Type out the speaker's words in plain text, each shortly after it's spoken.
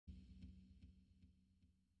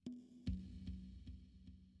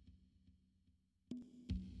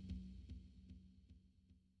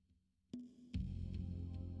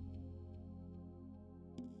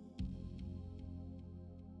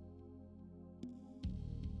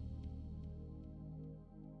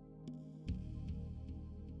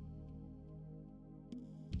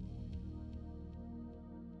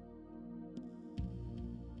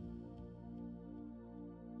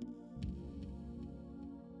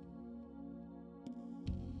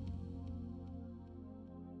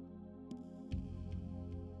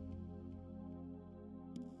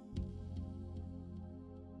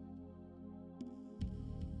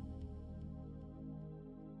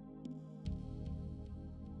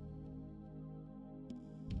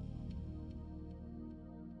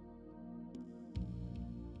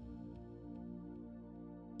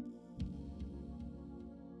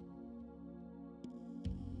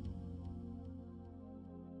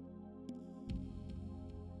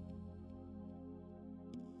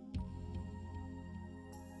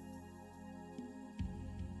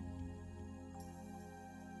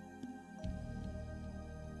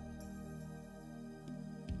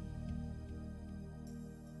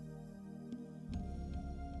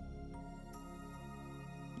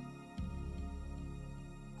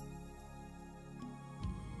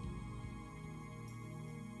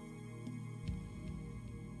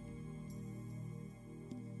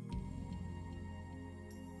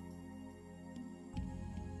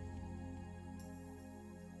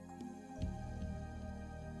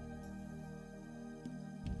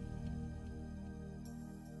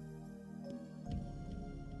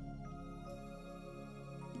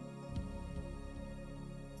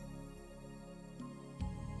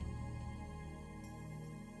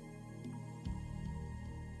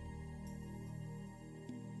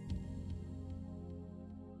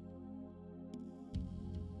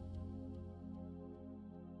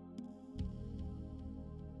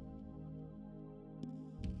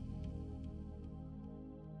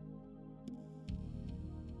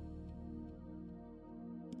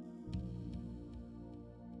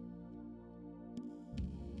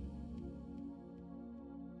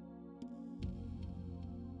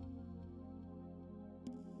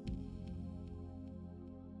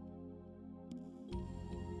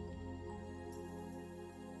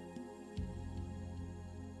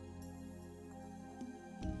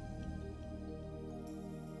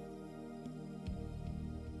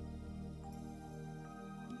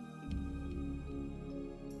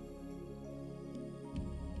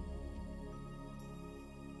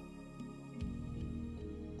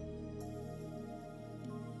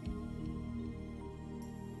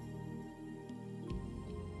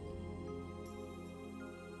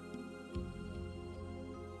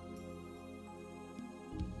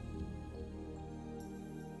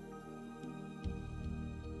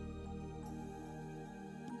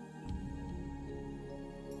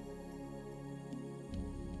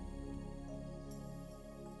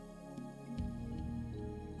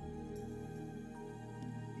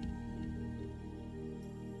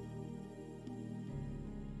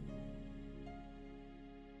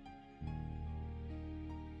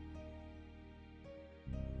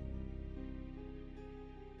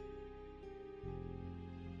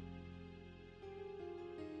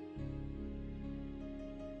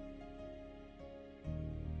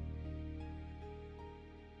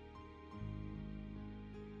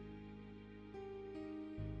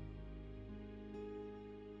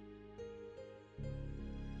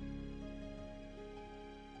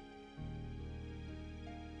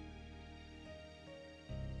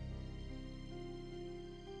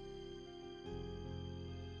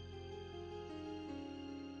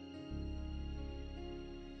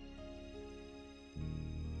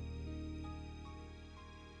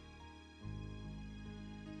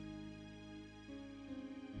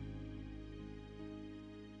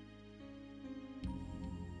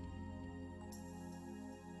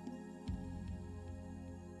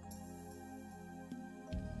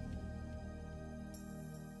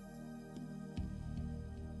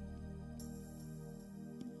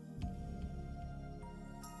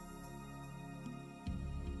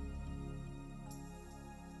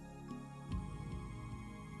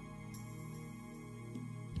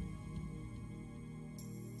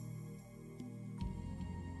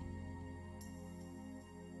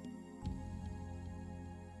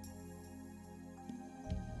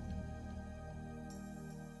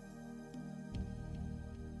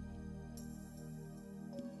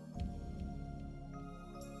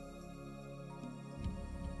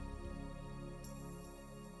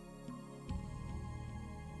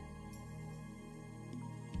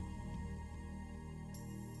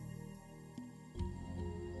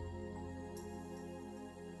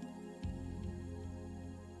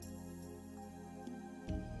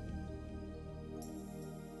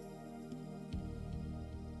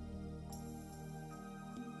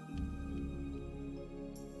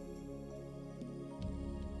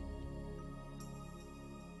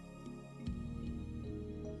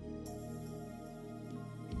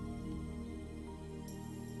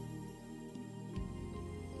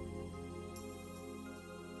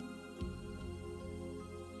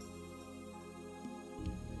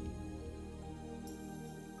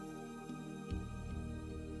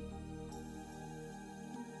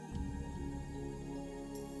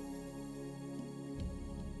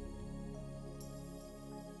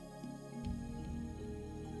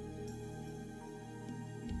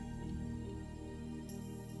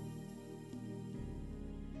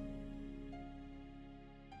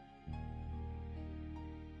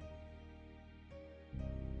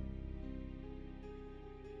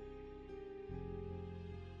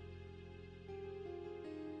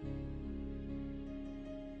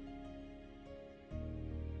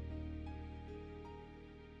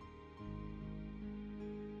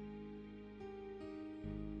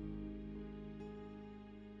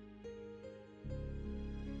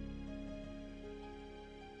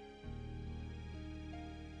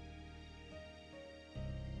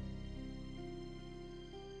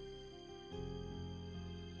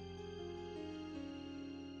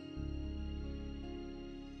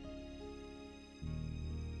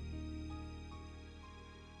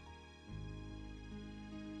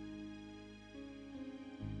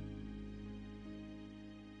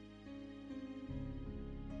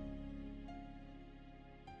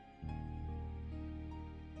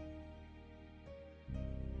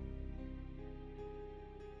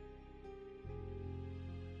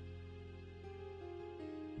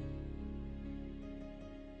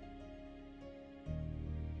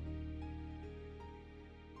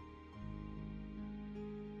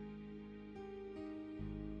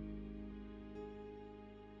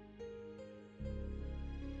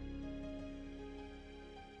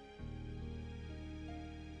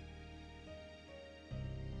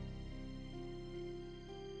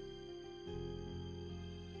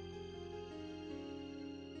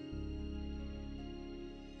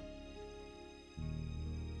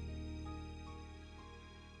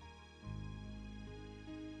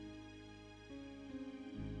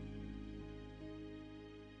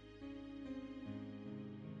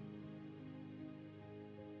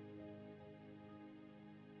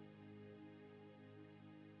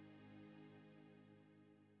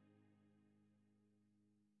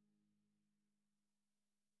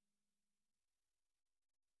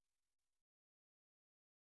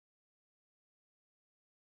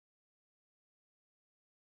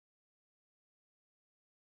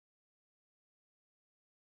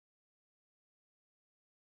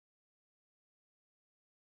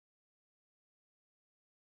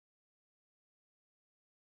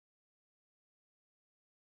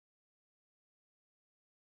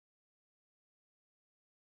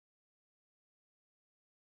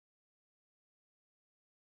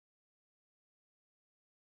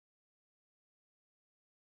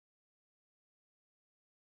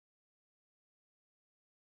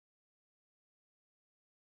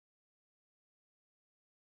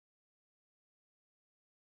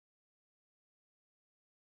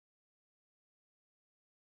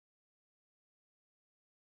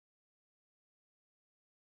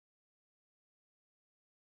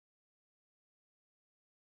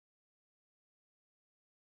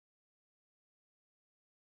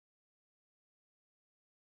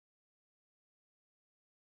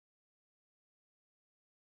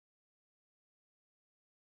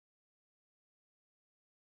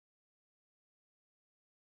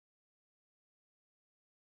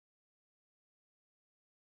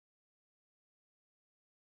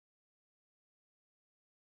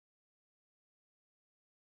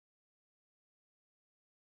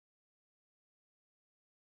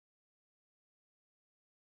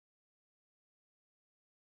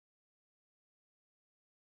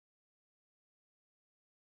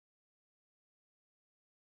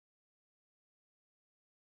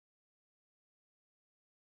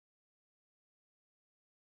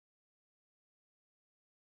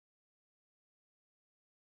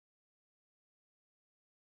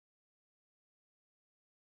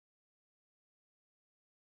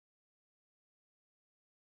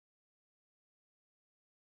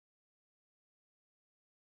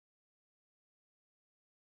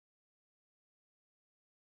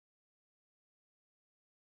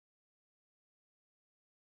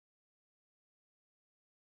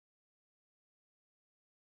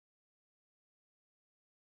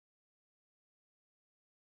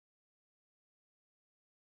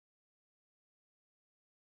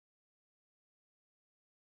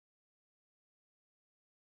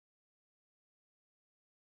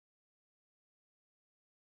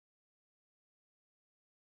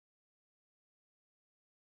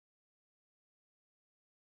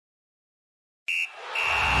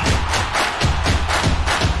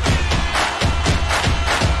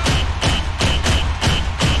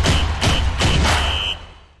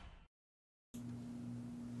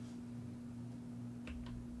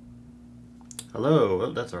Hello.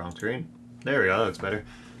 Oh, that's the wrong screen. There we go. That looks better.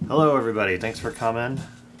 Hello, everybody. Thanks for coming.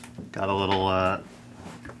 Got a little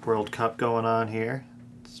World Cup going on here.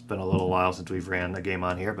 It's been a little while since we've ran a game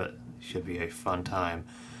on here, but it should be a fun time.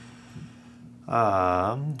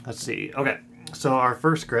 Let's see. Okay, so our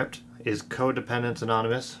first script is Codependence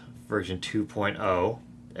Anonymous version 2.0,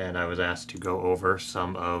 and I was asked to go over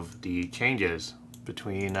some of the changes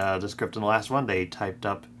between the script and the last one. They typed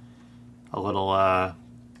up a little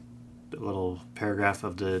paragraph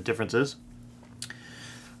of the differences.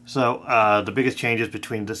 So the biggest changes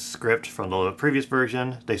between this script from the previous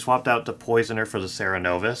version, they swapped out the Poisoner for the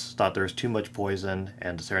Cerenovus. Thought there was too much poison,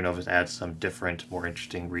 and the Cerenovus adds some different, more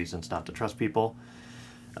interesting reasons not to trust people.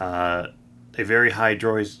 A very high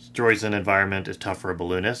Droizen environment is tough for a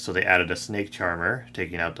balloonist, so they added a Snake Charmer,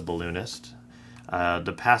 taking out the balloonist.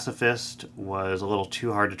 The Pacifist was a little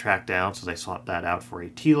too hard to track down, so they swapped that out for a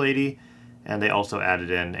Tea Lady, and they also added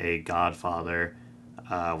in a Godfather,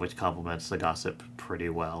 which complements the Gossip pretty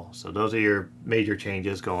well. So those are your major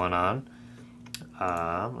changes going on.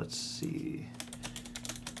 Let's see.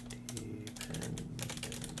 Dependence.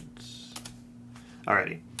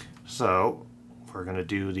 Alrighty. So we're going to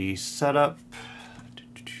do the setup.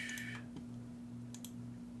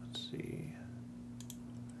 Let's see.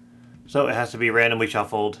 So it has to be randomly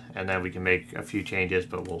shuffled, and then we can make a few changes,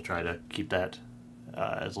 but we'll try to keep that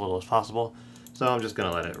as little as possible. So I'm just going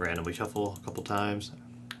to let it randomly shuffle a couple times.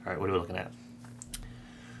 Alright, what are we looking at?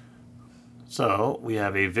 So we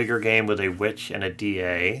have a Vigor game with a Witch and a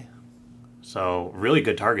DA. So really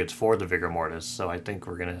good targets for the Vigor Mortis, so I think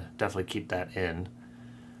we're going to definitely keep that in.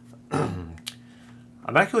 I'm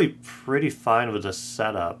actually pretty fine with the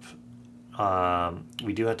setup.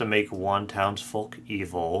 We do have to make one townsfolk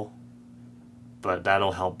evil, but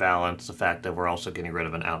that'll help balance the fact that we're also getting rid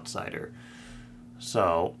of an outsider.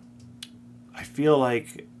 So I feel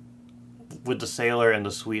like with the Sailor and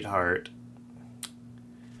the Sweetheart,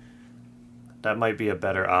 that might be a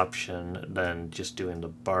better option than just doing the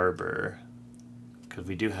Barber. Because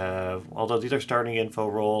we do have, although these are starting info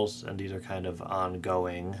rolls and these are kind of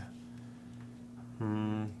ongoing.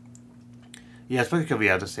 Yeah, especially because we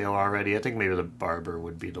have the Sailor already. I think maybe the Barber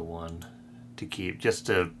would be the one to keep, just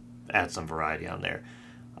to add some variety on there.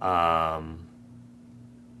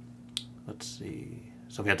 Let's see.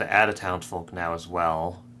 So we have to add a townsfolk now as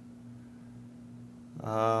well.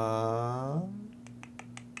 Oh,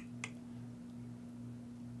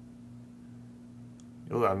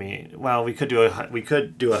 I mean, well, we could do a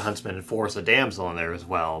huntsman and force a damsel in there as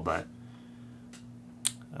well, but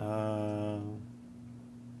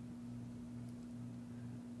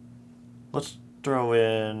let's throw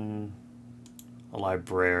in a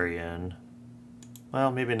librarian. Well,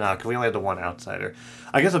 maybe not, because we only have the one outsider.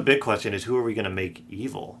 I guess a big question is, who are we going to make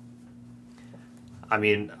evil? I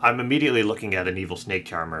mean, I'm immediately looking at an evil Snake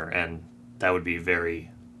Charmer, and that would be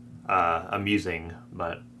very amusing,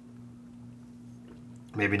 but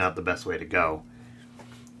maybe not the best way to go.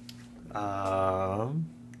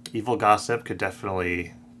 Evil Gossip could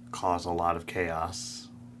definitely cause a lot of chaos.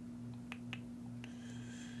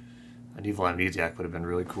 An evil Amnesiac would have been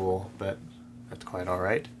really cool, but that's quite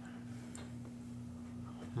alright.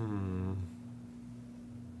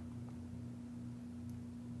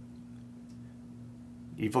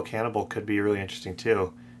 Evil Cannibal could be really interesting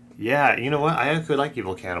too. Yeah, you know what? I actually like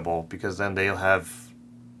Evil Cannibal, because then they'll have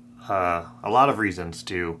a lot of reasons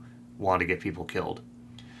to want to get people killed.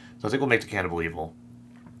 So I think we'll make the Cannibal evil.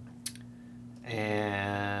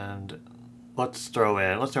 And let's throw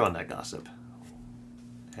in that Gossip.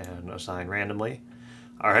 And assign randomly.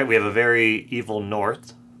 Alright, we have a very evil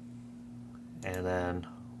North. And then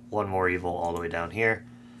one more evil all the way down here.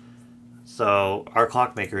 So our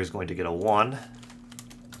Clockmaker is going to get a 1.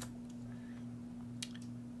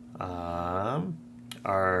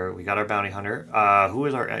 We got our Bounty Hunter. Who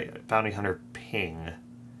is our Bounty Hunter Ping?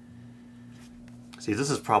 See,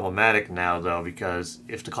 this is problematic now, though, because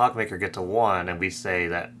if the Clockmaker gets a 1 and we say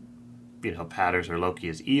that, you know, Patters or Loki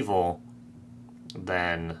is evil,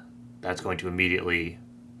 then that's going to immediately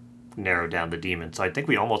narrow down the demon. So I think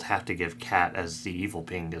we almost have to give Cat as the evil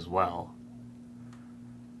Ping as well.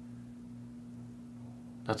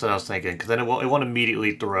 That's what I was thinking, because then it won't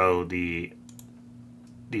immediately throw the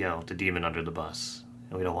demon under the bus.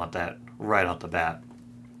 And we don't want that right off the bat.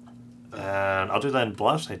 And other than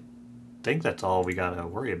Bluffs, I think that's all we gotta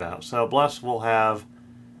worry about. So Bluffs will have,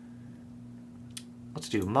 let's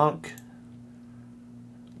do Monk.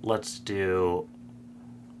 Let's do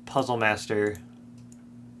Puzzle Master.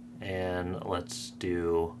 And let's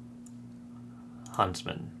do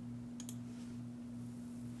Huntsman.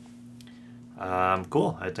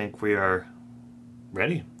 Cool. I think we are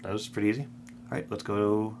ready. That was pretty easy. right, let's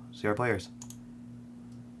go see our players.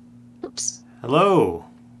 Oops. Hello.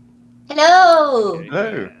 Hello.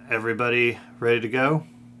 Hello. Everybody ready to go?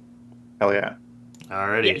 Hell yeah.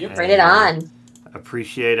 Alrighty. Yep, bring it on.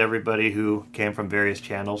 Appreciate everybody who came from various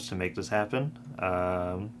channels to make this happen.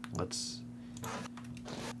 Let's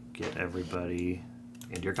get everybody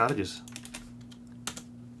into your cottages.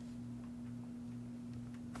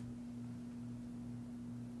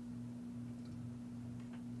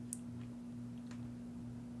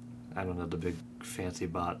 I don't know the big fancy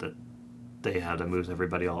bot that they had that moves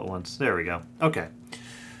everybody all at once. There we go. Okay.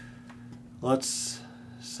 Let's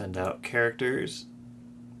send out characters.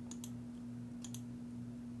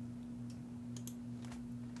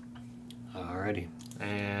 Alrighty.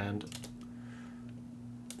 And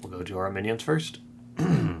we'll go to our minions first.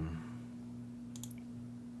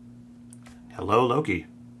 Hello, Loki.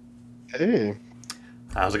 Hey.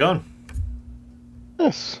 How's it going?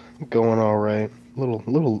 Yes, going all right.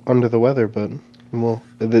 Little under the weather, but well,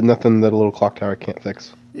 nothing that a little clock tower can't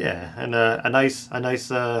fix. Yeah, and a nice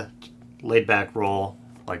laid back role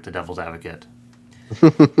like the Devil's Advocate.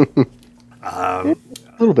 A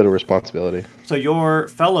little bit of responsibility. So your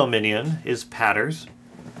fellow minion is Patters.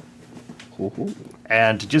 Ooh.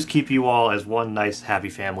 And to just keep you all as one nice happy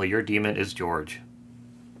family, your demon is George.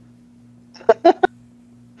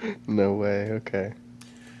 No way. Okay.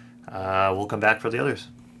 We'll come back for the others.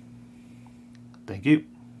 Thank you.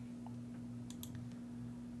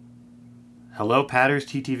 Hello, Patters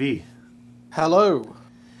TTV. Hello.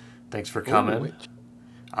 Thanks for coming. Ooh,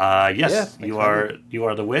 Yes, Yeah, you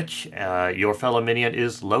are the witch. Your fellow minion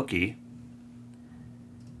is Loki.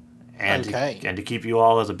 And Okay. to keep you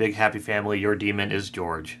all as a big happy family, your demon is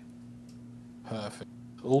George. Perfect.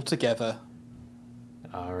 All together.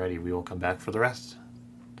 Alrighty, we will come back for the rest.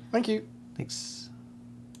 Thank you. Thanks.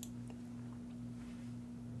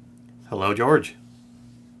 Hello, George.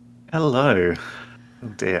 Hello. Oh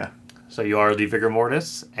dear. So you are the Vigor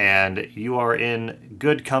Mortis, and you are in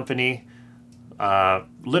good company,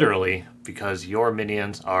 literally, because your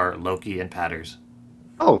minions are Loki and Patters.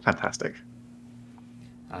 Oh, fantastic.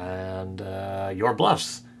 And your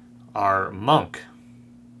bluffs are Monk,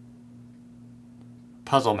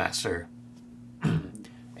 Puzzle Master,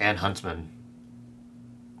 and Huntsman.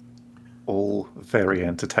 All very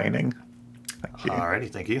entertaining. Thank you. Alrighty,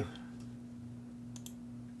 thank you.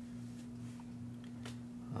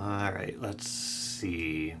 Alright, let's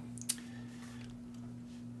see.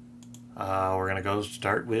 We're going to go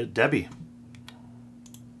start with Debbie.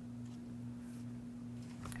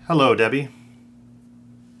 Hello, Debbie.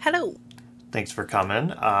 Hello. Thanks for coming.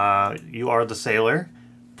 You are the sailor.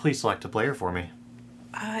 Please select a player for me.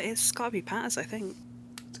 It's gotta be Paz, I think.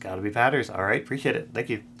 It's got to be Patters. Alright, appreciate it. Thank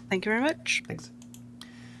you. Thank you very much. Thanks.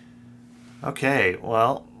 Okay,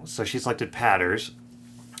 well, so she selected Patters.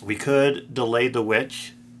 We could delay the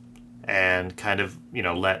witch and kind of,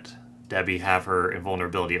 let Debbie have her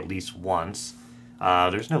invulnerability at least once.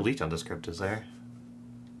 There's no leech on the script, is there?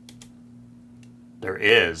 There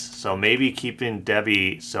is. So maybe keeping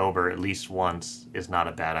Debbie sober at least once is not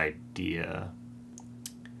a bad idea.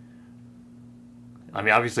 I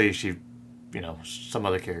mean, obviously, she, some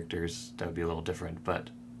other characters, that would be a little different, but...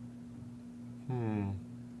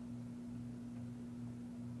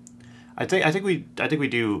 I think we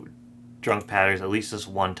do drunk Patters at least this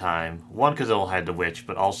one time. One, because it'll hide the witch,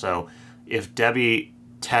 but also if Debbie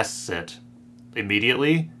tests it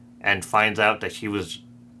immediately and finds out that she was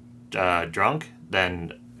drunk,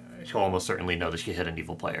 then she'll almost certainly know that she hit an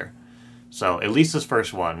evil player. So at least this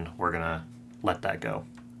first one, we're gonna let that go.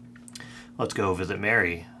 Let's go visit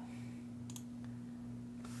Mary.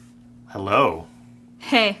 Hello.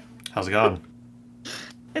 Hey, How's it going?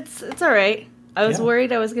 it's all right. I was Yeah.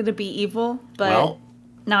 worried I was going to be evil, but Well,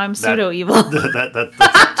 now I'm pseudo-evil.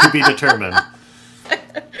 that's to be determined.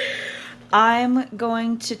 I'm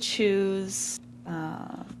going to choose...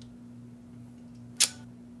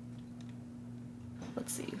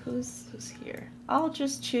 let's see, who's here? I'll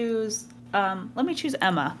just choose... let me choose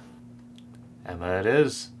Emma. Emma it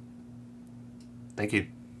is. Thank you.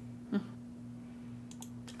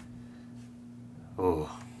 Oh,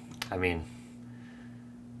 I mean...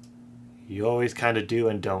 You always kind of do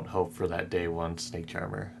and don't hope for that day one, Snake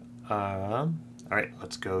Charmer. All right,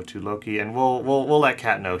 let's go to Loki, and we'll let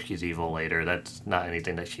Kat know she's evil later. That's not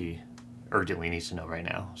anything that she urgently needs to know right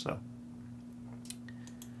now. So,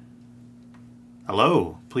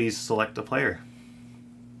 hello, please select a player.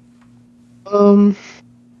 I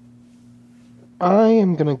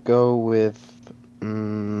am gonna go with.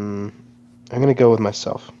 I'm gonna go with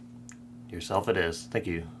myself. Yourself, it is. Thank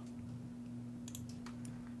you.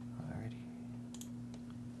 Alrighty.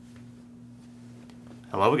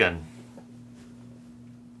 Hello again.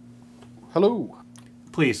 Hello.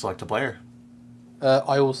 Please select a player.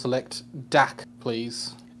 I will select Dak,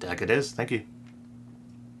 please. Dak it is. Thank you.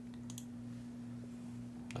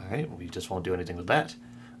 Alright, we just won't do anything with that.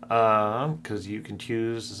 Because you can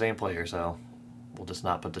choose the same player, so we'll just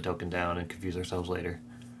not put the token down and confuse ourselves later.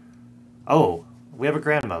 Oh, we have a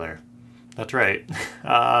grandmother. That's right.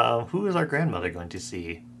 Who is our grandmother going to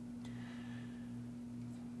see?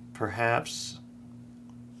 Perhaps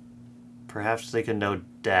they can know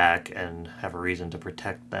Dak and have a reason to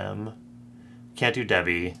protect them. Can't do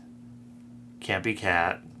Debbie. Can't be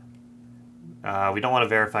Kat. We don't want to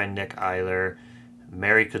verify Nick either.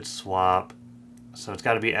 Mary could swap. So it's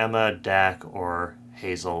got to be Emma, Dak, or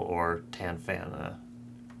Hazel, or Tanfana.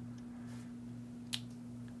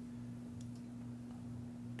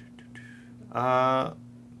 I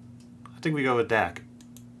think we go with Dak.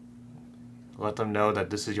 Let them know that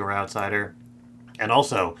this is your outsider. And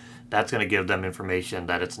also, that's going to give them information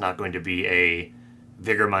that it's not going to be a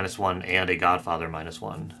Vigor -1 and a Godfather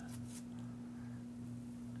 -1.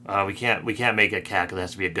 We can't make it Cat because it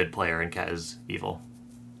has to be a good player, and Cat is evil.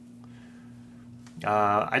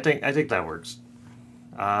 I think that works.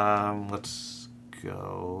 Let's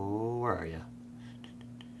go. Where are you?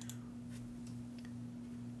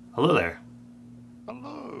 Hello there.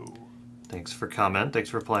 Hello. Thanks for coming. Thanks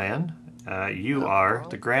for playing. You are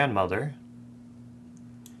the grandmother.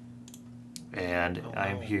 And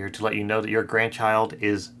I'm here to let you know that your grandchild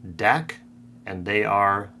is Dak, and they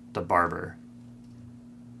are the barber.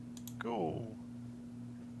 Cool.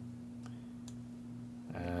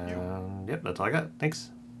 Yep, that's all I got.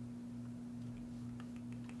 Thanks.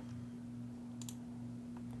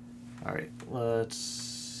 Alright, let's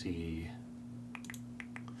see.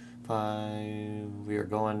 We are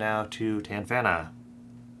going now to Tanfana.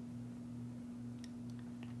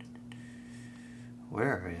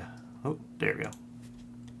 Where are you? Oh, there we go.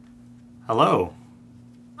 Hello.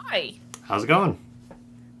 Hi. How's it going?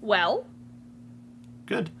 Well,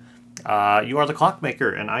 Good. You are the clockmaker,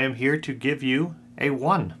 and I am here to give you a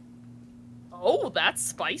 1. oh, that's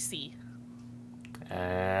spicy.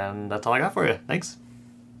 And that's all I got for you. Thanks.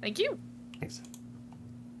 Thank you. Thanks.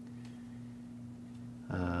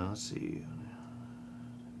 Let's see.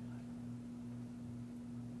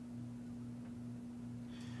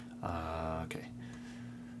 Okay.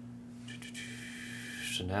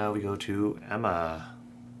 So now we go to Emma.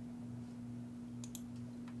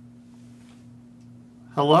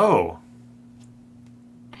 Hello.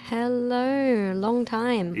 Hello, long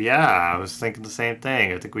time. Yeah, I was thinking the same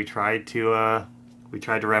thing. I think we tried to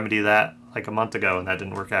remedy that like a month ago, and that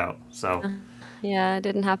didn't work out. So Yeah, it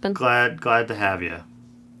didn't happen. glad to have you.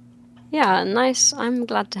 Yeah, nice. I'm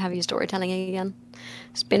glad to have you storytelling again.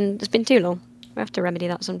 It's been too long. We have to remedy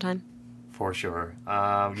that sometime. For sure.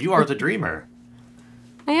 You are the dreamer.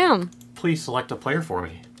 I am. Please select a player for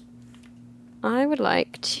me. I would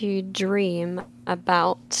like to dream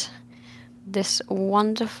about this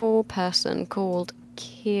wonderful person called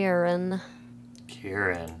Kieran.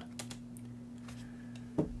 Kieran.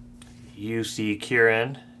 You see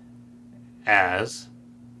Kieran as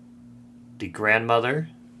the grandmother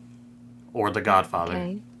or the godfather.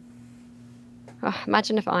 Okay. Oh,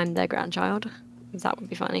 imagine if I'm their grandchild. That would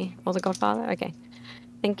be funny. Or the godfather. Okay.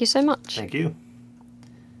 Thank you so much. Thank you.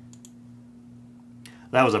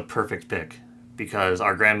 That was a perfect pick because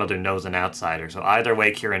our grandmother knows an outsider. So either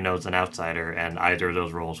way, Kieran knows an outsider, and either of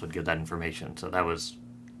those roles would give that information. So that was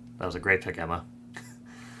a great pick, Emma.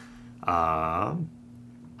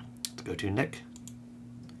 Let's go to Nick.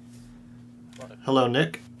 Right. Hello,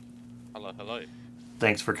 Nick. Hello, hello.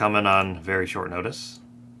 Thanks for coming on very short notice.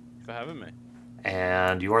 Thanks for having me.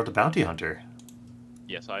 And you are the bounty hunter.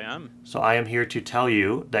 Yes, I am. So I am here to tell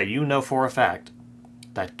you that you know for a fact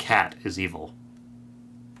that Cat is evil.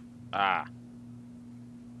 Ah.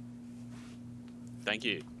 Thank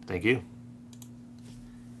you. Thank you.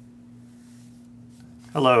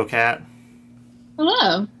 Hello, Cat.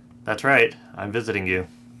 Hello. That's right. I'm visiting you.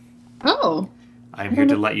 Oh. I'm here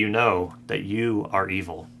to let you know that you are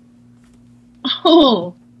evil.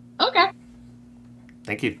 Oh. Okay.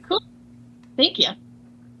 Thank you. Cool. Thank you.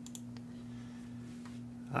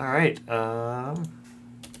 All right.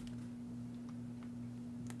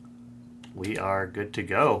 We are good to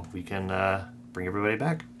go. We can bring everybody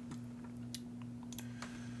back.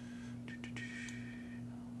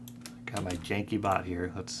 Got my janky bot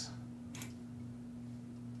here. Let's.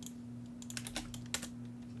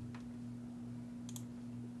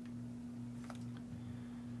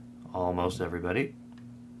 Almost everybody.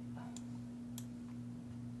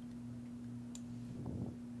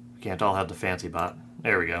 We can't all have the fancy bot.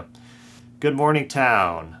 There we go. Good morning,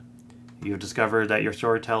 town. You've discovered that your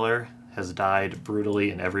storyteller has died brutally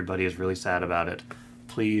and everybody is really sad about it.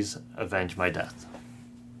 Please avenge my death.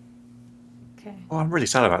 Okay. Oh, I'm really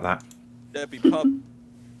sad about that. Debbie Pub.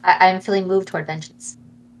 I'm feeling moved toward vengeance.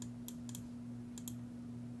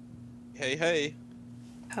 Hey, hey.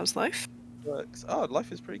 How's life? Works. Oh,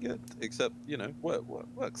 life is pretty good. Except, you know,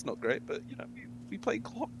 work's not great, but, you know, we play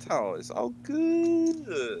Clocktower. It's all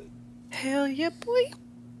good. Hell yeah, boy.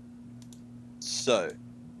 So,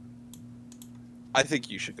 I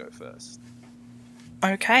think you should go first.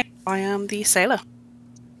 Okay, I am the sailor.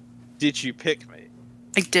 Did you pick me?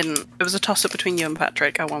 I didn't. It was a toss-up between you and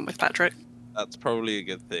Patrick. I went with Patrick. That's probably a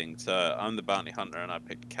good thing. So, I'm the bounty hunter and I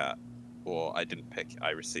picked Cat. Or I didn't pick,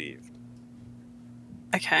 I received.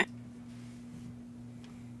 Okay.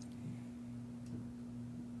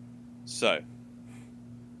 So,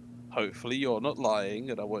 hopefully you're not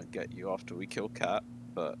lying and I won't get you after we kill Cat,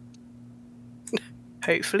 but...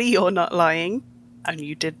 Hopefully you're not lying, and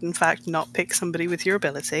you did in fact not pick somebody with your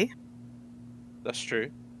ability. That's true.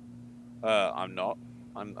 I'm not.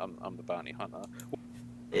 I'm the bounty hunter.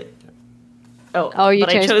 Oh, you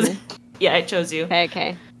but I chose chose. me. Yeah, I chose you.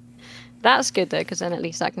 Okay. That's good though, because then at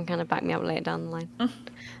least that can kind of back me up later down the line.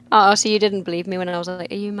 Oh, so you didn't believe me when I was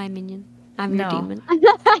like, "Are you my minion? I'm your No. demon."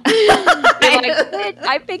 You're like, "Bitch,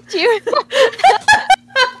 I picked you."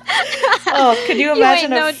 Oh, could you imagine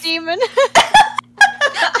You ain't no if... demon.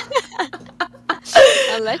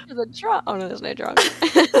 Unless you're the drunk. Oh no, there's no drunk.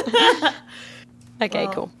 Okay,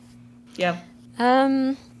 Well, cool. Yeah.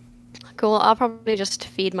 Cool. I'll probably just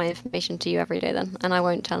feed my information to you every day then, and I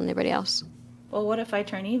won't tell anybody else. Well, what if I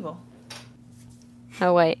turn evil?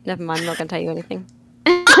 Oh wait, never mind. I'm not gonna tell you anything.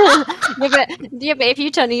 yeah, but if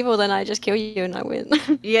you turn evil, then I just kill you and I win.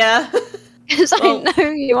 Yeah. Because Well- I know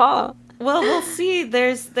who you are. Well, we'll see.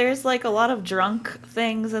 There's like a lot of drunk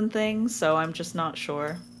things and things, so I'm just not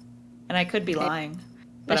sure. And I could be Okay. lying,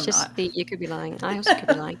 but Let's I'm just not. see. You could be lying. I also could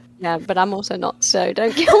be lying. Yeah, but I'm also not. So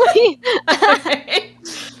don't kill me.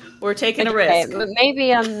 We're taking a Okay, risk. but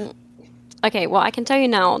maybe Okay, well I can tell you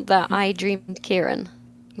now that I dreamed Kieran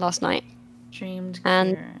last night, Dreamed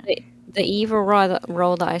and Kieran. the evil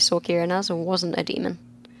role that I saw Kieran as wasn't a demon.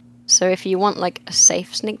 So if you want like a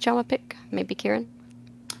safe snake charmer pick, maybe Kieran.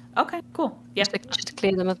 Okay, cool. Yeah. Just to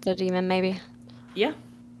clear them of the demon, maybe. Yeah.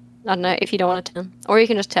 I don't know if you don't want to turn, or you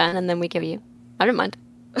can just turn and then we give you. I don't mind.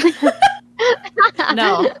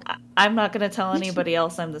 No, I'm not gonna tell anybody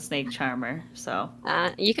else I'm the snake charmer. So.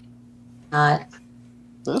 You can.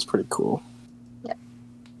 That's pretty cool. Yep.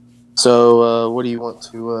 So, what do you want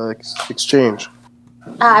to exchange?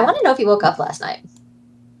 I want to know if you woke up last night.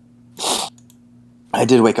 I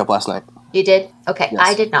did wake up last night. You did? Okay, Yes.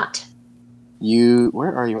 I did not.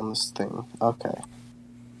 Where are you on this thing? Okay.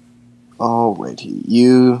 Alrighty.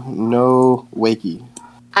 You know Wakey.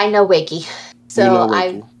 I know Wakey. So You know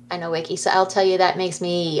Wakey. I know Wakey. So I'll tell you that makes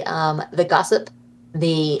me the gossip,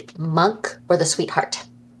 the monk, or the sweetheart.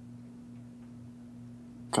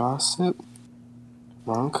 Gossip?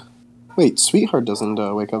 Monk? Wait, Sweetheart doesn't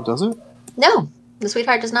wake up, does it? No, the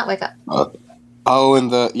sweetheart does not wake up. Oh,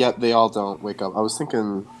 and they all don't wake up. I was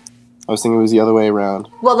thinking it was the other way around.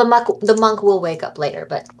 Well, the monk will wake up later,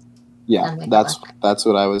 but Yeah, And wake up that's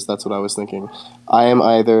what I was thinking. I am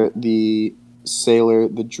either the sailor,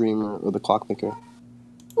 the dreamer, or the clockmaker.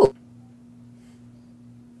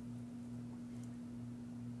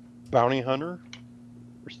 Bounty hunter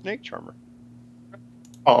or snake charmer?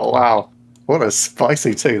 Oh wow, what a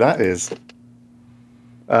spicy two that is.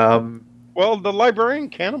 Well, the librarian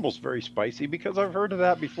cannibal's very spicy because I've heard of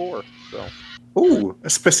that before. So Ooh,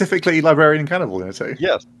 specifically librarian cannibal in it too.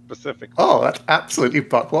 yes, specifically. Oh, that's absolutely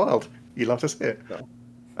buck wild. You love to see it.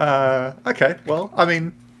 Okay, well, I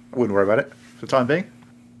mean, I wouldn't worry about it for the time being.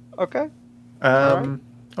 Okay. All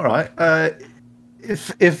right.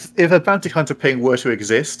 If a bounty hunter ping were to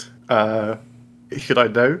exist, should I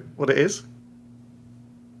know what it is?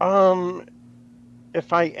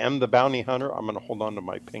 If I am the bounty hunter, I'm going to hold on to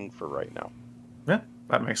my ping for right now. Yeah,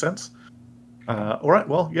 that makes sense. All right.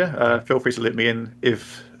 Well, yeah. Feel free to let me in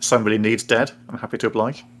if somebody needs dead. I'm happy to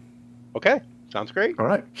oblige. Okay, sounds great. All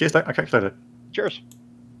right. Cheers. I'll catch you later. Cheers.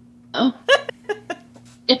 Oh.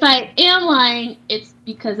 If I am lying, it's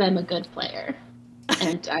because I'm a good player.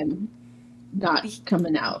 And I'm not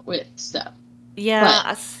coming out with stuff.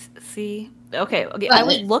 Yeah. See. Okay. I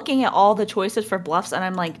was looking at all the choices for bluffs, and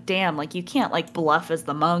I'm like, damn. Like you can't like bluff as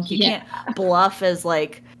the monk. You can't bluff as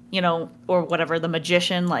like or whatever the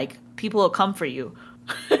magician. Like people will come for you.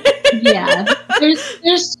 Yeah.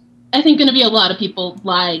 There's I think gonna be a lot of people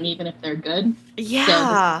lying even if they're good. Yeah. So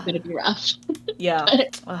this is gonna be rough. Yeah.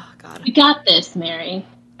 But oh God. we got this, Mary.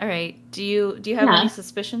 All right. Do you have any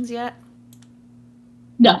suspicions yet?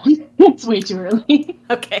 No, it's way too early.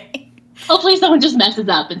 Okay. Hopefully someone just messes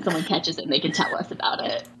up and someone catches it and they can tell us about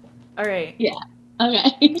it. All right. Yeah.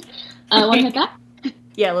 Okay. Want to head back?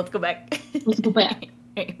 Yeah, let's go back. Let's go back.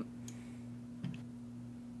 Right.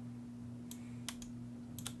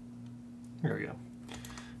 Here we go.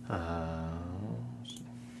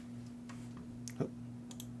 What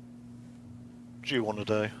do you want to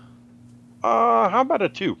do? How about a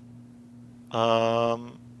 2?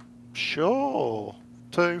 Sure.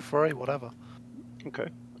 2, 3, whatever. Okay.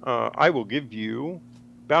 I will give you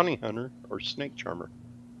Bounty Hunter or Snake Charmer.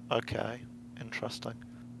 Okay. Interesting.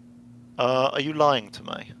 Are you lying to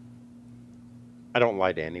me? I don't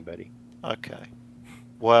lie to anybody. Okay.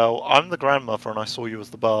 Well, I'm the grandmother and I saw you as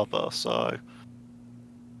the barber, so...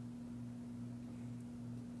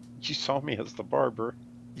 You saw me as the barber?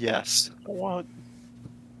 Yes. What?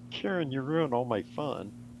 Karen, you ruined all my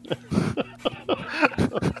fun.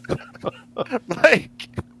 Mike!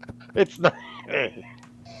 It's not...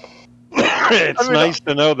 It's nice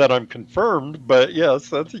to know that I'm confirmed, but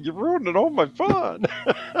yes, you ruined all my fun.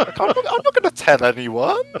 I'm not going to tell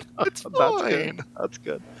anyone. It's fine. That's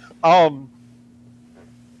good.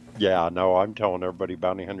 Yeah, no, I'm telling everybody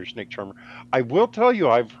Bounty Hunter, Snake Charmer. I will tell you,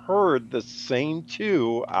 I've heard the same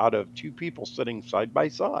 2 out of 2 people sitting side by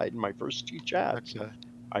side in my first 2 chats. Okay.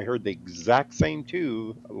 I heard the exact same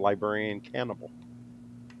 2, Librarian Cannibal.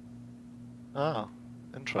 Ah,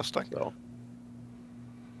 interesting. So.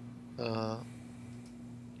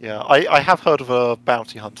 Yeah, I have heard of a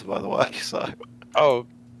bounty hunter, by the way, so... Oh.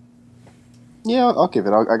 Yeah, I'll give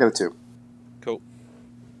it. I got a 2. Cool.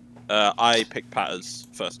 I picked Patter's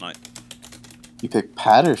first night. You picked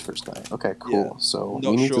Patter's first night? Okay, cool. Yeah. So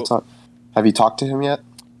Not we need sure. to talk... Have you talked to him yet?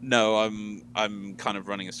 No, I'm kind of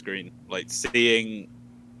running a screen, like seeing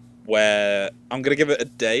where I'm gonna give it a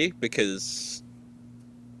day because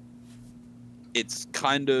it's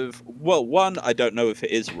kind of one, I don't know if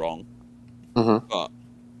it is wrong, but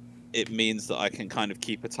it means that I can kind of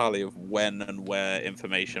keep a tally of when and where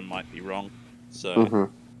information might be wrong. So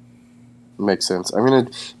makes sense. I'm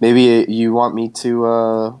gonna maybe you want me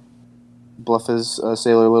to bluff as a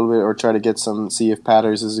sailor a little bit, or try to see if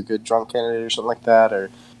Patters is a good drunk candidate or something like that,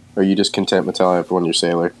 or are you just content with telling everyone you're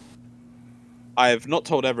sailor? I have not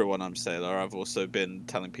told everyone I'm sailor. I've also been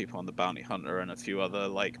telling people I'm the bounty hunter and a few other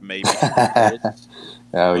like maybe.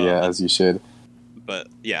 Oh yeah, as you should. But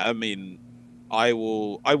yeah, I mean, I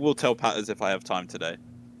will tell Patters if I have time today.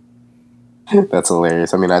 That's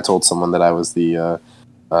hilarious. I mean, I told someone that I was the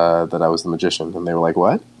magician, and they were like,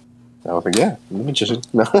 "What?" I was like, "Yeah, I'm the magician."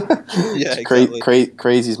 No, yeah, exactly.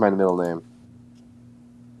 Crazy's my middle name.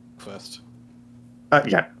 First.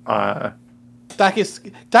 Yeah. Dak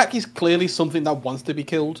is clearly something that wants to be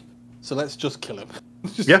killed, so let's just kill him.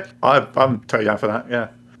 Yeah, I'm totally down for that. Yeah.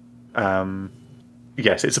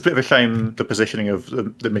 Yes, it's a bit of a shame the positioning of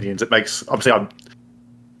the minions. It makes obviously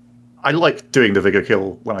I like doing the vigor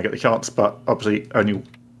kill when I get the chance, but obviously you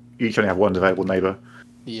each only have one available neighbour.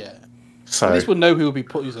 Yeah. So at least we'll know who will be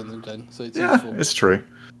poisoned them then. So it's useful. It's true.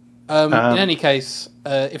 In any case,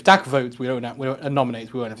 if Dak votes, we don't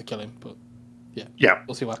nominates. We won't have to kill him. But yeah,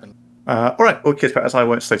 we'll see what happens. All right, well, kids, I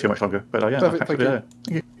won't stay too much longer. But yeah, Perfect, thank thank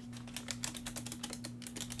you.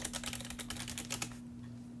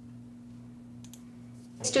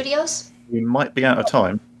 Studios? We might be out of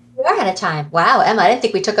time. We are out of time. Wow, Emma, I didn't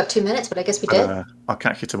think we took up 2 minutes, but I guess we did. I'll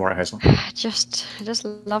catch you tomorrow, Hazel. I just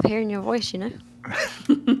love hearing your voice, you know?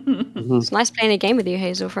 It's nice playing a game with you,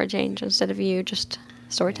 Hazel, for a change, instead of you just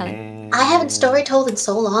storytelling. I haven't story told in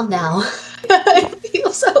so long now. I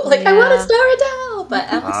feel so like I want to story tell, but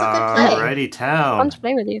I'm so good playing. Alrighty, town. Fun to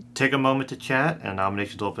play with you. Take a moment to chat, and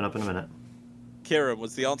nominations will open up in a minute. Kieran,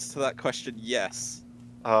 was the answer to that question yes?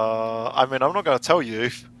 I mean, I'm not going to tell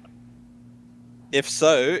you. If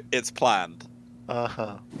so, it's planned.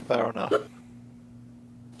 Fair enough.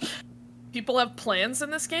 People have plans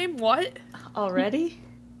in this game? What? Already?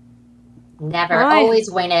 Never.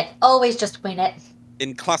 Always win it. Always just win it.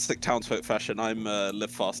 In classic townsfolk fashion, I'm a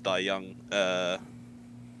live fast, die young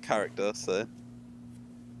character, so...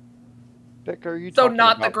 Dick, are you So talking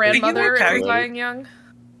not the about grandmother Biggie? is dying young?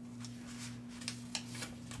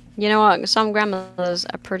 You know what? Some grandmothers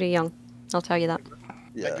are pretty young. I'll tell you that.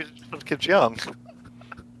 Yeah. Maybe the kid's young.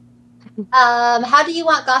 How do you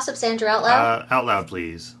want gossip, Sandra, out loud? Out loud,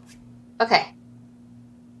 please. Okay.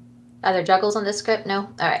 Are there juggles on this script? No?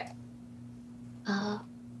 Alright.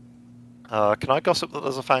 Can I gossip that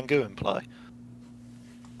there's a Fangu in play?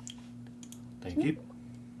 Thank you.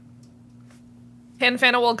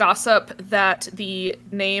 Panfana will gossip that the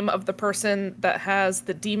name of the person that has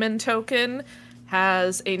the demon token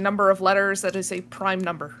has a number of letters that is a prime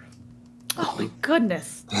number. Oh my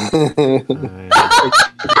goodness. Are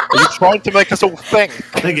you trying to make us all think?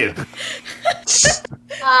 Thank you.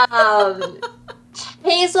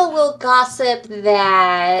 Hazel will gossip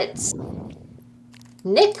that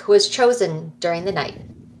Nick was chosen during the night.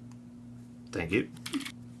 Thank you.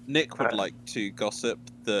 Nick would like to gossip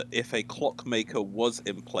that if a clockmaker was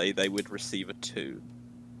in play, they would receive a 2.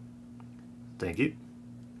 Thank you.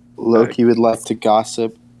 Loki would like to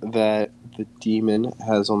gossip that the demon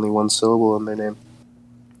has only one syllable in their name.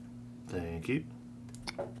 Thank you.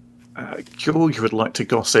 George would like to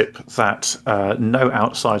gossip that no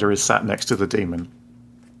outsider is sat next to the demon.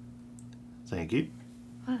 Thank you.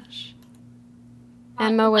 Gosh.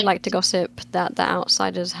 Emma would like to gossip that the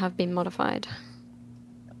outsiders have been modified.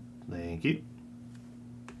 Thank you.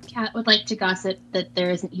 Kat would like to gossip that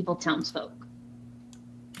there is an evil townsfolk.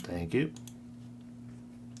 Thank you.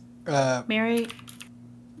 Mary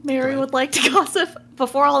would like to gossip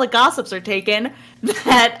before all the gossips are taken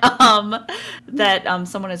that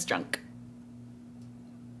someone is drunk.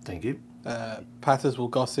 Thank you. Patters will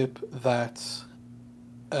gossip that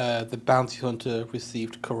the bounty hunter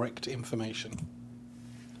received correct information.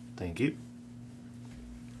 Thank you.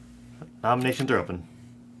 Nominations are open.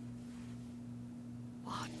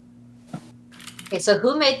 Okay, so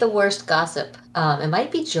who made the worst gossip? It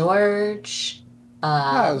might be George.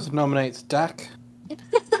 Patters nominates Dak.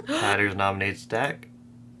 Patters nominates Dak.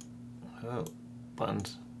 Oh,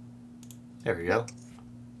 buttons. There we go.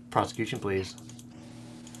 Prosecution, please.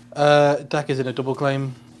 Dak is in a double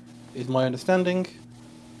claim, is my understanding.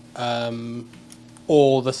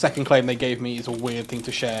 Or the second claim they gave me is a weird thing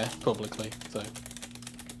to share publicly. So.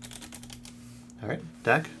 All right,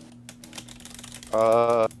 Dak.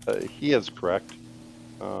 He is correct.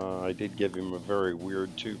 I did give him a very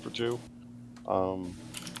weird 2 for 2.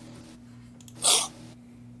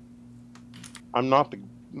 I'm not the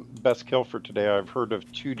best kill for today. I've heard of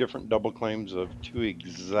 2 different double claims of 2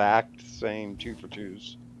 exact same 2 for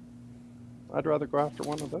 2s. I'd rather go after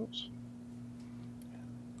one of those.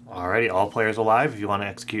 Alrighty, all players alive. If you want to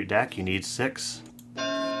execute Dak, you need 6.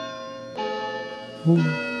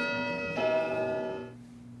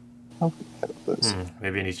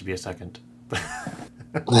 Maybe it needs to be a second.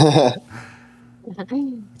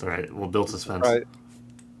 It's alright, we'll build suspense.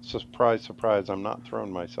 Surprise, surprise, I'm not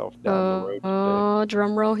throwing myself down the road today. Oh,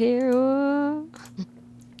 drum roll here. Oh.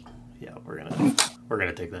 Yeah, we're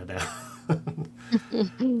gonna take that down.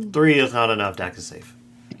 3 is not enough. Dak is safe.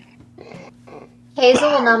 Hazel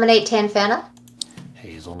will nominate Tanfana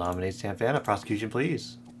Hazel nominates Tanfana. Prosecution,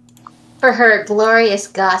 please. for her glorious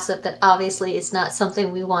gossip that obviously is not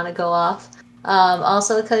something we want to go off.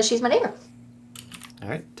 Also because she's my neighbor. All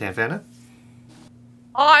right, Tanfana.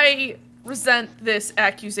 I resent this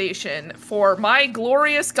accusation, for my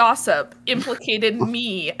glorious gossip implicated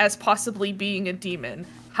me as possibly being a demon.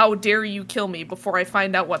 How dare you kill me before I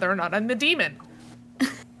find out whether or not I'm the demon?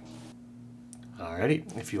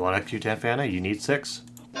 Alrighty, if you want to execute Tanfana, you need 6.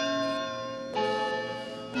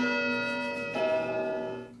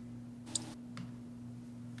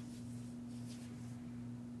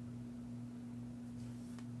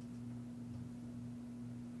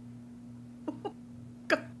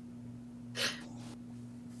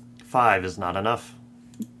 Five is not enough.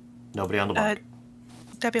 Nobody on the block.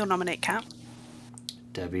 Debbie will nominate Kat.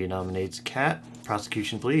 Debbie nominates Kat.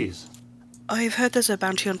 Prosecution, please. I've heard there's a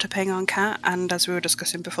bounty hunter ping on Kat, and as we were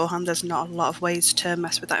discussing beforehand, there's not a lot of ways to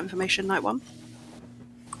mess with that information night 1.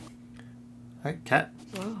 Alright, Kat.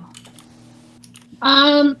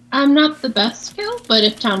 I'm not the best kill, but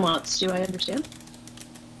if Tom wants to, I understand.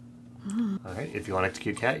 Alright, if you want to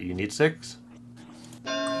execute Kat, you need 6.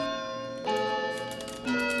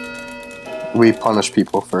 We punish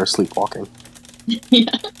people for sleepwalking.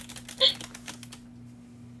 Yeah.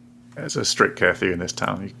 There's a strict curfew in this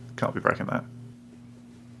town. You can't be breaking that.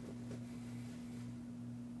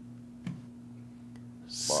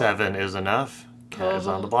 7 is enough. Kat is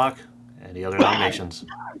on the block. Any other nominations?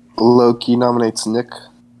 Loki nominates Nick.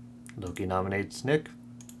 Loki nominates Nick.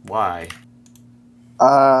 Why?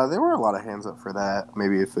 There were a lot of hands up for that.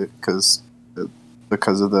 Maybe because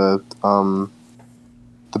of the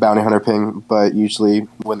bounty hunter ping, but usually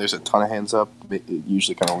when there's a ton of hands up, it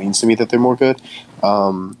usually kind of leans to me that they're more good.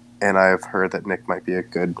 And I've heard that Nick might be a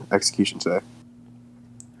good execution today.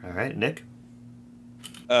 All right, Nick.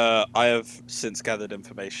 I have since gathered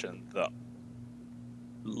information that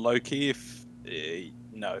Loki,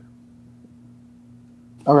 no.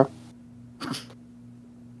 Okay.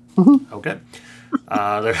 Okay.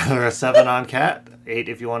 There are 7 on Kat. 8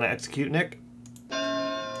 if you want to execute Nick.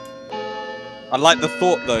 I like the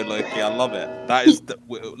thought though, Loki. I love it. That is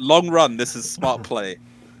long run. This is smart play.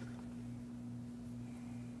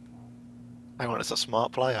 Hang on, it's a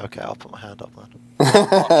smart play. Okay, I'll put my hand up then.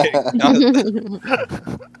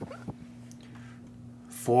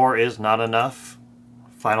 4 is not enough.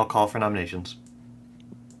 Final call for nominations.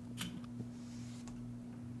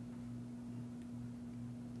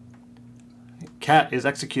 Cat is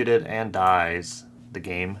executed and dies. The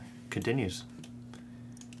game continues.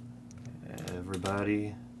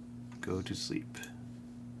 Everybody go to sleep.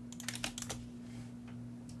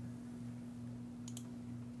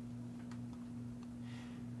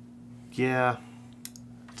 Yeah,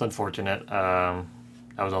 it's unfortunate. I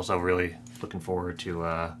was also really looking forward to,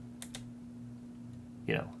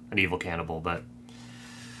 you know, an evil cannibal, but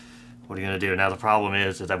what are you going to do? Now the problem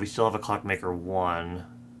is that we still have a Clockmaker 1.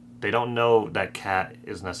 They don't know that Cat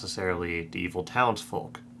is necessarily the evil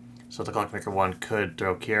townsfolk. So the Clockmaker 1 could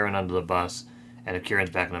throw Kieran under the bus, and if Kieran's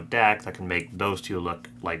backing up Dak, that can make those two look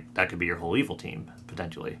like that could be your whole evil team,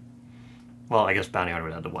 potentially. Well, I guess Bounty Hunter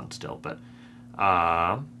would have the 1 still, but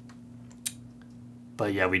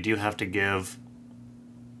yeah, we do have to give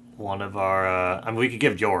one of our... I mean, we could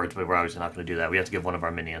give George, but we're obviously not going to do that. We have to give one of our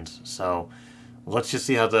minions. So let's just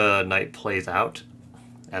see how the night plays out,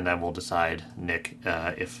 and then we'll decide, Nick,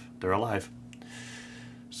 if they're alive.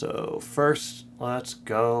 So first, let's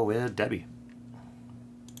go with Debbie.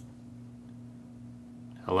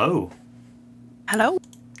 Hello. Hello.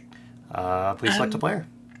 Please select a player.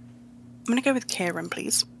 I'm going to go with Kieran,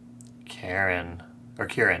 please. Karen. Or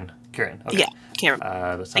Kieran. Kieran. Okay. Yeah, Kieran.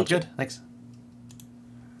 That sounds good. Thanks.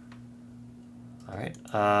 All right.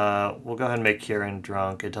 We'll go ahead and make Kieran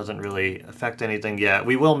drunk. It doesn't really affect anything yet.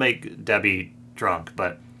 We will make Debbie drunk,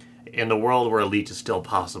 but in the world where Elite is still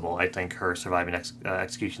possible, I think her surviving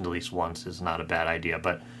execution at least once is not a bad idea.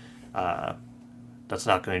 But that's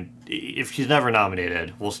not going to... If she's never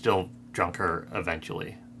nominated, we'll still drunk her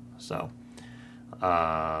eventually. So,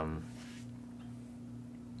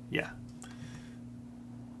 yeah.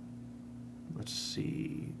 Let's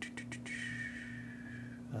see.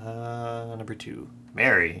 Number 2.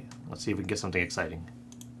 Mary. Let's see if we can get something exciting.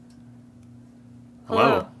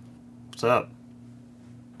 Hello. What's up?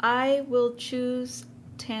 I will choose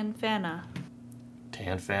Tanfana.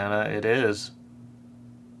 Tanfana it is.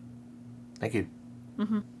 Thank you.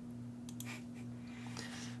 Mm-hmm.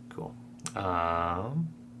 Cool.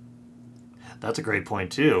 That's a great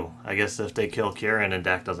point, too. I guess if they kill Kieran and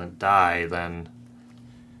Dak doesn't die, then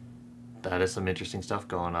that is some interesting stuff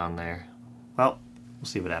going on there. Well, we'll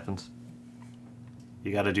see what happens.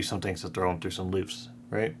 You got to do some things to throw him through some loops,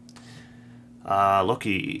 right?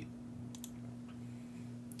 Loki.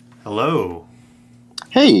 Hello.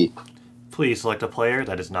 Hey. Please select a player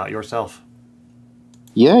that is not yourself.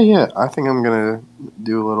 Yeah. I think I'm gonna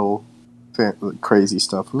do a little crazy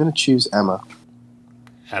stuff. I'm gonna choose Emma.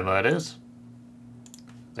 Emma it is.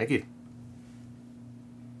 Thank you.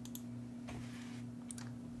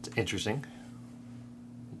 It's interesting.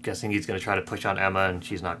 I'm guessing he's going to try to push on Emma and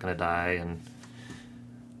she's not going to die, and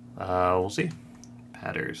we'll see.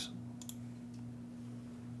 Patters.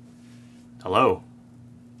 Hello.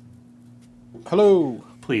 Hello.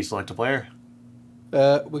 Please select a player.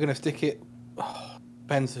 We're going to stick it...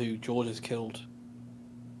 depends who George has killed.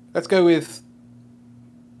 Let's go with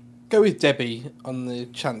Debbie on the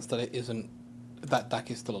chance that it isn't... that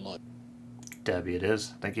Dak is still alive. Debbie it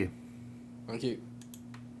is. Thank you. Thank you.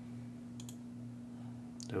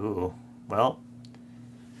 Ooh. Well,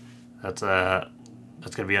 that's going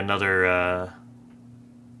to be another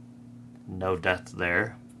no death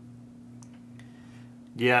there.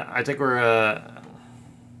 Yeah, I think we're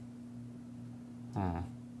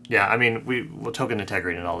yeah, I mean we'll token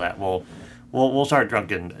integrity and all that. We'll start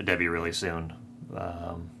drunking Debbie really soon.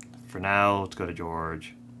 For now, let's go to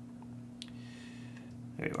George.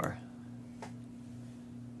 There you are.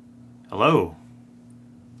 Hello.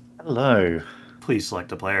 Hello. Please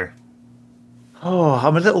select a player. Oh,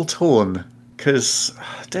 I'm a little torn because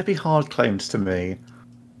Debbie Hard claims to me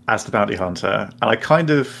as the bounty hunter, and I kind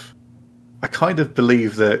of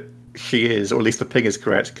believe that she is, or at least the ping is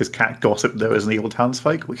correct, because Cat gossiped there as an evil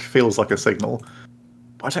townsfolk, which feels like a signal.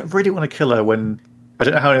 But I don't really want to kill her when I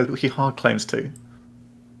don't know how she hard claims to.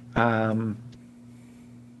 But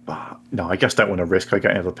no, I just don't want to risk her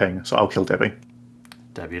getting another ping, so I'll kill Debbie.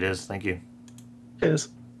 Debbie it is. Thank you. Cheers.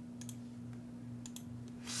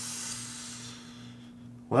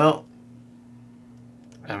 Well,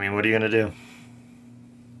 I mean, what are you going to do?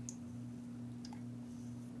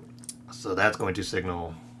 So that's going to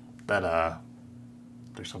signal that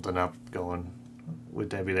there's something up going with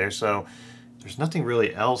Debbie there. So there's nothing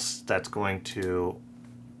really else that's going to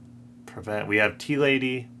Prevent. We have Tea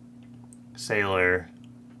Lady, Sailor.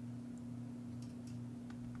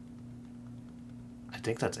 I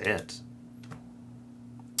think that's it.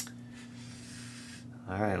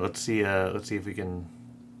 All right, let's see if we can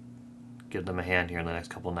give them a hand here in the next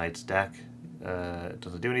couple nights. Deck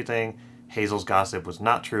doesn't do anything. Hazel's gossip was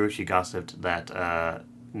not true. She gossiped that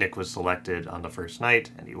Nick was selected on the first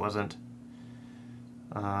night, and he wasn't.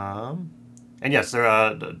 And yes,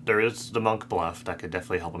 there is the monk bluff that could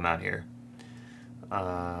definitely help him out here.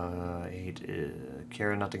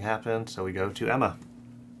 Kara, nothing happened, so we go to Emma.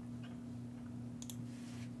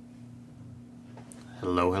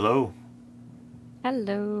 Hello, hello.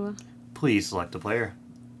 Hello. Please select a player.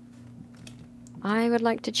 I would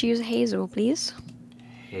like to choose Hazel, please.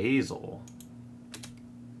 Hazel.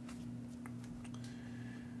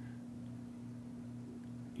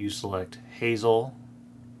 You select Hazel,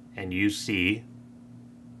 and you see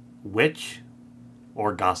witch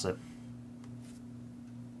or gossip.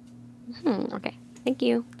 Okay. Thank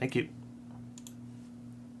you. Thank you.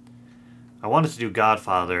 I wanted to do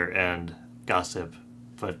Godfather and gossip,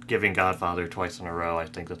 but giving Godfather twice in a row, I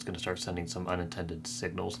think that's going to start sending some unintended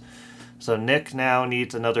signals. So Nick now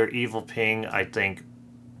needs another evil ping. I think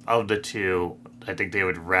of the two, I think they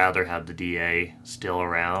would rather have the DA still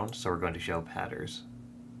around, so we're going to show Patters.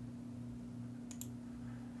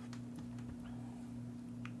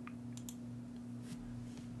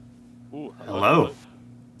 Ooh, Hello.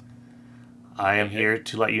 I am here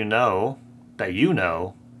to let you know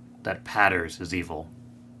that Patters is evil.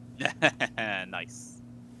 Nice.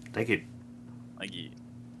 Thank you. Thank you.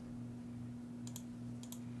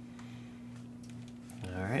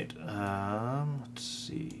 All right. Let's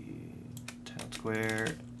see. Town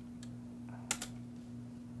Square.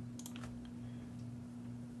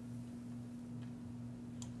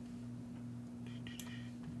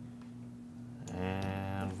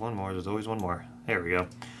 And one more. There's always one more. There we go.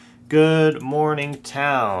 Good morning,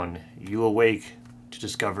 town. You awake to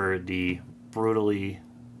discover the brutally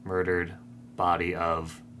murdered body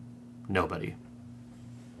of nobody.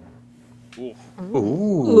 Ooh.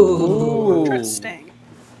 Ooh. Interesting.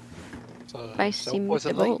 Spicy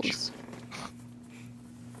meatballs.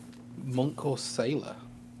 Monk or sailor?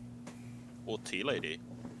 Or tea lady.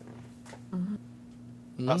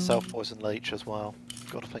 That's self-poison leech as well.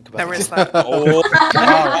 Got to think about There is that. that. Oh,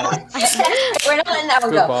 We're not letting that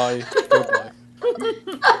one go.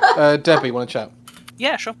 Goodbye. Debbie, want to chat?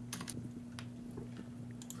 Yeah, sure.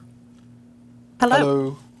 Hello.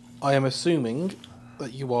 Hello. I am assuming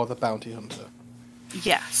that you are the bounty hunter.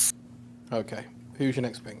 Yes. Okay. Who's your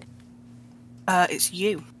next ping? It's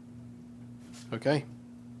you. Okay.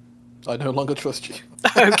 I no longer trust you.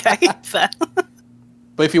 Okay, fair.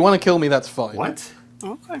 But if you want to kill me, that's fine. What?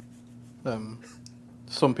 Okay.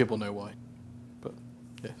 Some people know why. But,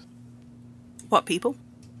 yes. What people?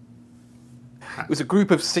 It was a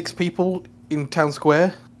group of 6 people in town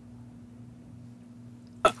square.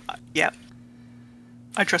 Yeah.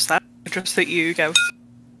 I trust that. I trust that you go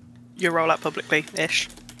your role out publicly-ish.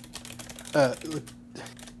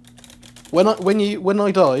 When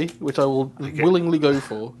I die, which I will willingly go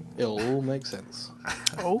for, it'll all make sense.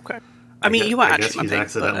 Okay. I mean, you were I guess actually he's my pick,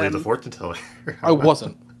 accidentally but, the fortune teller. I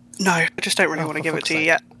wasn't. No, I just don't really want to give it to you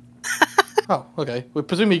yet. Oh, okay. Well,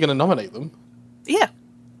 presumably you're going to nominate them. Yeah.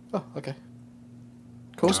 Oh, okay. I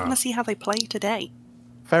Cool. just want to see how they play today.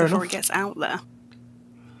 Fair before enough. it gets out there.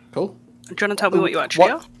 Cool. Do you want to tell me what you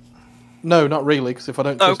actually are? No, not really, because if I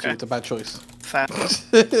don't trust Okay. you, it's a bad choice. Fair.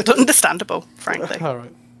 Understandable, frankly. All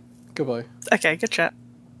right. Goodbye. Okay, good chat.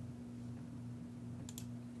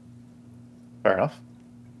 Fair enough.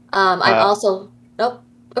 I'm also. Nope.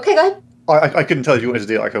 Okay, go ahead. I couldn't tell if you wanted to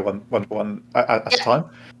do like a one at a time.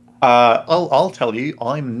 I'll tell you,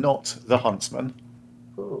 I'm not the huntsman.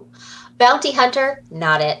 Ooh. Bounty hunter,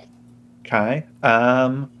 not it. Okay.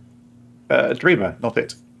 Dreamer, not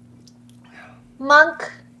it.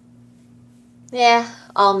 Monk. Yeah,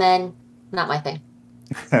 all men, not my thing.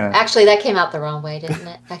 Actually, that came out the wrong way, didn't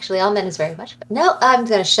it? Actually, all men is very much. No, I'm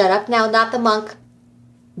gonna shut up now. Not the monk.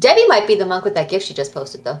 Debbie might be the monk with that gift she just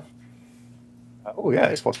posted, though. Oh yeah,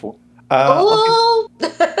 it's possible. Oh,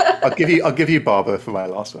 I'll give you Barbara for my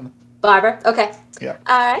last one. Barbara. Okay. Yeah.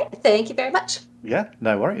 All right. Thank you very much. Yeah,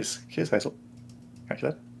 no worries. Cheers, Hazel. Catch you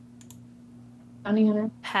later. Bounty hunter.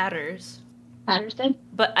 Patterson.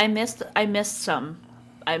 But I missed some.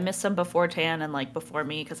 I missed some before Tan and like before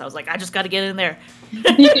me because I was like, I just got to get in there.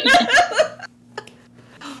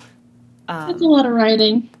 That's a lot of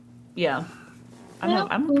writing. Yeah.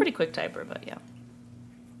 I'm a pretty quick typer, but yeah.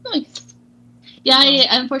 Nice. Yeah, I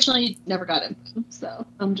unfortunately never got him, so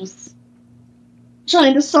I'm just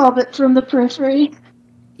trying to solve it from the periphery.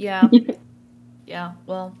 Yeah. Yeah.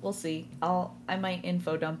 Well, we'll see. I might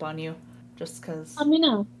info dump on you, just because. Let me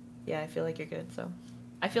know. Yeah, I feel like you're good. So,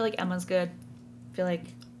 I feel like Emma's good. I feel like.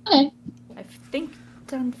 Okay. I think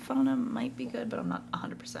Danfona might be good, but I'm not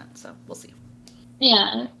 100%. So we'll see.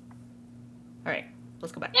 Yeah. All right.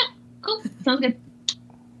 Let's go back. Yeah. Cool. Sounds good.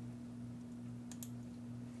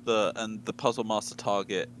 The puzzle master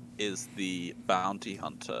target is the bounty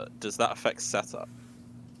hunter. Does that affect setup?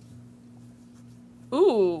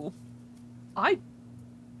 Ooh, I'm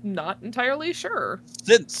not entirely sure.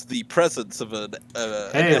 Since the presence of an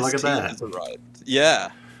Hey, an look at ST that. has arrived. Yeah.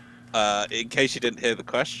 In case you didn't hear the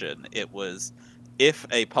question, it was if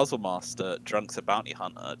a puzzle master drunks a bounty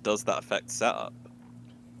hunter, does that affect setup?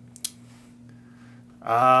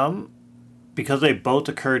 Because they both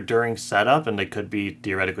occurred during setup and they could be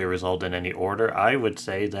theoretically resolved in any order, I would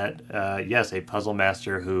say that yes, a puzzle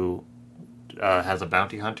master who has a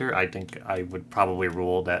bounty hunter, I think I would probably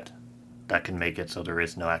rule that can make it so there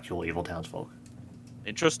is no actual evil townsfolk.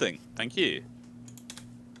 Interesting. Thank you.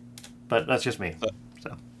 But that's just me.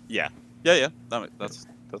 So yeah. That's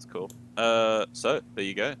cool. So there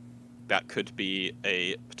you go. That could be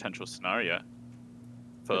a potential scenario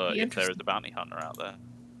for if there is a bounty hunter out there.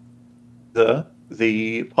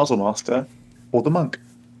 The puzzle master or the monk.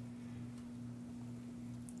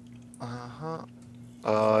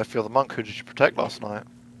 If you're the monk, who did you protect last night?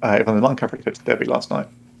 If I'm the monk, I protected Debbie last night.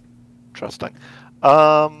 Interesting.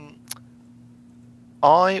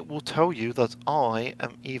 I will tell you that I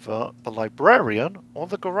am either the librarian or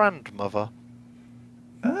the grandmother.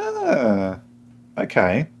 Ah,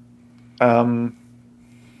 okay. Okay.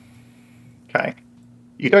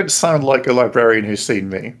 You don't sound like a librarian who's seen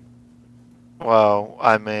me. Well,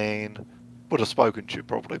 I mean, would have spoken to you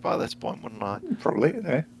probably by this point, wouldn't I? Probably,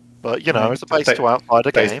 yeah. But, you know, it's a base 2 outside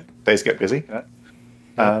a game. Days get busy.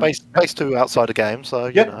 Yeah. Base 2 outside a game, so,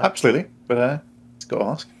 you know. Absolutely. But, it's got to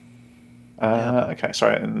ask. Okay,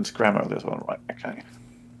 sorry, and grammar, there's one, right, okay.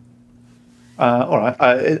 All right,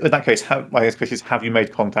 in that case, my next question is, have you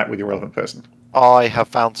made contact with your relevant person? I have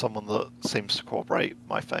found someone that seems to corroborate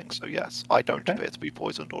my thing, so yes, I don't appear to be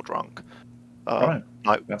poisoned or drunk. Right.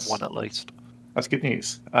 No, one at least. That's good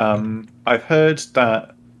news. I've heard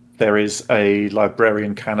that there is a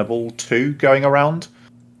librarian cannibal 2 going around,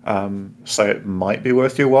 so it might be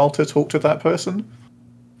worth your while to talk to that person,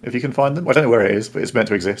 if you can find them. I don't know where it is, but it's meant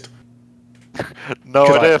to exist. No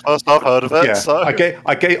idea. First I've heard of it. Yeah, so I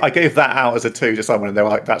gave that out as a 2 to someone, and they were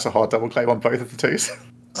like, "That's a hard double claim on both of the 2s."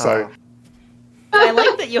 So. I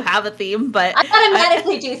like that you have a theme, but I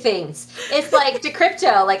automatically do things. It's like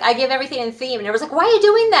Decrypto, like I give everything in theme, and it was like, "Why are you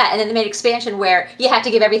doing that?" And then they made expansion where you had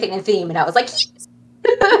to give everything in theme, and I was like, "Yes."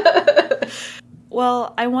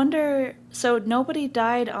 Well, I wonder. So nobody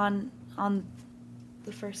died on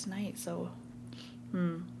the first night, so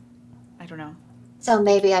I don't know. So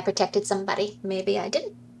maybe I protected somebody. Maybe I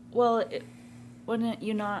didn't. Well, wouldn't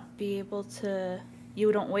you not be able to?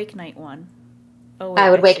 You don't wake night 1. Oh, wait,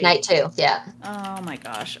 I would wake see. night 2. Yeah. Oh my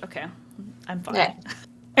gosh. Okay, I'm fine. Okay.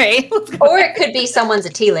 All right, let's go. Or it could be someone's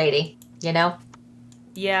a tea lady. You know.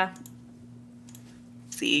 Yeah.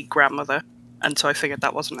 The grandmother, and so I figured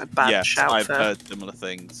that wasn't a bad shout. I've heard similar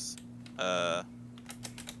things.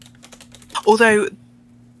 Although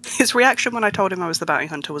his reaction when I told him I was the bounty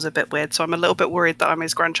hunter was a bit weird, so I'm a little bit worried that I'm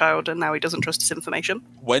his grandchild and now he doesn't trust his information.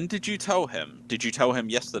 When did you tell him? Did you tell him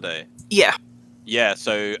yesterday? Yeah. Yeah,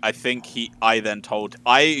 so I think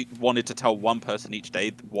I wanted to tell one person each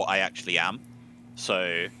day what I actually am.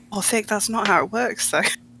 So. I think that's not how it works, though.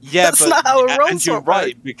 Yeah, that's not how it rolls. And you're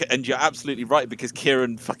right, and you're absolutely right, because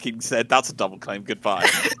Kieran fucking said that's a double claim. Goodbye.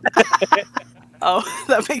 Oh,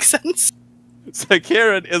 that makes sense. So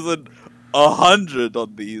Kieran isn't 100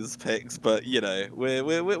 on these picks, but you know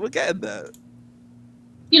we're getting there.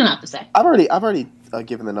 You don't have to say. I've already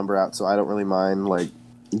given the number out, so I don't really mind like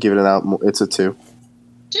giving it out. It's a 2.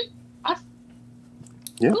 2. Awesome.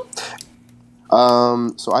 Yeah. Cool.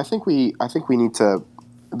 So I think we need to.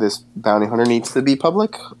 This bounty hunter needs to be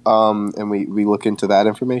public. And we look into that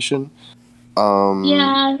information.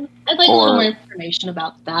 Yeah, I'd like a little more information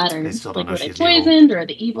about that, or like were they poisoned, or are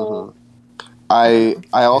they evil? Mm-hmm.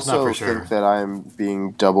 I also think that I'm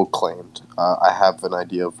being double claimed. I have an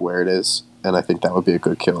idea of where it is, and I think that would be a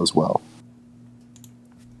good kill as well.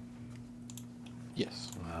 Yes.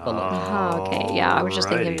 Okay, yeah, I was just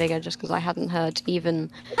thinking bigger just because I hadn't heard even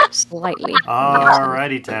slightly.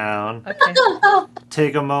 Alrighty, town. Okay.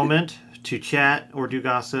 Take a moment to chat or do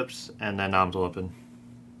gossips, and then noms will open.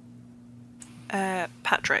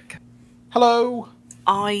 Patrick. Hello.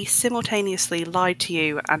 I simultaneously lied to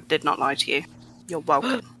you and did not lie to you. You're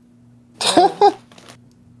welcome.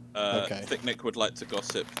 Okay. Okay. Thicknick would like to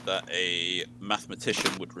gossip that a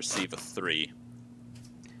mathematician would receive a 3.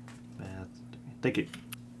 Thank you.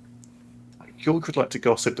 York would like to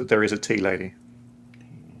gossip that there is a tea lady.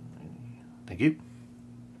 Thank you.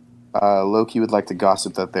 Loki would like to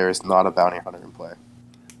gossip that there is not a bounty hunter in play.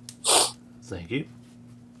 Thank you.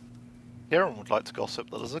 Kieran would like to gossip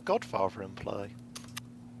that there's a Godfather in play.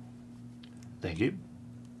 Thank you.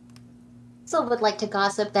 So would like to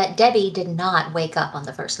gossip that Debbie did not wake up on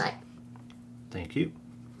the first night. Thank you.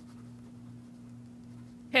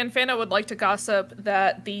 Panfana would like to gossip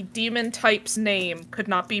that the demon type's name could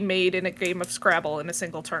not be made in a game of Scrabble in a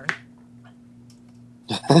single turn.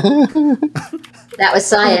 That was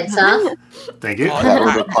science, huh? Thank you. That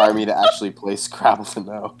would require me to actually play Scrabble to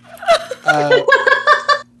know.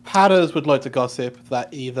 Padders would like to gossip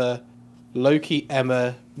that either Loki,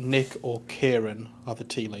 Emma, Nick, or Kieran are the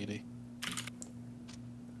tea lady.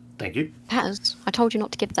 Thank you. Patters, I told you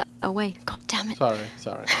not to give that away. God damn it.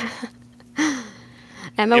 Sorry.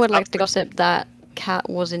 Emma would like to gossip that Cat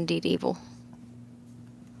was indeed evil.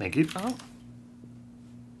 Thank you. Oh.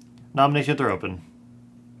 Nominations are open.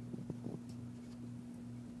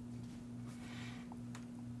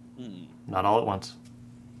 Not all at once.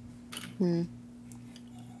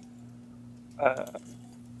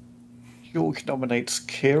 York nominates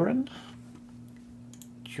Kieran.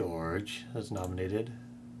 George has nominated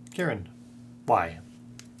Kieran. Why?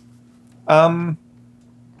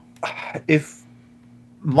 If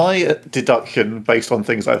my deduction, based on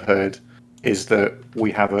things I've heard, is that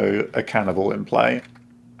we have a cannibal in play,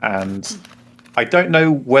 and I don't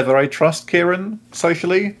know whether I trust Kieran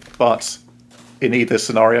socially, but in either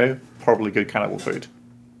scenario, probably good cannibal food.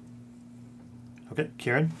 Okay,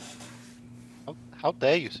 Kieran? How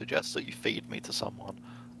dare you suggest that you feed me to someone?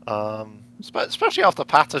 Especially after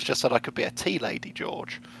Pat has just said I could be a tea lady,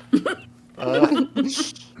 George. Kim,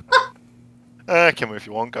 if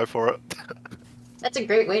you want, go for it. That's a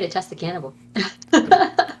great way to test the cannibal.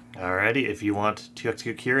 Alrighty, if you want to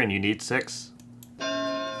execute Kieran, you need 6.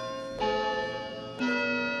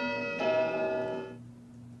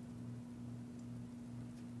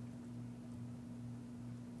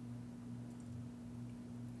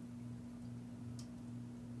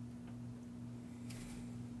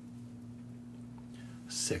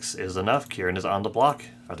 Six is enough. Kieran is on the block.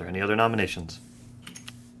 Are there any other nominations?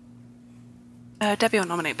 Debbie will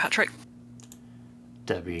nominate Patrick.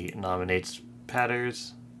 Debbie nominates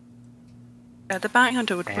Patters. The bounty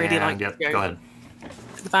hunter would really like to go. Go ahead.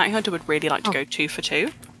 The bounty hunter would really like to go 2 for 2.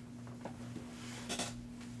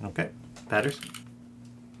 Okay. Patters?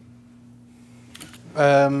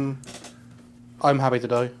 I'm happy to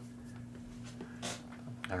die.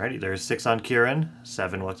 Alrighty, there's 6 on Kieran,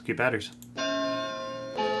 7 will execute Patters.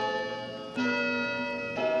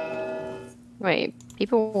 Wait,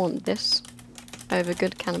 people want this over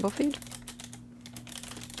good cannibal food?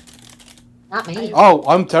 Not me. Oh,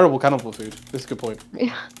 I'm terrible cannibal food. That's a good point.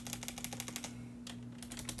 Yeah.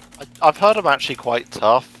 I've heard I'm actually quite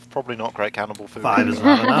tough. Probably not great cannibal food. 5 is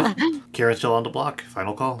not enough. Kieran's still on the block.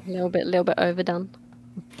 Final call. A little bit overdone.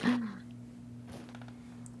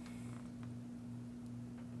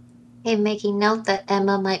 Okay, making note that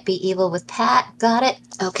Emma might be evil with Pat. Got it.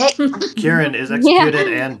 Okay. Kieran is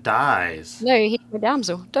executed and dies. No, he's my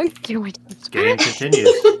damsel. Don't kill my damsel. Game continues.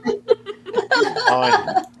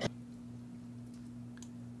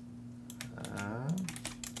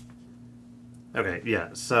 Okay, yeah,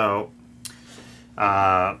 so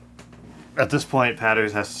at this point,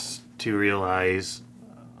 Patters has to realize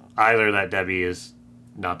either that Debbie is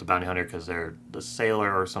not the bounty hunter because they're the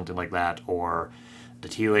sailor or something like that, or the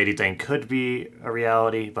tea lady thing could be a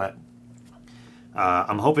reality, but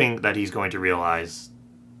I'm hoping that he's going to realize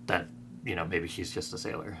that, you know, maybe she's just a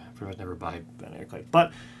sailor. Pretty much never buy bounty hunter claim.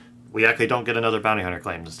 But we actually don't get another bounty hunter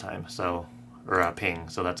claim this time, so, or a ping,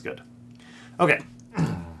 so that's good. Okay.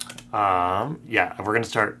 Yeah, we're going to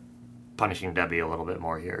start punishing Debbie a little bit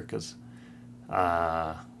more here, because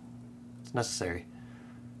it's necessary.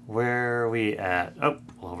 Where are we at? Oh,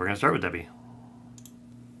 well, we're going to start with Debbie.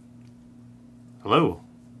 Hello.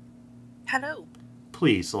 Hello.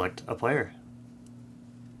 Please select a player.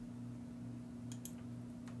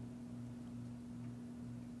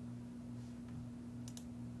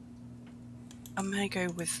 I'm going to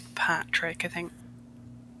go with Patrick, I think.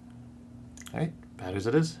 All right, Patters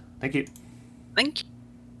it is. Thank you. Thank you.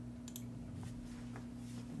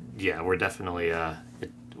 Yeah, we're definitely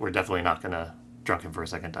not gonna drunk him for a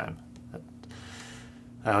second time.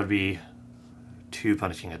 That would be too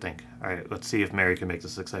punishing, I think. All right, let's see if Mary can make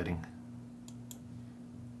this exciting.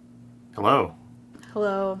 Hello.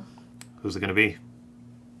 Hello. Who's it gonna be?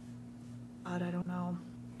 God, I don't know.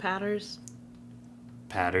 Patters.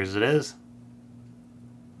 Patters it is.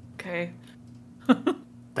 Okay.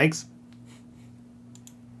 Thanks.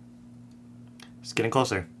 It's getting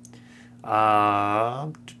closer.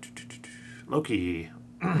 Loki.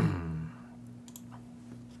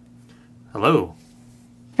 Hello.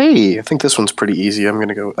 Hey, I think this one's pretty easy. I think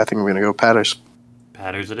we're gonna go Patters.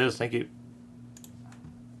 Patters it is. Thank you.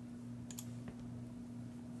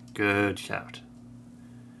 Good shout.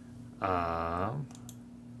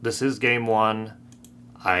 This is game 1.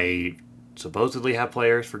 I supposedly have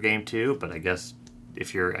players for game 2, but I guess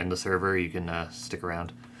if you're in the server, you can stick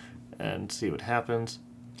around and see what happens.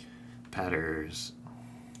 Patters.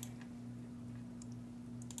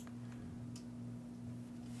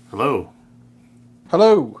 Hello.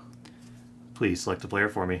 Hello. Please select a player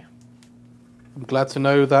for me. I'm glad to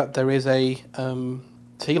know that there is a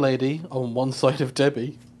tea lady on one side of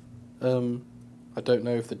Debbie. I don't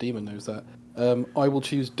know if the demon knows that. I will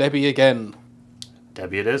choose Debbie again.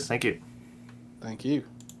 Debbie it is. Thank you. Thank you.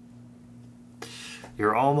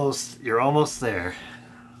 You're almost there.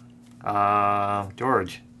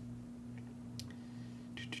 George.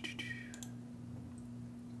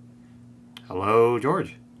 Hello,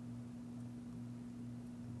 George.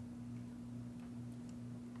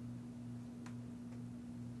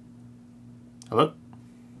 Hello.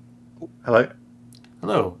 Hello.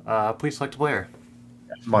 Hello. Please select a player.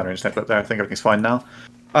 Minor internet but there. I think everything's fine now.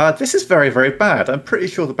 This is very, very bad. I'm pretty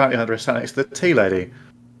sure the bounty hunter is sat next to the tea lady.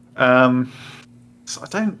 So I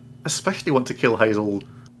don't especially want to kill Hazel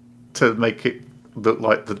to make it look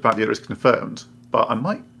like the bounty hunter is confirmed. But I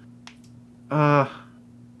might.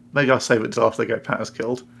 Maybe I'll save it until after they get Patters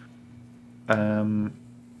killed. In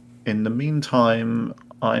the meantime,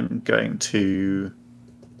 I'm going to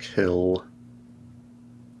kill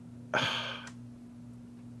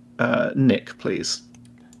Nick, please.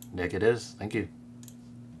 Nick it is. Thank you.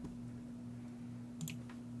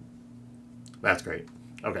 That's great.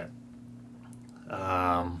 Okay.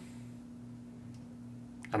 I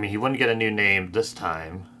mean, he wouldn't get a new name this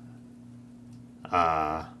time.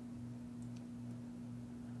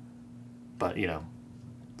 But, you know,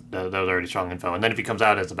 that was already strong info. And then if he comes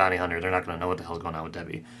out as a bounty hunter, they're not going to know what the hell's going on with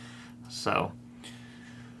Debbie. So,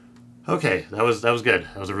 okay, that was good.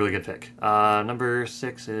 That was a really good pick. Number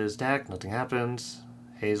 6 is Dak. Nothing happens.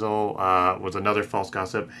 Hazel was another false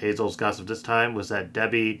gossip. Hazel's gossip this time was that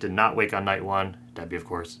Debbie did not wake on night 1. Debbie, of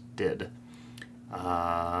course, did.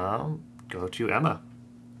 Go to Emma.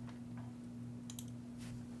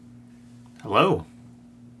 Hello.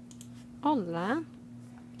 Hola.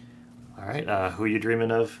 All right, who are you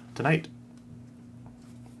dreaming of tonight?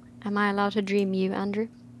 Am I allowed to dream you, Andrew?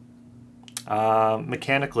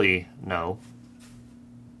 Mechanically, no.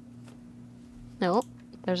 No,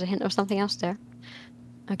 there's a hint of something else there.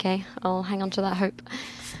 Okay, I'll hang on to that hope.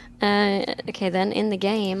 Okay, then, in the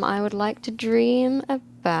game, I would like to dream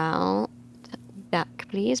about Dak,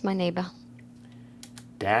 please, my neighbor.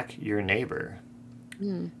 Dak, your neighbor.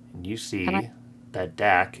 Hmm. And you see that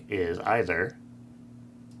Dak is either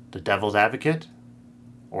the devil's advocate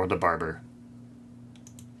or the barber.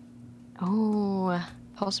 Oh,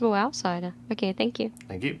 possible outsider. Okay, thank you.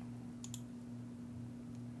 Thank you.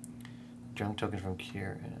 Junk token from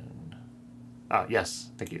Kieran. Ah,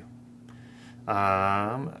 yes, thank you.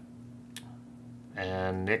 And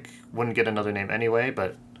Nick wouldn't get another name anyway,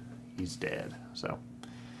 but he's dead. So, all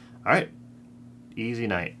right, easy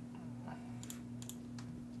night.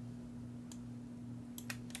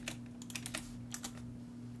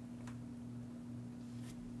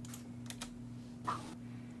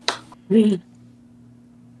 Oh,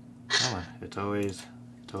 it's always.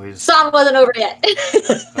 Song wasn't over yet.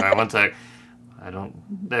 All right, one sec.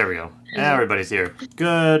 There we go. Everybody's here.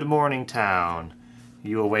 Good morning, town.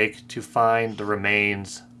 You awake to find the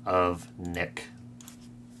remains of Nick.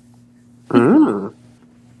 Ooh.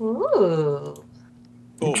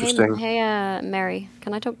 Interesting. Hey, Mary,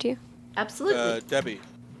 can I talk to you? Absolutely. Debbie.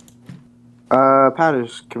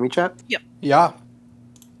 Patters, can we chat? Yep. Yeah.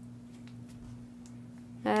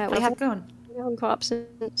 We How's it going? haven't caught up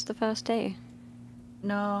since the first day.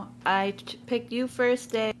 No, I picked you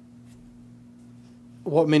first day.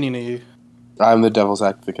 What minion are you? I'm the devil's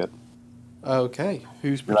advocate. Okay.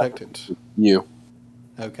 Who's protected? You.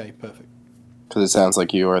 Okay, perfect. Because it sounds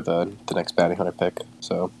like you are the next bounty hunter pick.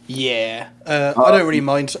 So. Yeah. I don't really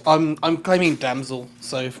mind. I'm claiming damsel,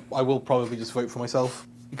 so I will probably just vote for myself.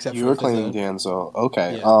 Except You for are claiming damsel.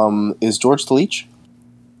 Okay. Yeah. Is George the leech?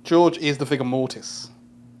 George is the vigor mortis.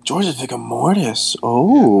 George is vigor mortis.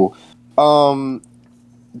 Oh.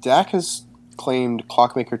 Dak has claimed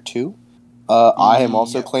Clockmaker 2. I am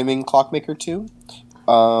also claiming Clockmaker 2.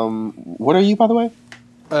 What are you, by the way?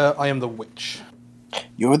 I am the witch.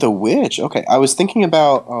 You're the witch. Okay, I was thinking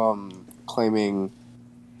about claiming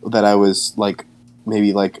that I was like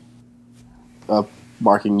maybe like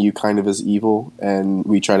marking you kind of as evil, and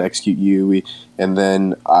we try to execute you. And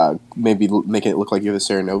then maybe make it look like you're the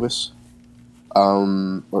Serenovus.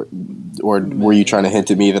 Or were you trying to hint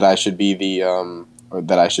at me that I should be the or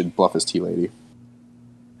that I should bluff as Tea Lady?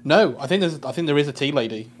 No, I think there is a tea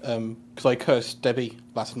lady. Because I cursed Debbie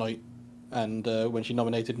last night, and when she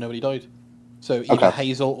nominated, nobody died. So either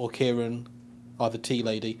Hazel or Kieran are the tea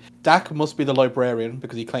lady. Dak must be the librarian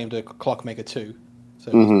because he claimed a clockmaker too.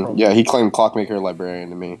 So yeah, he claimed clockmaker librarian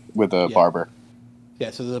to me with a barber. Yeah,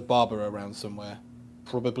 so there's a barber around somewhere.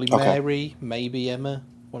 Probably Mary, maybe Emma,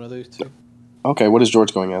 one of those two. Okay, what is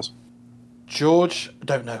George going as? George, I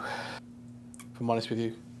don't know. If I'm honest with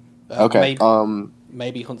you.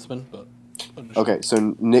 Maybe Huntsman, but... Okay,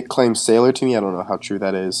 so Nick claimed Sailor to me. I don't know how true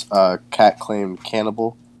that is. Kat claimed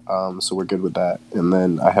Cannibal, so we're good with that. And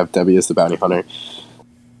then I have Debbie as the bounty hunter.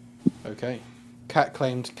 Okay. Kat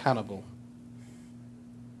claimed Cannibal.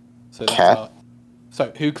 So Kat?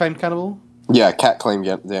 So, who claimed Cannibal? Yeah, Kat claimed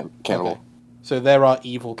Cannibal. Okay. So there are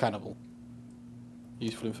evil Cannibal.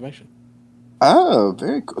 Useful information. Oh,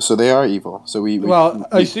 very cool. So they are evil. So we I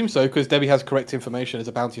assume so, because Debbie has correct information as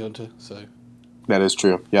a bounty hunter, so... That is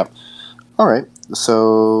true, yep. Alright,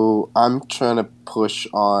 so I'm trying to push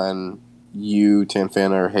on you,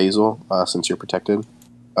 Tanfana, or Hazel, since you're protected.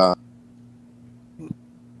 That's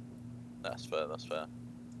fair, that's fair.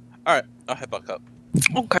 Alright, I'll head back up.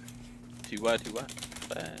 Okay. Two word.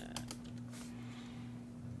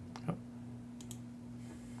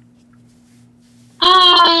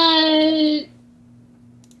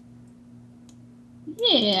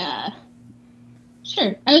 Yeah.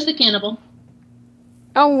 Sure, I was the cannibal.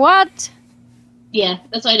 Oh, what? Yeah,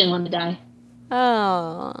 that's why I didn't want to die.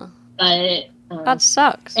 Oh. But... that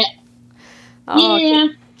sucks. Yeah. Oh, yeah.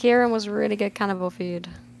 Kieran was really good cannibal food.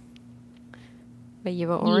 But you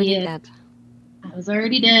were already dead. I was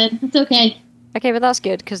already dead. It's okay. Okay, but that's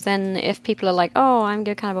good, because then if people are like, oh, I'm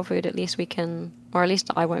good cannibal food, at least we can... Or at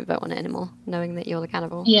least I won't vote on it anymore, knowing that you're the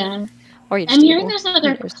cannibal. Yeah. Or you're just I'm hearing evil. there's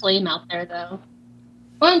another claim out there, though.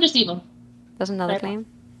 Or I'm just evil. There's another claim?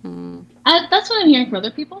 That's what I'm hearing from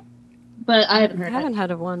other people. But I haven't heard I haven't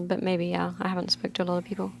heard of one, but maybe, yeah. I haven't spoken to a lot of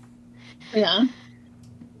people. Yeah.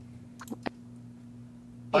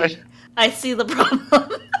 I see the problem.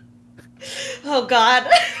 Oh, God.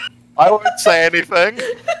 I won't say anything.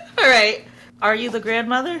 All right. Are you the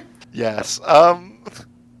grandmother? Yes.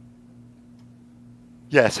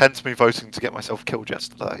 Yes, hence me voting to get myself killed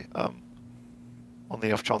yesterday. On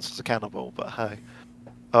the off chance as a cannibal, but hey.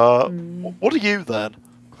 What are you then?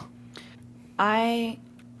 I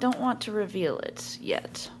don't want to reveal it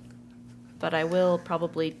yet, but I will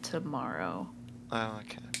probably tomorrow. Oh,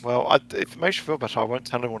 okay. Well, if it makes you feel better, I won't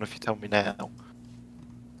tell anyone if you tell me now.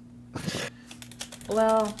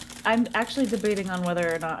 Well, I'm actually debating on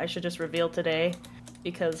whether or not I should just reveal today,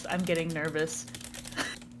 because I'm getting nervous.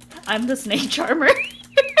 I'm the snake charmer.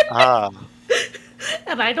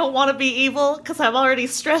 And I don't want to be evil, because I'm already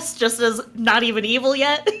stressed just as not even evil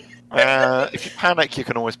yet. If you panic, you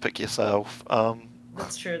can always pick yourself.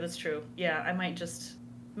 That's true, that's true. Yeah, I might just...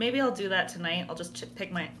 Maybe I'll do that tonight. I'll just pick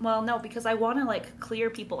my... Well, no, because I want to, like, clear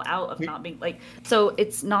people out of not being... Like, so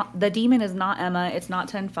it's not... The demon is not Emma, it's not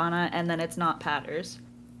Tenfana, and then it's not Patters.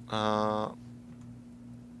 It's not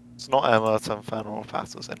Emma, Tenfana, or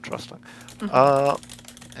Patters. Interesting.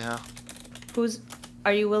 Yeah.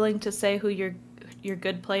 Are you willing to say who your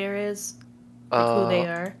good player is? Like who they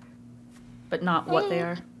are? But not what they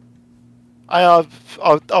are? I'll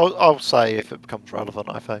say if it becomes relevant,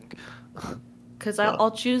 I think. Because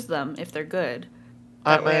I'll choose them if they're good.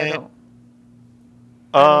 I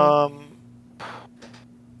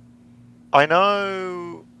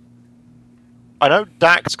know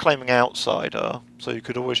Dak's claiming outsider, so you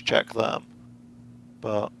could always check them.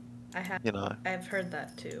 But I've heard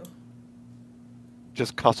that too.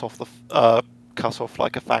 Just cut off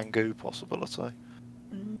like a Fangu possibility.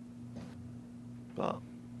 But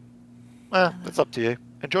it's up to you.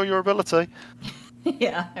 Enjoy your ability.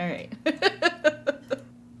 Yeah, alright.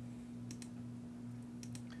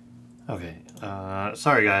 Okay.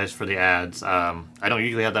 Sorry guys for the ads. I don't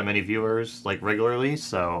usually have that many viewers like regularly,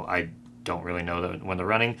 so I don't really know when they're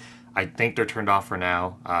running. I think they're turned off for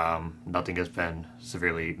now. Nothing has been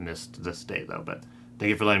severely missed this day though, but thank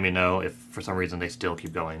you for letting me know. If for some reason they still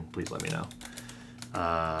keep going, please let me know.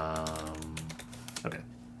 Okay.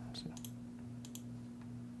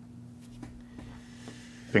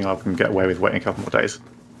 I think I can get away with waiting a couple more days.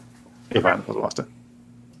 If I haven't pulled the master.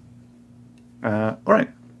 Alright.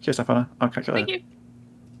 Cheers, Stefana. I'll catch you later. Thank you.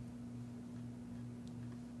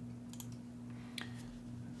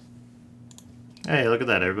 Hey, look at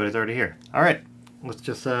that. Everybody's already here. All right. Let's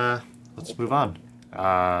just, let's move on.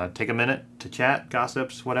 Take a minute to chat,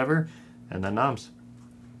 gossips, whatever, and then noms.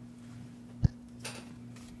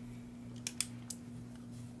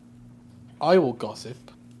 I will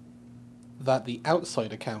gossip that the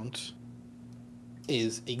outside account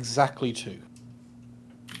is exactly 2.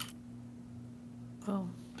 Oh.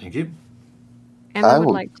 Thank you. Emma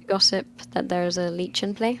would like to gossip that there is a leech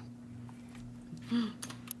in play.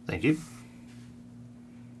 Thank you.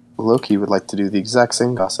 Loki would like to do the exact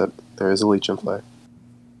same gossip. There is a leech in play.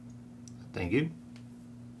 Thank you.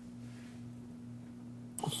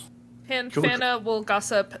 Tanfana will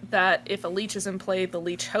gossip that if a leech is in play, the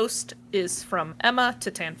leech host is from Emma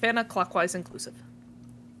to Tanfana, clockwise inclusive.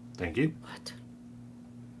 Thank you.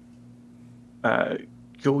 George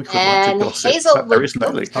would like to And gossip Hazel that there would- is no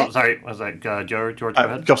leech. Oh, sorry. Was that George? Go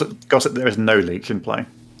ahead. Gossip, there is no leech in play.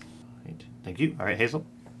 Right. Thank you. All right, Hazel.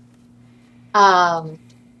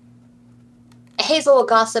 Hazel will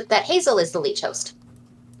gossip that Hazel is the leech host.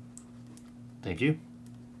 Thank you.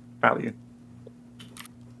 Value.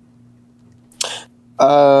 Can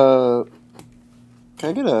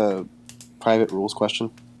I get a private rules question?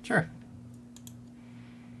 Sure.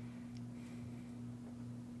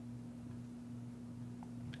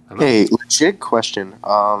 Hey, legit question.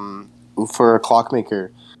 For a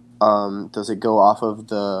clockmaker, does it go off of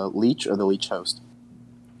the leech or the leech host?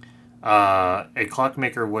 A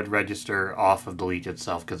clockmaker would register off of the leech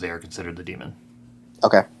itself because they are considered the demon.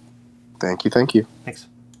 Okay. Thank you. Thanks.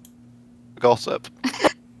 Gossip.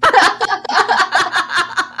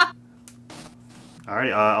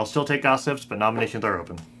 Alright, I'll still take gossips, but nominations are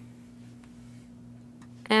open.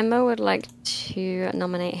 Emma would like to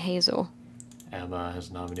nominate Hazel. Emma has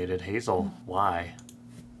nominated Hazel. Why?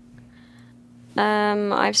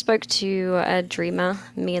 I've spoke to a dreamer,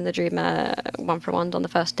 me and the dreamer, 1-for-1 on the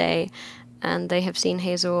first day, and they have seen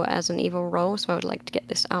Hazel as an evil role, so I would like to get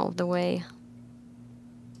this out of the way.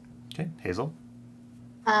 Okay, Hazel.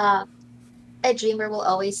 A dreamer will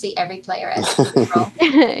always see every player as an evil role.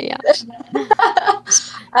 Yeah.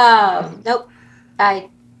 Nope. I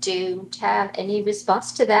don't have any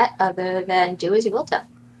response to that other than do as you will, Tom.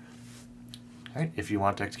 Alright, if you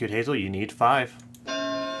want to execute Hazel, you need 5.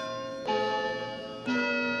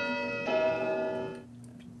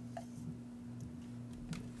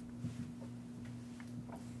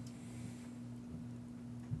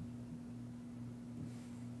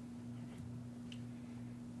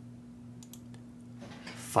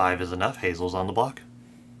 Five is enough. Hazel's on the block.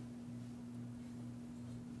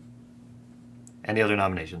 Any other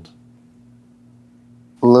nominations?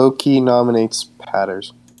 Loki nominates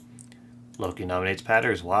Patters. Loki nominates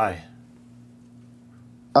Patters. Why?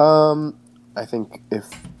 I think if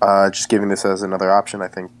just giving this as another option, I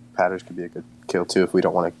think Patters could be a good kill too if we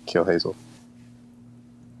don't want to kill Hazel.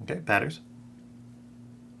 Okay, Patters.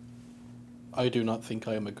 I do not think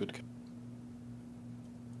I am a good.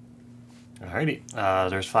 Alrighty.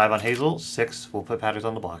 There's 5 on Hazel. 6 will put Patters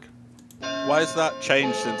on the block. Why has that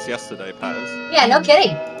changed since yesterday, Patters? Yeah, no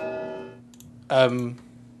kidding.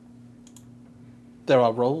 There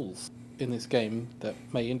are roles in this game that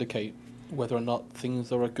may indicate whether or not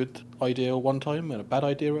things are a good idea one time and a bad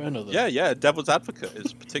idea at another. Yeah. Devil's Advocate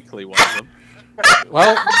is particularly one of them.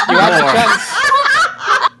 Well, you had your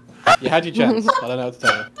chance. You had your chance. I don't know what to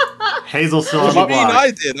tell you. Hazel's still on the What do you mean block.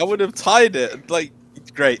 I did? I would have tied it. Like,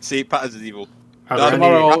 great. See, Patters is evil.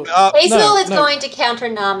 Tomorrow- Hazel is going to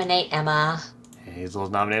counter-nominate Emma. Hazel's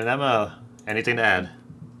nominated Emma. Anything to add?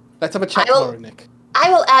 Let's have a chat tomorrow, Nick. I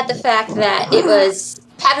will add the fact that it was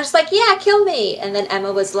Patters like, yeah, kill me. And then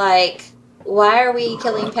Emma was like, why are we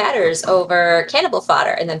killing Patters over cannibal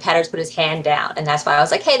fodder? And then Patters put his hand down. And that's why I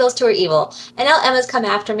was like, hey, those two are evil. And now Emma's come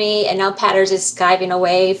after me. And now Patters is skiving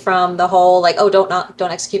away from the whole, like, oh,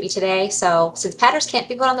 don't execute me today. So since Patters can't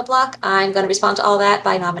be put on the block, I'm going to respond to all that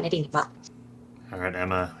by nominating Emma. Alright,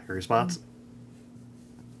 Emma, your response?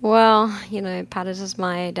 Well, Patters is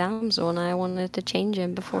my damsel, and I wanted to change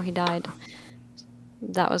him before he died.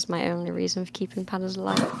 That was my only reason for keeping Patters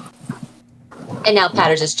alive. And now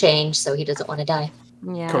Patters has changed, so he doesn't want to die.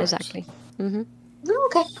 Yeah, Correct. exactly. Mm-hmm.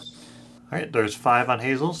 Okay. Alright, there's 5 on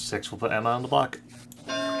Hazel. 6 will put Emma on the block.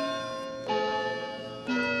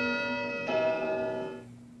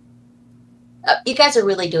 You guys are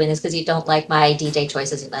really doing this because you don't like my DJ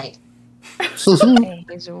choices at night. Hey,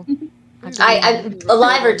 Hazel. I'm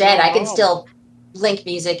alive or dead. I can still link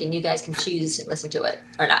music, and you guys can choose to listen to it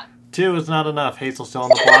or not. 2 is not enough. Hazel's still on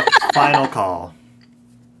the block. Final call.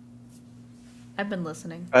 I've been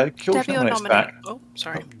listening. George nominates back. Oh,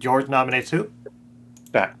 sorry. George nominates who?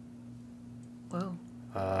 Back. Whoa.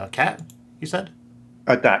 Kat, you said?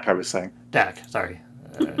 Dak, I was saying. Dak, sorry.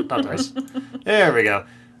 Not Dice. There we go.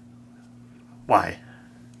 Why?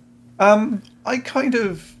 I kind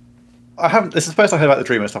of... I haven't... This is the first I heard about the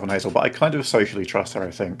Dreamer stuff on Hazel, but I kind of socially trust her,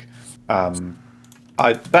 I think.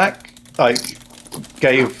 Dak,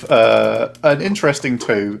 gave an interesting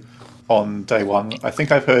 2 on day 1. I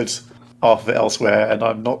think I've heard half of it elsewhere, and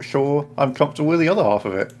I'm not sure I'm comfortable with the other half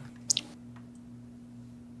of it.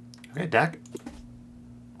 Okay, Dak.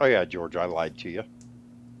 Oh yeah, George, I lied to you.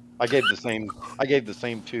 I gave the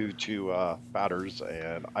same 2 to Batters,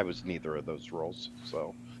 and I was neither of those roles.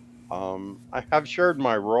 So I have shared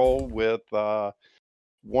my role with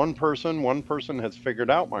one person. One person has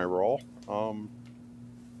figured out my role,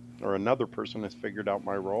 or another person has figured out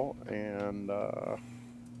my role, and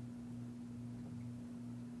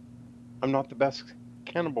I'm not the best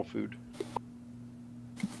cannibal food.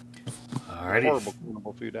 Alrighty. Horrible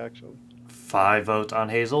cannibal food, actually. 5 votes on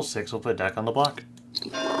Hazel, 6 will put Dak on the block.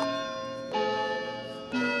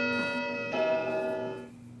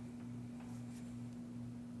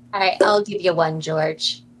 All right, I'll give you 1,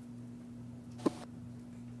 George.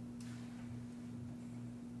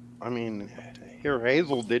 I mean, here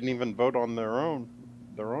Hazel didn't even vote on their own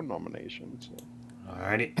nominations. So.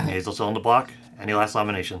 Alrighty, Hazel's still on the block. Any last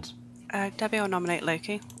nominations? Debbie will nominate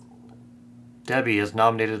Loki. Debbie has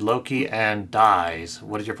nominated Loki and dies.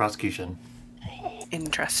 What is your prosecution?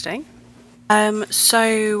 Interesting.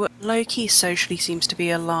 So Loki socially seems to be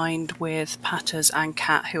aligned with Patters and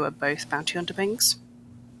Cat, who are both bounty hunter bings.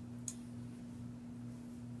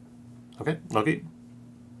 Okay, Loki.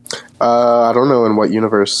 I don't know in what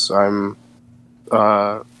universe I'm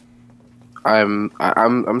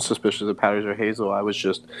suspicious of Patters or Hazel. I was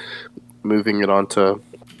just moving it on to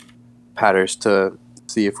Patters to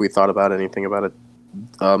see if we thought about anything about it.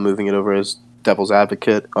 Moving it over as Devil's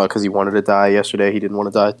Advocate because he wanted to die yesterday. He didn't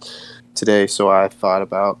want to die today, so I thought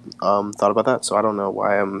about that. So I don't know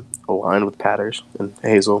why I'm aligned with Patters and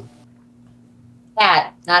Hazel.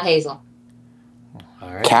 Cat, not Hazel.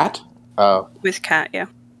 All right. Cat? Oh. With Cat, yeah.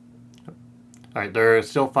 All right, there are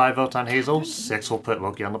still 5 votes on Hazel. 6 will put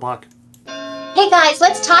Loki on the block. Hey guys,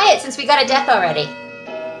 let's tie it since we got a death already.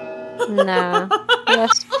 No.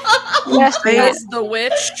 Yes. Yes, Says the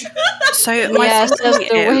witch. So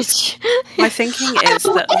my thinking is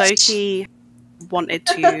that Loki wanted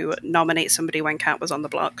to nominate somebody when Cat was on the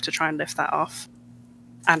block to try and lift that off,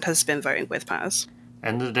 and has been voting with Patters.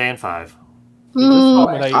 End of the day in 5.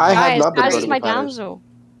 I have not been voting my damsel.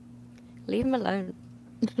 Leave him alone.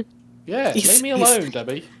 Yeah, leave me alone,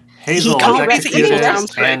 Debbie. Hazel is executed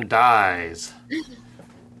and dies.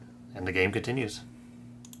 And the game continues.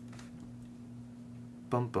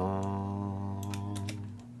 Bum bum.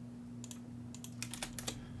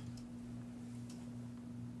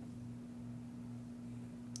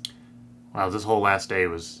 Wow, this whole last day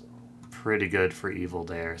was pretty good for Evil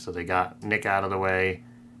there. So they got Nick out of the way,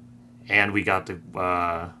 and we got the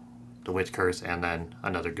Witch Curse, and then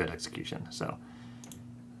another good execution. So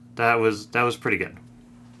that was pretty good.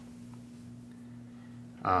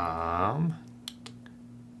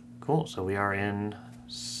 Cool. So we are in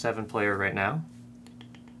 7-player right now.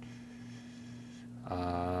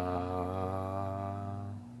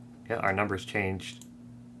 Yeah, our numbers changed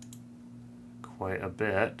quite a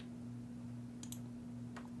bit.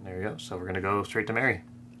 There we go. So we're gonna go straight to Mary.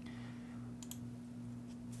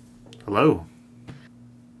 Hello.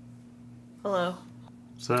 Hello.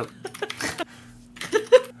 What's up?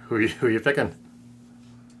 Who are you picking?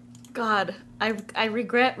 God, I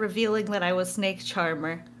regret revealing that I was Snake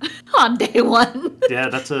Charmer on day 1. Yeah,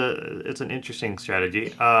 it's an interesting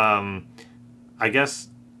strategy. I guess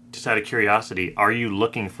just out of curiosity, are you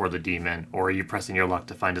looking for the demon, or are you pressing your luck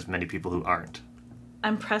to find as many people who aren't?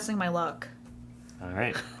 I'm pressing my luck. All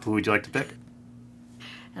right. Who would you like to pick?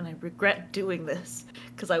 And I regret doing this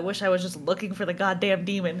because I wish I was just looking for the goddamn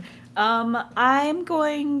demon. I'm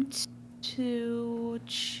going to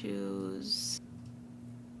choose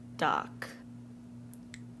Dak.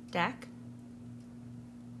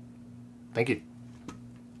 Thank you.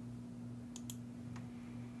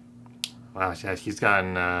 Wow, she's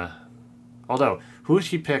gotten... Although, who has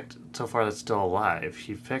she picked so far that's still alive?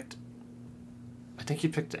 I think she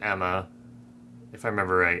picked Emma, if I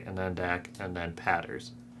remember right, and then Dak, and then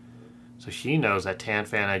Patters. So she knows that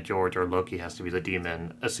Tanfana, George, or Loki has to be the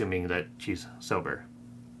demon, assuming that she's sober.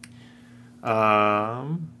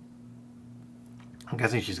 I'm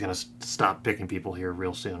guessing she's going to stop picking people here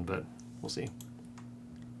real soon, but we'll see.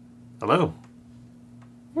 Hello.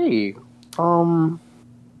 Hey, I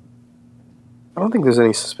don't think there's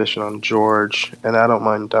any suspicion on George, and I don't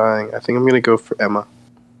mind dying. I think I'm going to go for Emma.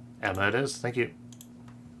 Emma it is. Thank you.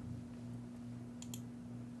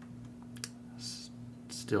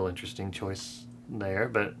 still interesting choice there,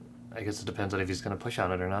 but I guess it depends on if he's going to push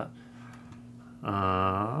on it or not.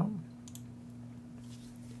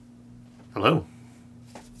 Hello.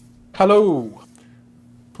 Hello.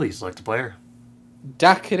 Please select a player.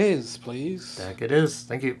 Dak it is, please. Dak it is.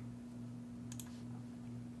 Thank you.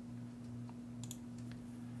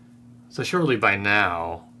 So surely by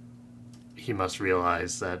now, he must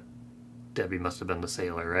realize that Debbie must have been the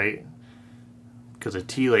sailor, right? Because a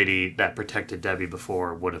tea lady that protected Debbie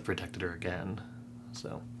before would have protected her again.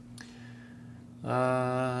 So,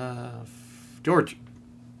 George.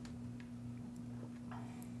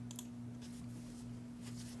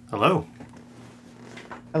 Hello.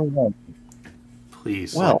 Hello.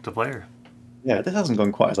 Please select a player. Yeah, this hasn't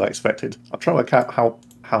gone quite as I expected. I'm trying to work out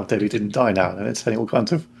how Debbie didn't die now, and it's all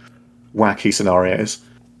kinds of wacky scenarios.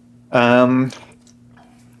 I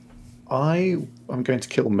am going to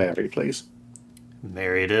kill Mary, please.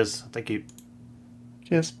 Mary it is. Thank you.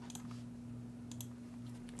 Cheers.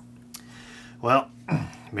 Well,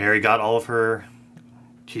 Mary got all of her...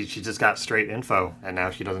 She just got straight info, and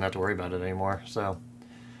now she doesn't have to worry about it anymore, so...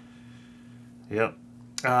 Yep.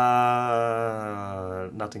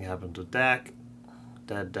 Nothing happened with Dak.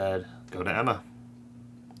 Dead. Go to Emma.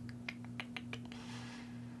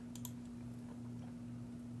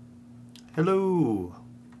 Hello.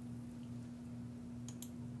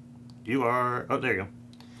 You are... Oh, there you go.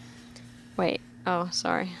 Wait. Oh,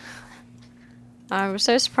 sorry. I was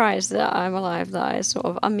so surprised that I'm alive that I sort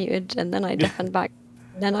of unmuted and then I deafened back.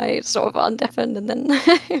 Then I sort of undeafened and then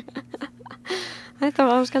I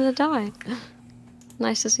thought I was going to die.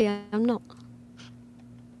 Nice to see I'm not.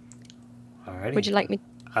 Alrighty. Would you like me?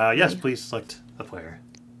 Yes, please select a player.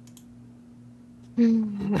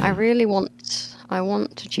 I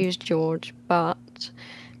want to choose George, but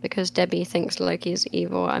because Debbie thinks Loki is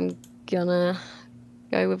evil, I'm gonna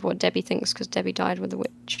go with what Debbie thinks because Debbie died with the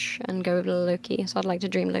witch and go with Loki. So I'd like to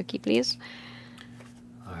dream Loki, please.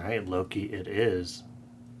 Alright, Loki it is.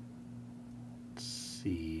 Let's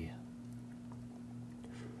see.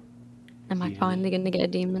 Am I finally going to get a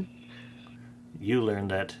demon? You learn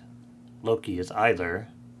that Loki is either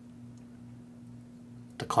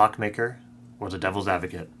the Clockmaker or the Devil's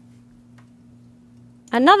Advocate.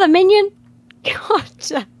 Another minion? God,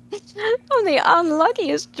 I'm the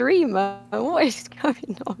unluckiest dreamer. What is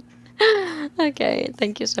going on? Okay,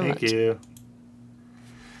 thank you so much. Thank you.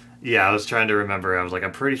 Yeah, I was trying to remember. I was like,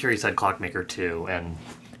 I'm pretty sure he said Clockmaker too, and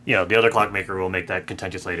you know, the other Clockmaker will make that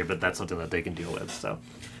contentious later, but that's something that they can deal with. So,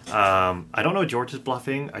 I don't know if George is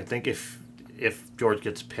bluffing. I think if George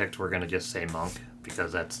gets picked, we're gonna just say Monk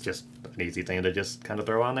because that's just an easy thing to just kind of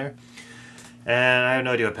throw on there. And I have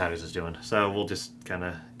no idea what Patters is doing, so we'll just kind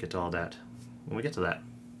of get to all that when we get to that.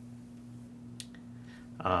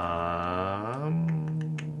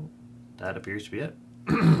 That appears to be it.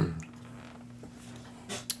 Come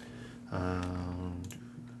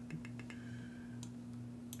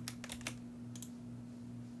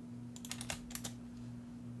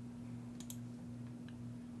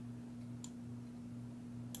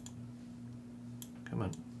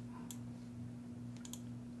on.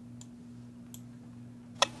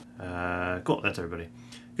 Cool, that's everybody.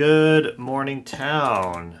 Good morning,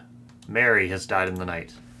 town. Mary has died in the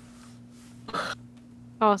night.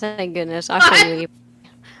 Oh, thank goodness. I'm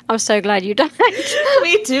so glad you died.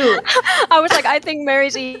 Me too. I was like, I think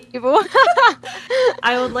Mary's evil.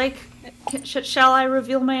 I would like... Shall I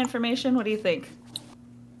reveal my information? What do you think?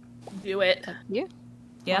 Do it. Yeah.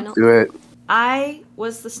 Yeah? Do it. I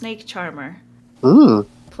was the snake charmer. Ooh.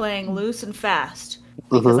 Playing loose and fast.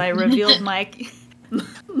 Because I revealed my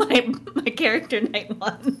character night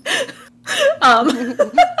one.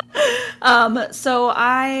 So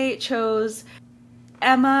I chose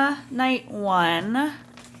Emma night one.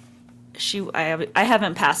 I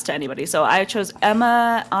haven't passed to anybody, so I chose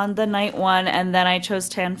Emma on the night one, and then I chose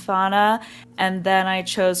Tanfana, and then I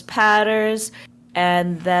chose Patters,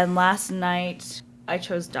 and then last night I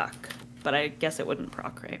chose Duck, but I guess it wouldn't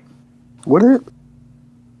proc, right? Would it?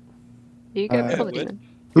 Do you go before the demon?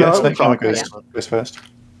 Yeah, No, Snake Charmer goes yeah. first.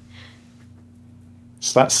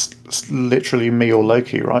 So that's literally me or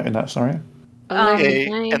Loki, right, in that scenario?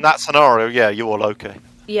 In that scenario, yeah, you or Loki.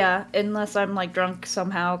 Yeah, unless I'm like drunk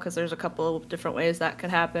somehow, because there's a couple of different ways that could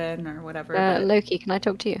happen or whatever. But... Loki, can I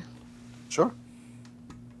talk to you? Sure.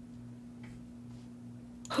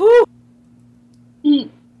 Whew!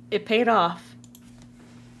 It paid off.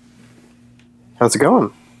 How's it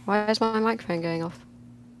going? Why is my microphone going off?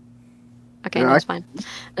 Okay, Yeah, no, it's fine.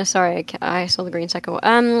 Sorry, I saw the green circle.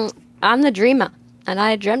 I'm the dreamer, and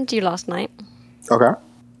I dreamt you last night. Okay.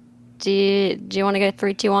 Do you want to go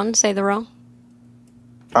 3, 2, 1? Say the roll.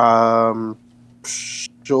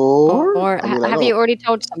 Sure. Or I mean, have you already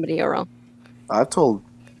told somebody you're wrong? I've told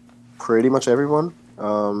pretty much everyone.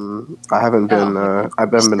 I haven't been.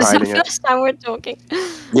 I've been This is hiding the it. first time we're talking.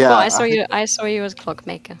 Yeah, Well, I saw you as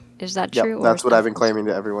Clockmaker. Is that Yep, true? Or that's is what that I've been claiming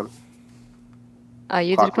to everyone.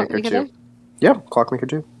 you did Clockmaker too. too? Yeah, Clockmaker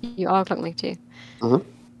too. You are Clockmaker too. Mhm.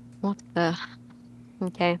 What the?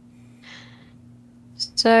 Okay.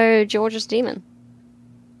 So George's demon.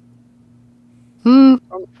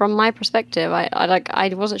 From my perspective, I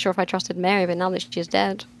wasn't sure if I trusted Mary, but now that she's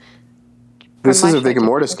dead. This is a Vigor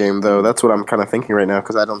Mortis game, though. That's what I'm kind of thinking right now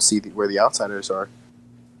because I don't see where the outsiders are.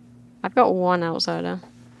 I've got one outsider.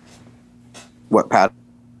 What, Pat?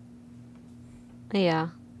 Yeah,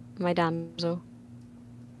 my damsel.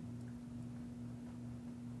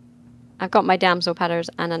 I've got my damsel Patters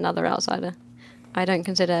and another outsider. I don't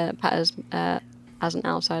consider Patters as an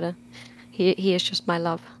outsider. He is just my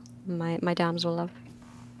love, my damsel love.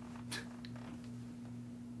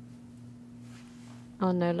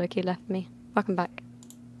 Oh no, Loki left me. Welcome back.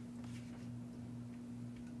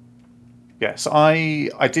 Yes, I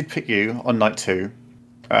did pick you on night 2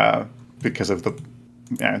 because of the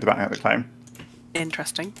the back of the claim.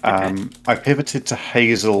 Interesting. Okay. I pivoted to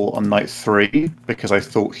Hazel on night 3 because I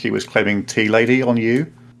thought she was claiming Tea Lady on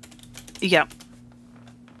you. Yeah.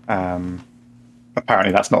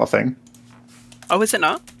 Apparently that's not a thing. Oh, is it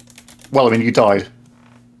not? Well, I mean, you died.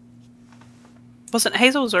 Wasn't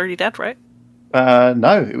Hazel was already dead, right?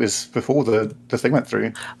 No, it was before the thing went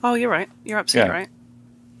through. Oh, you're right. You're absolutely right.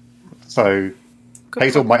 So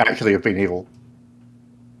Hazel might actually have been evil.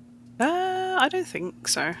 I don't think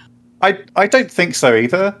so. I don't think so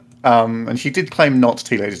either. And she did claim not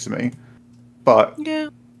Tea Lady to me, but yeah,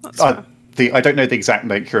 that's fair. I don't know the exact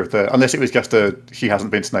nature of unless it was just she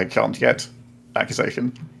hasn't been snake charmed yet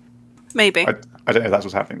accusation. Maybe. I don't know if that's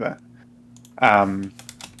what's happening there.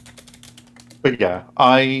 But yeah,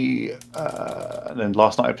 and then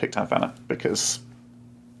last night I picked Havana because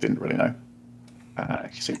didn't really know.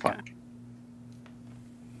 She seemed fine.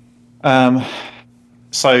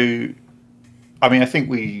 So, I mean, I think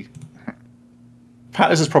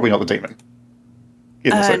Pattis is probably not the demon.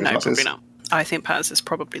 No, probably not. I think Pattis is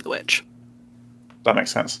probably the witch. That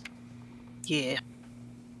makes sense. Yeah.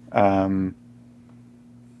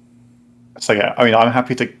 So yeah, I mean, I'm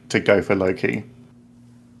happy to go for Loki.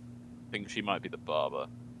 I think she might be the barber.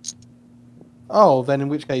 Oh, then in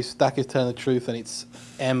which case, Dak is telling the truth and it's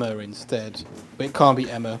Emma instead. But it can't be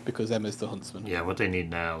Emma because Emma's the huntsman. Yeah, what they need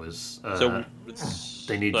now is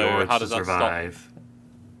they need so George how to does that survive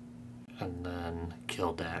and then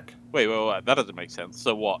kill Dak. Wait, that doesn't make sense.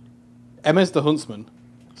 So what? Emma's the huntsman,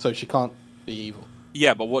 so she can't be evil.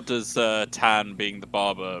 Yeah, but what does Tan being the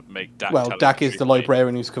barber make Dak? Well, Dak is the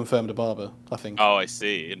librarian who's confirmed a barber, I think. Oh, I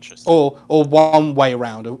see. Interesting. Or one way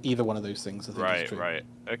around, either one of those things. I think is true. Right.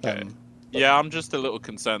 Okay. Yeah, I'm just a little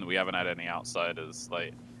concerned that we haven't had any outsiders.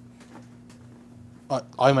 Like,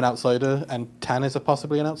 I'm an outsider, and Tan is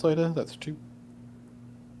possibly an outsider. That's true.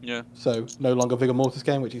 Yeah. So no longer Vigor Mortis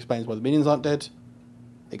game, which explains why the minions aren't dead,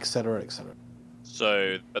 etc., etc.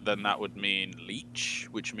 So, but then that would mean Leech,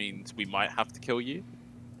 which means we might have to kill you.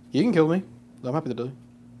 You can kill me. I'm happy to do.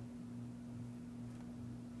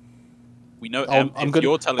 We know. I'm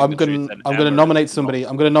gonna nominate somebody.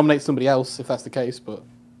 I'm gonna nominate somebody else if that's the case. But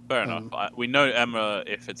fair enough. We know Emma,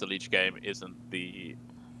 if it's a Leech game, isn't the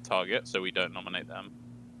target, so we don't nominate them.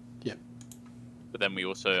 Yeah. But then we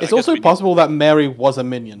also. It's also possible that Mary was a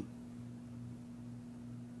minion,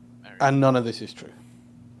 and none of this is true.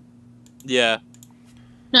 Yeah.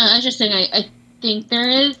 No, I was just saying I think there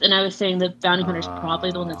is, and I was saying the bounty hunter's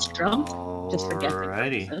probably the one that's drunk. Just for guessing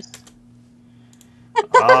purposes.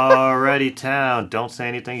 Alrighty, Town. Don't say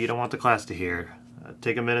anything you don't want the class to hear.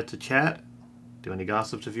 Take a minute to chat. Do any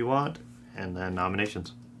gossips if you want, and then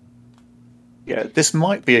nominations. Yeah, this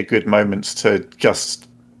might be a good moment to just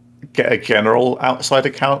get a general outsider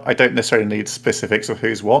count. I don't necessarily need specifics of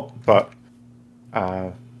who's what, but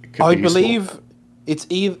I believe it's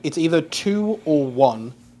either 2 or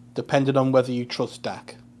 1, depending on whether you trust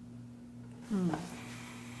Dak. I'm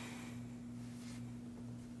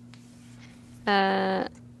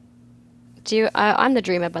the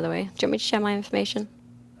dreamer, by the way. Do you want me to share my information?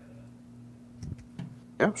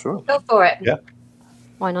 Yeah, sure. Go for it. Yeah.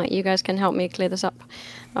 Why not? You guys can help me clear this up.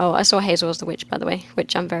 Oh, I saw Hazel as the witch, by the way,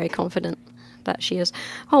 which I'm very confident that she is.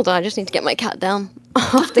 Hold on, I just need to get my cat down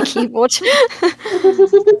off the keyboard.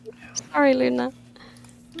 Sorry, Luna.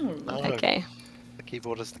 Okay. The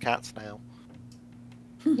keyboard is the cat's now.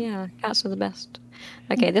 Yeah, cats are the best.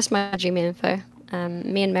 Okay, this is my dream info.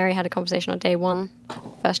 Me and Mary had a conversation on day 1,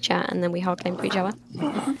 first chat, and then we hard claimed to each other.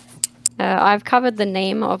 I've covered the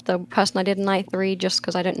name of the person I did in night 3 just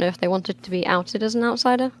because I don't know if they wanted to be outed as an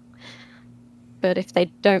outsider. But if they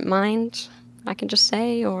don't mind, I can just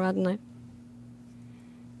say, or I don't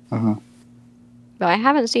know. But I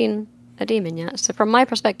haven't seen a demon yet, so from my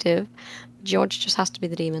perspective, George just has to be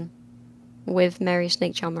the demon. With Mary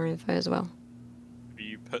Snake Charmer info as well. Have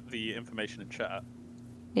you put the information in chat?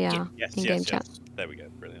 Yeah, Yes, in-game chat. There we go,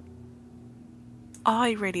 brilliant.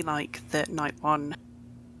 I really like that night 1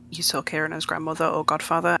 you saw Kieran as grandmother or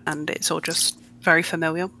godfather, and it's all just very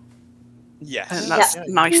familiar. Yes. And that's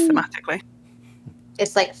nice thematically.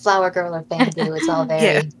 It's like Flower Girl or Bamboo. It's all very...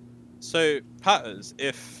 Yeah. So, Patters,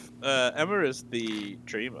 if Emma is the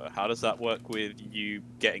dreamer, how does that work with you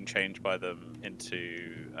getting changed by them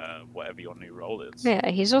into whatever your new role is? Yeah,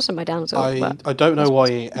 he's also my damsel. I don't know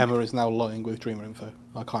why Emma is now lying with dreamer info.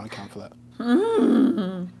 I can't account for that.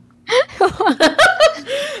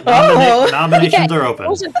 Nominations are open.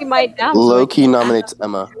 Also be my damsel. Loki nominates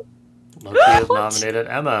Emma. Loki has nominated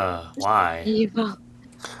Emma. Why? Evil.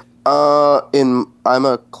 I'm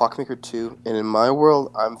a clockmaker too, and in my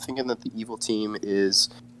world, I'm thinking that the evil team is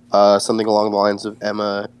something along the lines of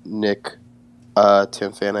Emma, Nick,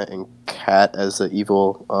 Tim Fana, and Kat as the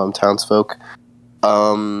evil townsfolk.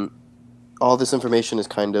 All this information is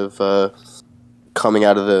kind of coming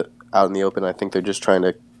out in the open. I think they're just trying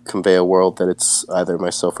to convey a world that it's either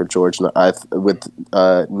myself or George. With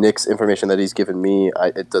Nick's information that he's given me,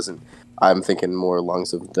 I'm thinking more along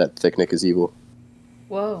of that Thick Nick is evil.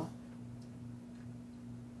 Whoa.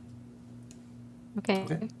 Okay.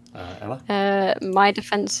 Emma? My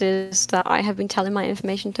defense is that I have been telling my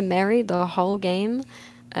information to Mary the whole game.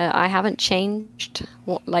 I haven't changed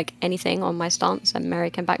anything on my stance, and Mary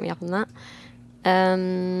can back me up on that.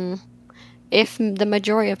 If the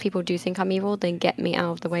majority of people do think I'm evil, then get me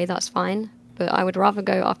out of the way, that's fine. But I would rather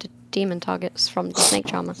go after demon targets from the Snake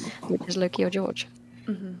Charmer, which is Loki or George.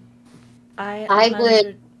 Mm-hmm. I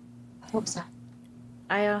would... Oh, sorry.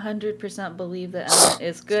 I 100% believe that Emma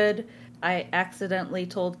is good. I accidentally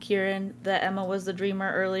told Kieran that Emma was the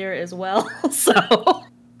dreamer earlier as well, so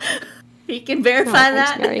he can verify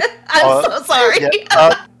that. I'm so sorry.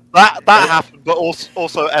 Yeah, that happened, but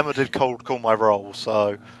also Emma did cold call my role,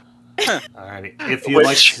 so... Alrighty. If you'd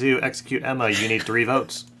like to execute Emma, you need 3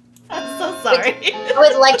 votes. I'm so sorry. I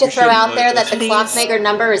would like to throw out there that the clockmaker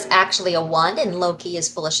number is actually a 1, and Loki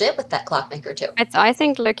is full of shit with that clockmaker too. I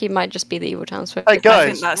think Loki might just be the evil townsfolk. Hey guys, I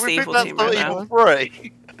think that's the evil team right now.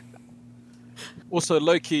 Right. Also,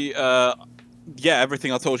 Loki,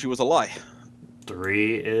 everything I told you was a lie.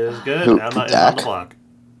 3 is good. Who, Emma is Dak? on the block.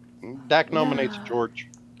 Dak nominates George.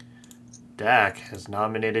 Dak has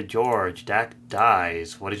nominated George. Dak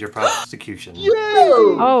dies. What is your prosecution?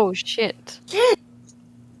 Oh, shit.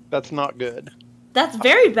 That's not good. That's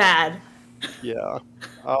very bad. Yeah.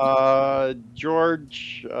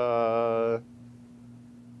 George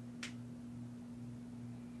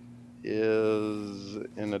is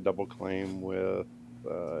in a double claim with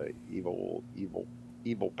evil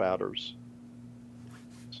Patters.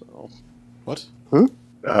 So. What? I'm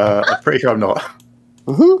pretty sure I'm not.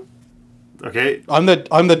 Mm-hmm. Okay. I'm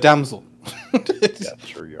the damsel. Yeah,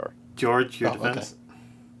 sure you are. George, your defense.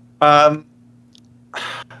 Okay.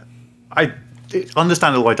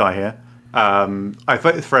 Understandable I die here. I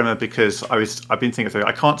voted for Emma because I've been thinking through.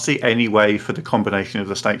 I can't see any way for the combination of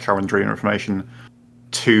the Snake Charmer and Dreamer information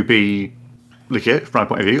to be legit from my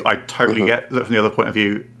point of view. I totally get that from the other point of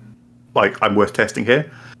view. I'm worth testing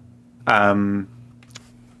here.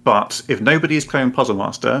 But if nobody is claiming Puzzle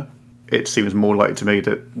Master, it seems more likely to me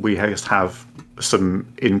that we just have some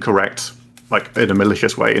incorrect, in a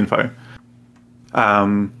malicious way, info.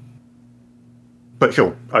 But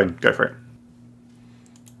sure, I'd go for it.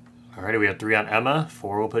 Alrighty, we have 3 on Emma.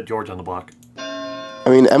 4 will put George on the block. I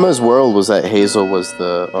mean, Emma's world was that Hazel was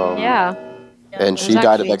the and she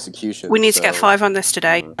died of execution. We need to get 5 on this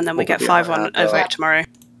today, and then we get 5 on a vote tomorrow.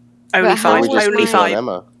 Only 5. Only 5.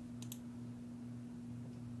 Emma.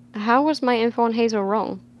 How was my info on Hazel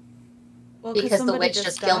wrong? Well, because the witch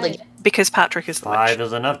just killed him. Because Patrick is the witch. 5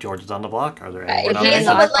 is enough. George is on the block. Are there any more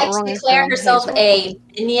Hazel nominations? would like to declare herself a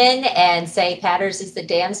minion and say Patters is the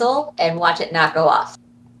damsel and watch it not go off.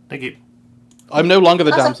 Thank you. I'm no longer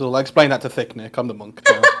the damsel. I explained that to Thick Nick. I'm the monk.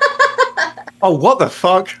 now. Oh, what the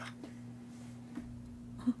fuck?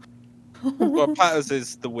 Well, Patters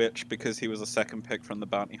is the witch because he was a second pick from the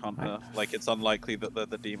bounty hunter. It's unlikely that they're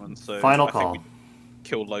the demon, so Final I call. think we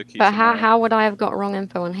kill Loki. But how would I have got wrong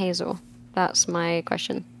info on Hazel? That's my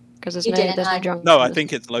question. Because there's no drunk. No, I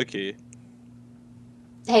think it's Loki.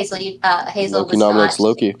 Hazel, Hazel Loki was nominates not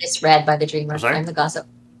Loki. misread by the dreamer. I'm the gossip.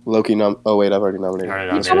 Loki Oh wait, I've already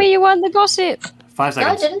nominated. You told me you weren't the gossip. 5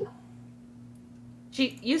 seconds. No, I didn't.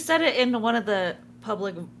 You said it in one of the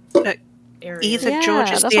public areas. Either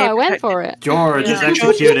George is that's why I went for it. George is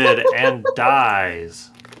executed and dies.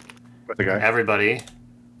 Okay. Everybody,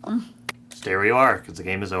 stay where you are, because the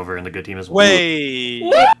game is over and the good team is Wait.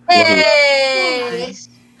 Hey!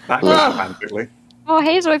 That goes fantastically. Oh,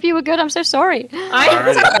 Hazel, if you were good, I'm so sorry.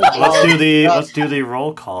 Alrighty, let's do the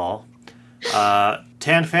roll call.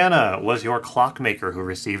 Tanfana was your clockmaker who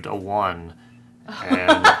received a 1.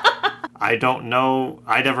 And I don't know,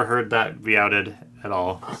 I never heard that be outed at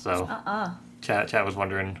all. So chat was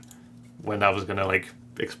wondering when that was gonna like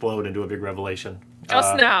explode into a big revelation.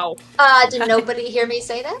 Just now. Did nobody hear me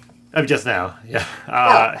say that? Just now, yeah.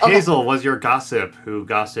 Okay. Hazel was your gossip who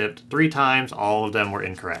gossiped 3 times. All of them were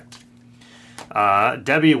incorrect.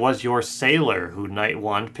 Debbie was your sailor who night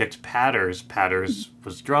 1 picked Patters. Patters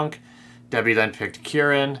was drunk. Debbie then picked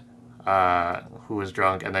Kieran, who was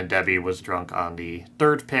drunk, and then Debbie was drunk on the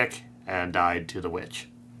 3rd pick and died to the witch.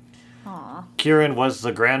 Aww. Kieran was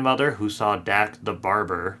the grandmother who saw Dak the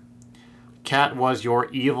barber. Kat was your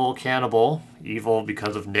evil cannibal, evil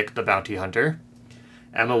because of Nick the bounty hunter.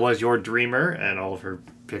 Emma was your dreamer, and all of her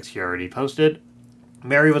picks she already posted.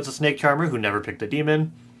 Mary was the snake charmer who never picked a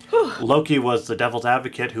demon. Loki was the devil's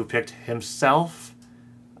advocate who picked himself.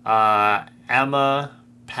 Emma,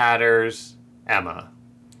 Patters, Emma.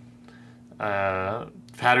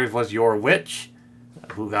 Patters was your witch,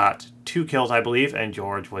 who got 2 kills, I believe, and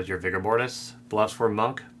George was your vigor mortis. Bluffs were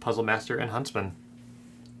monk, puzzle master, and huntsman.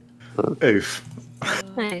 Oof.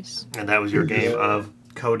 Nice. And that was your game of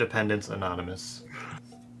Codependence Anonymous.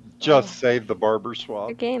 Just save the barber swap.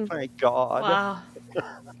 Good game. Thank God. Wow.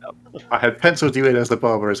 I had penciled you in as the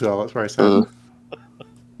barber as well. That's very sad.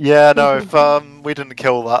 Yeah, no, if we didn't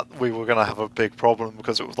kill that, we were going to have a big problem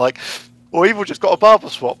because it was like, well, Evil just got a barber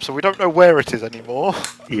swap, so we don't know where it is anymore.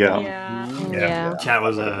 Yeah. Chat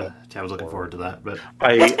was looking forward to that, but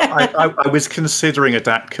I was considering a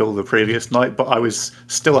Dak kill the previous night, but I was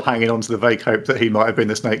still hanging on to the vague hope that he might have been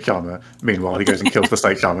the snake charmer. Meanwhile, he goes and kills the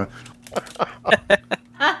snake charmer.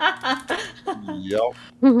 Yep.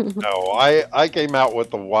 No, I came out with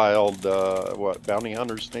the wild bounty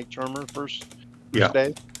hunter snake charmer first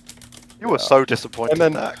day. You were so disappointed.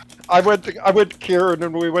 And then I went to Kieran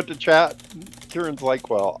and we went to chat. Kieran's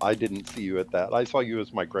like, "Well, I didn't see you at that. I saw you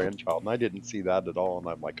as my grandchild, and I didn't see that at all." And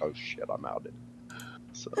I'm like, "Oh shit, I'm outed."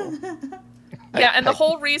 So. Yeah, and the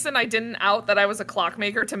whole reason I didn't out that I was a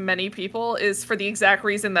clockmaker to many people is for the exact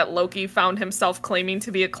reason that Loki found himself claiming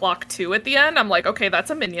to be a clock 2 at the end. I'm like, okay,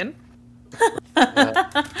 that's a minion.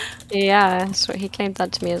 Yeah, that's what he claimed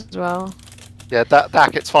that to me as well. Yeah,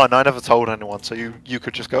 Dak, it's fine. I never told anyone, so you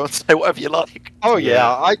could just go and say whatever you like. Oh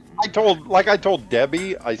yeah, I told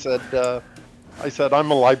Debbie. I said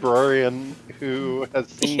I'm a librarian who has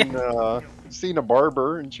seen a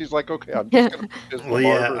barber, and she's like, okay, I'm just gonna just well,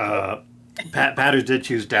 yeah. Patters did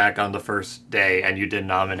choose Dak on the first day, and you did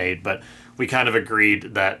nominate, but we kind of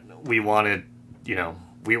agreed that we wanted,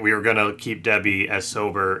 we were going to keep Debbie as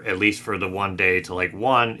sober, at least for the one day, to, like,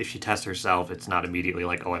 one, if she tests herself, it's not immediately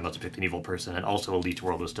like, oh, I must have picked an evil person, and also a leech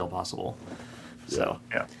world was still possible. So,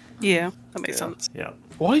 yeah. Yeah, that makes sense. Yeah.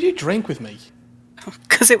 Why did you drink with me?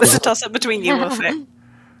 Because it was a toss-up between you and Thick.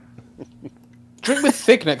 Drink with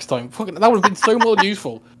Thick next time. Fucking, that would have been so more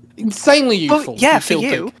useful. Insanely useful. Well, yeah, for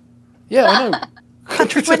you. Thick. Yeah, I know.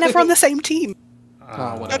 Patrick, we're never on the same team.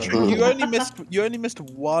 Patrick, you only missed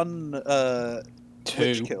one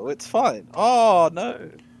witch kill. It's fine. Oh no.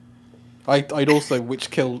 I'd also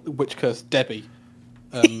witch curse Debbie,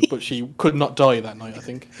 but she could not die that night. I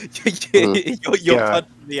think. You're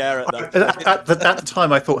punching the air at that. At the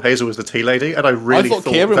time, I thought Hazel was the tea lady, and I really thought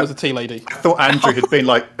Kieran was the tea lady. I thought Andrew had been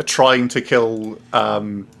like trying to kill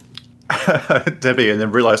Debbie, and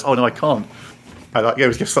then realised, oh no, I can't. It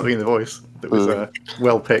was just something in the voice that was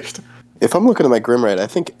well pitched. If I'm looking at my Grimrite, I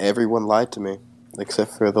think everyone lied to me,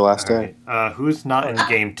 except for the last day. Who's not in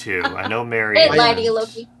game 2? I know Mary. I didn't lie to you,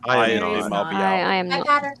 Loki. I am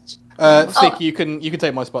not. Thick, you can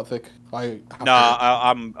take my spot, Thick. I'm.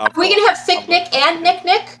 Are we gonna have Thick Nick and Nick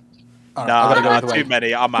Nick? No, nah, too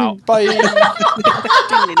many. I'm out. Bye.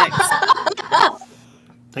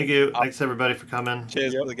 Thank you. Thanks everybody for coming.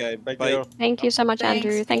 Cheers for the game. Thank you. Thank you so much,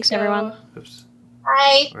 Andrew. Thanks everyone. Oops.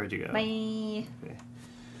 Bye. Where'd you go? Bye. Okay.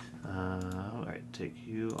 Alright, take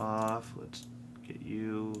you off. Let's get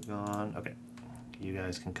you gone. Okay. You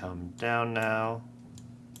guys can come down now.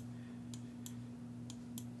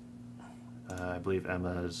 I believe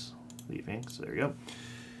Emma's leaving, so there you go.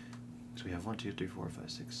 So we have 1, 2, 3, 4,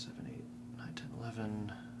 5, 6, 7, 8, 9, 10,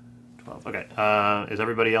 11, 12. Okay. Is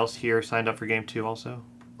everybody else here signed up for game 2 also?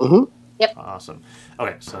 Mm-hmm. Yep. Awesome.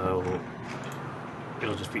 Okay, so...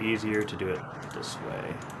 it'll just be easier to do it this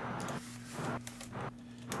way.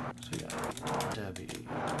 So we got Debbie,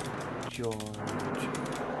 George.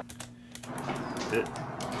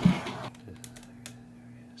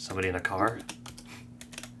 Somebody in a car?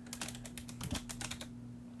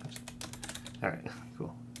 Alright,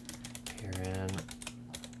 cool. Karen,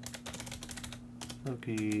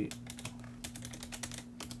 Loki,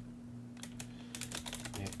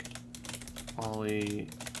 Nick, Ollie,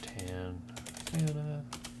 Tan, Tana,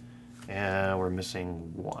 and we're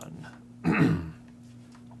missing one.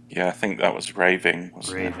 Yeah, I think that was Raving,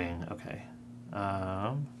 wasn't it? Raving, okay.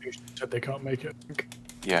 You said they can't make it.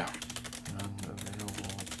 Yeah.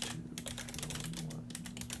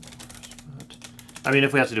 I mean,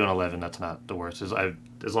 if we have to do an 11, that's not the worst. As long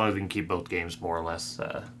as we can keep both games more or less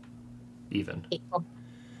even. Equal.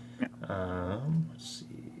 Let's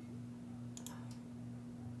see.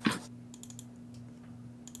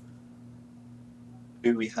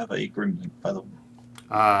 Do we have a Grim link, by the way?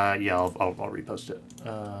 Yeah, I'll repost it.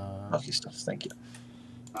 Lucky stuff, thank you.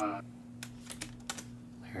 There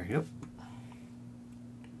you go.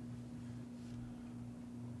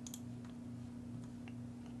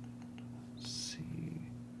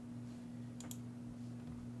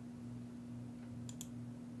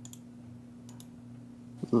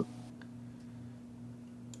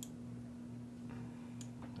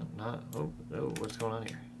 What's going on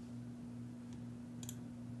here?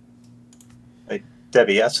 Hey,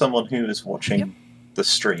 Debbie, as someone who is watching the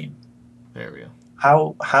stream, there we go.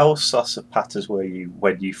 How sus of Patters were you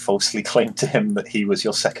when you falsely claimed to him that he was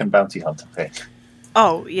your second bounty hunter pick?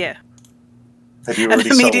 Oh yeah. Had you And already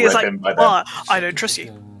immediately it's sold like, him by then? oh, I don't trust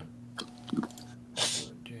you.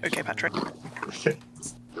 Okay, Patrick.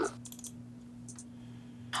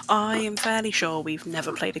 I am fairly sure we've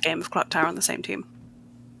never played a game of Clocktower on the same team.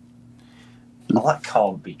 Well, that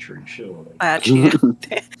can't be true, surely. I actually,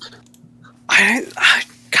 I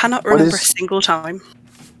cannot remember a single time.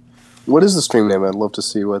 What is the stream name? I'd love to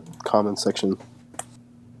see what comment section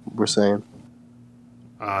we're saying.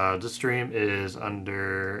 The stream is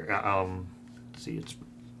under. Let's see,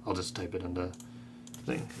 I'll just type it in the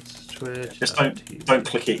thing. It's Twitch. Just don't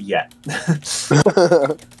click it yet.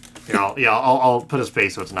 I'll put a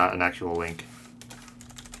space so it's not an actual link.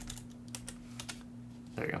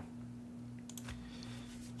 There you go.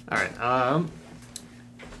 All right.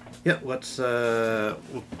 Yeah. Let's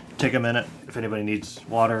we'll take a minute if anybody needs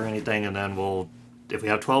water or anything, and then if we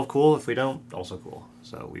have 12, cool. If we don't, also cool.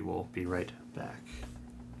 So we will be right back.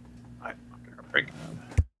 I'm gonna break.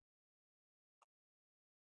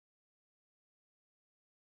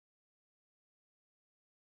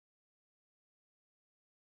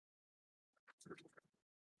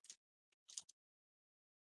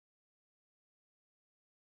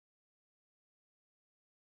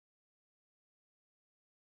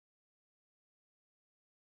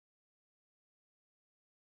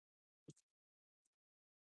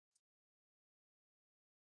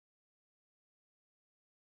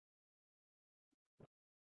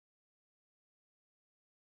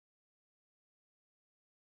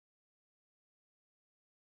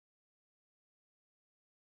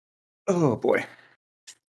 Oh boy.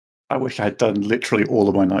 I wish I had done literally all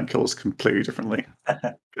of my night kills completely differently.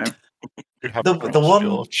 The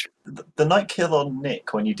night kill on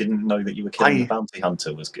Nick when you didn't know that you were killing the bounty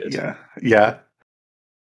hunter was good. Yeah.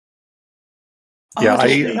 Oh, Yeah,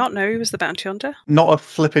 did you not know he was the bounty hunter? Not a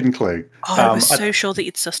flipping clue. Oh, I was so sure that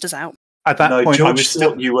you'd sussed us out. At that point, George I was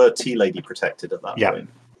thought you were Tea Lady protected at that point.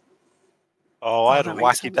 Oh, I had a that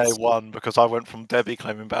makes wacky sense. day one because I went from Debbie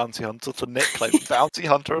claiming bounty hunter to Nick claiming bounty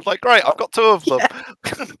hunter. I was like, great, I've got two of them.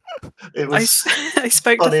 It I was I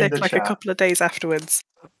spoke to fun in Thick the like a chat. couple of days afterwards,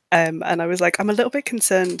 and I was like, I'm a little bit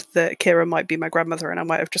concerned that Kira might be my grandmother, and I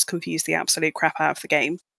might have just confused the absolute crap out of the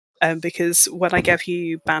game. Because when I gave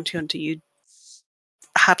you bounty hunter, you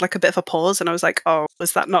had like a bit of a pause, and I was like, oh,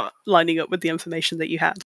 was that not lining up with the information that you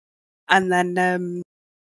had? And then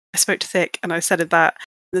I spoke to Thick, and I said that.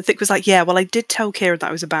 And Thick was like, yeah, well, I did tell Kieran that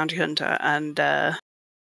I was a bounty hunter, and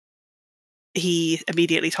he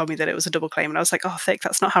immediately told me that it was a double claim, and I was like, oh, Thick,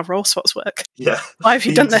 that's not how roll swaps work. Yeah. Why have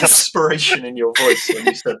you done The this? desperation in your voice when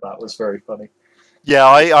you said that was very funny. Yeah,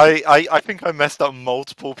 I think I messed up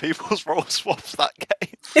multiple people's roll swaps that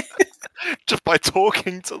game just by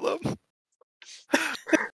talking to them.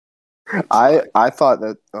 I thought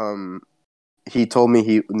that he told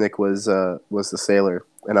me Nick was the sailor,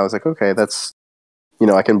 and I was like, okay, that's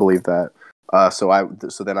I can believe that. So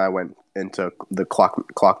then I went into the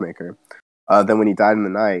clockmaker. Then when he died in the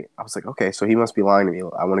night, I was like, okay, so he must be lying to me.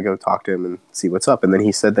 I want to go talk to him and see what's up. And then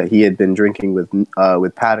he said that he had been drinking with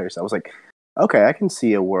Patters. I was like, Okay, I can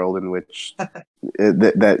see a world in which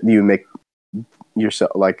that you make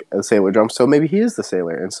yourself like a sailor jump. So maybe he is the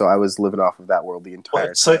sailor, and so I was living off of that world the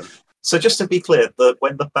entire time. So just to be clear,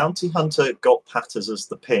 when the bounty hunter got Patters as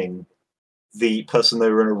the ping, the person they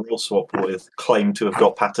were in a role swap with claimed to have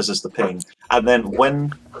got Patters as the ping, and then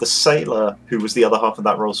when the sailor, who was the other half of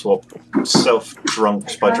that role swap,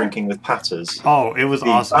 self-drunked by drinking with Patters, it was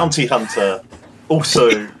awesome. Bounty hunter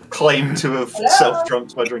also claimed to have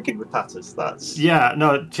self-drunked by drinking with Patters. That's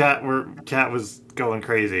no, chat was going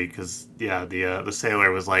crazy because the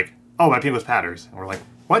sailor was like, "Oh, my ping was Patters," and we're like,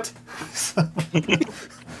 "What?"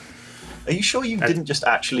 Are you sure you didn't just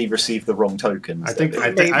actually receive the wrong tokens? I think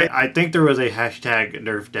there was a hashtag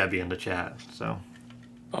Nerf Debbie in the chat. So,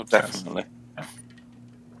 definitely.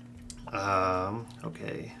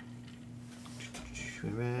 Okay.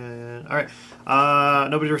 All right.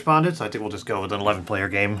 Nobody responded, so I think we'll just go with an 11-player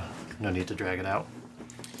game. No need to drag it out.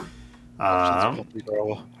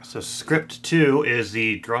 So script 2 is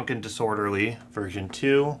the Drunken Disorderly version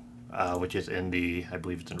 2, which is in I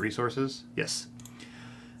believe it's in resources. Yes.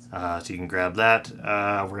 So you can grab that.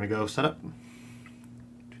 We're going to go set up.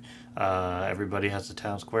 Everybody has the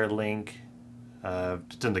town square link.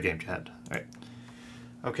 It's in the game chat. All right.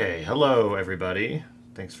 Okay. Hello, everybody.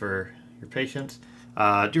 Thanks for your patience.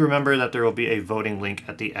 Do remember that there will be a voting link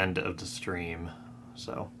at the end of the stream.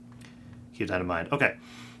 So keep that in mind. Okay.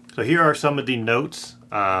 So here are some of the notes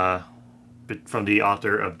from the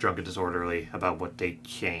author of Drunken Disorderly about what they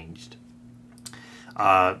changed.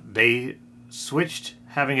 They switched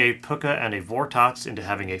having a Puka and a Vortox into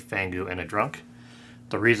having a Fangu and a Drunk.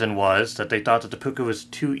 The reason was that they thought that the Puka was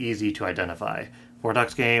too easy to identify.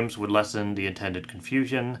 Vortox games would lessen the intended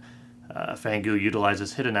confusion. Fangu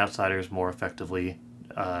utilizes hidden outsiders more effectively.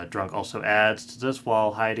 Drunk also adds to this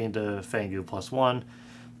while hiding the Fangu +1.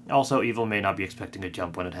 Also, Evil may not be expecting a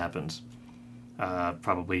jump when it happens,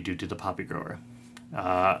 probably due to the Poppy Grower.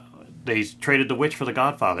 They traded the Witch for the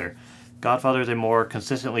Godfather. Godfather is a more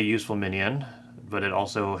consistently useful minion, but it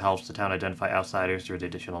also helps the town identify outsiders through the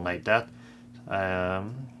additional Night Death.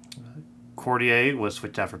 Courtier was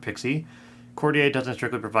switched out for Pixie. Courtier doesn't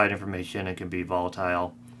strictly provide information and can be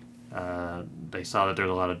volatile. They saw that there's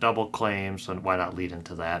a lot of double claims, so why not lead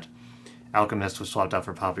into that? Alchemist was swapped out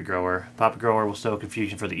for Poppy Grower. Poppy Grower will sow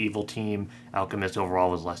confusion for the evil team. Alchemist overall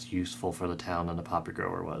was less useful for the town than the Poppy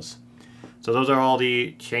Grower was. So those are all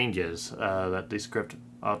the changes that the script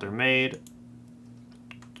author made.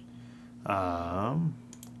 There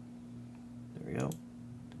we go.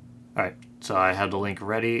 Alright, so I have the link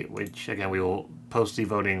ready, which again we will post the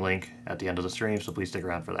voting link at the end of the stream, so please stick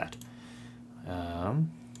around for that.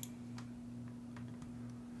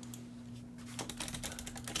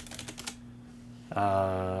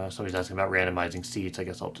 Somebody's asking about randomizing seats. I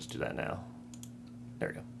guess I'll just do that now. There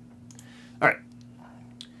we go. Alright.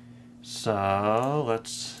 So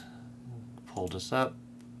let's pull this up.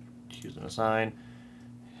 Choose and assign.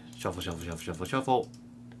 Shuffle, shuffle, shuffle, shuffle, shuffle.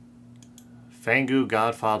 Fangu,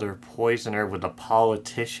 Godfather, Poisoner with a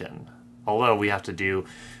Politician. Although we have to do...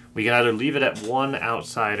 We can either leave it at 1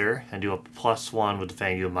 outsider and do a +1 with the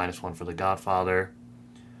Fangu and -1 for the Godfather.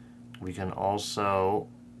 We can also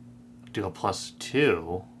do a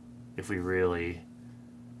 +2 if we really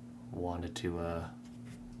wanted to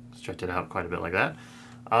stretch it out quite a bit like that.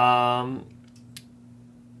 But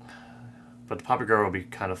the Poppy Girl will be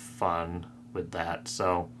kind of fun with that.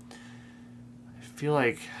 So I feel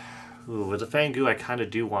like with the Fangu, I kind of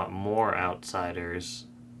do want more outsiders,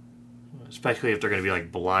 especially if they're going to be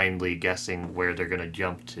like blindly guessing where they're going to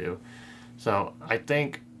jump to. So I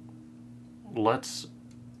think let's...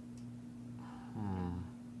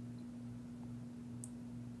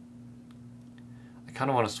 I kind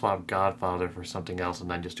of want to swap Godfather for something else and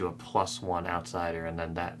then just do a +1 outsider and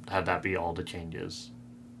then have that be all the changes.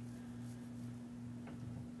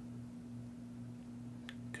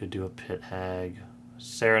 Could do a Pit Hag.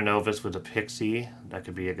 Sarah Novus with a Pixie. That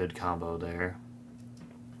could be a good combo there.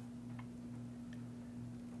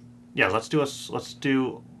 Yeah, let's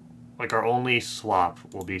do like our only swap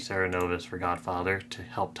will be Sarah Novus for Godfather to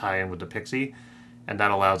help tie in with the Pixie, and that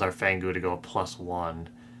allows our Fangu to go a +1,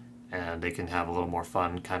 and they can have a little more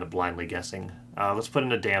fun kind of blindly guessing. Let's put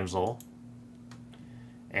in a Damsel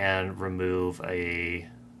and remove a...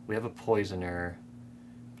 We have a Poisoner.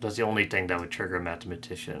 That's the only thing that would trigger a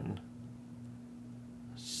Mathematician.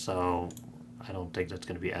 So I don't think that's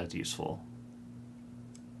going to be as useful.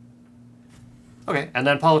 Okay, and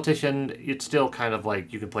then Politician, it's still kind of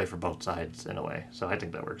like you can play for both sides in a way. So I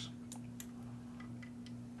think that works.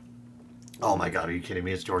 Oh my god, are you kidding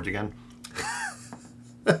me? It's George again?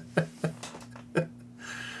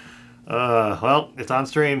 Well, it's on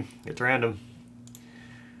stream. It's random.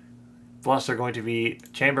 Bluffs are going to be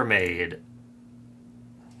Chambermaid,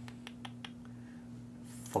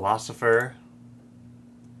 Philosopher,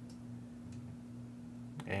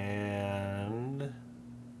 and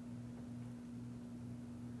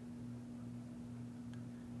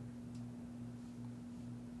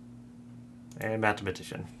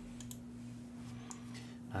Mathematician.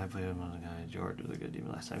 I played with one guy. George was a good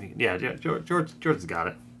demon last time. Yeah, George's got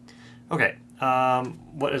it. Okay.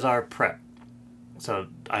 What is our prep? So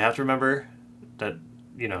I have to remember that,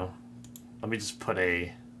 let me just put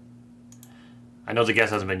a... I know the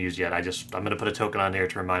guess hasn't been used yet. I'm going to put a token on there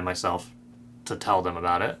to remind myself to tell them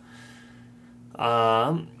about it.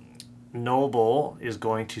 Noble is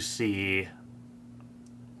going to see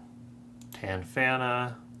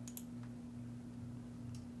Tanfana,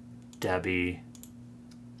 Debbie,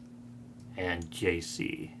 and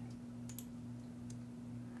JC.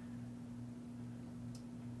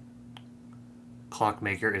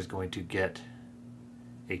 Clockmaker is going to get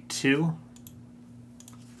a 2.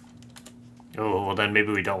 Oh, well then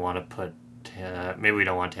maybe we don't want to put... maybe we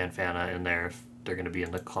don't want Tanfana in there if they're going to be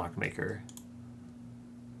in the Clockmaker.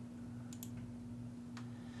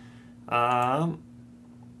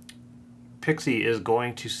 Pixie is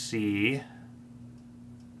going to see...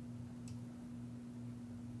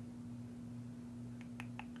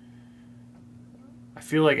 I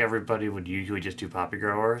feel like everybody would usually just do Poppy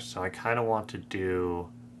Grower, so I kind of want to do...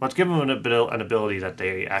 Let's give them an ability that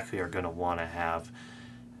they actually are going to want to have.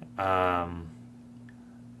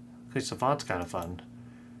 Okay, Savant's kind of fun.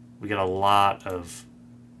 We get a lot of...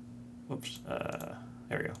 Whoops. There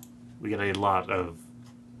we go. We get a lot of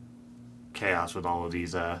chaos with all of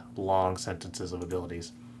these long sentences of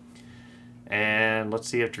abilities. And let's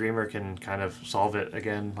see if Dreamer can kind of solve it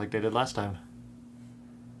again like they did last time.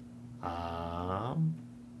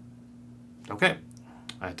 Okay.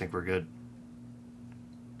 I think we're good.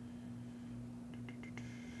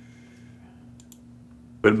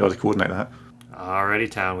 Wouldn't be able to coordinate that.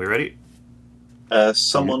 Alrighty, Town. We ready?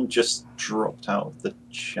 Someone just dropped out of the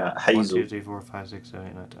chat. Hazel. 1, 2, 3, 4, 5, 6, 7,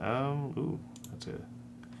 8, 9, 10. Ooh, that's a...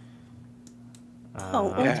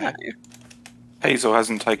 yeah. Hazel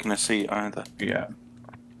hasn't taken a seat either. Yeah.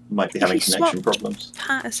 Might be If having you connection swap problems.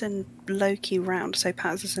 Patterson Loki round, so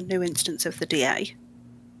Patterson's a new instance of the DA.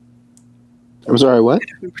 I'm sorry, what? Could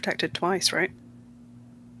have been protected twice, right?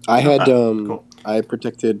 I had cool. I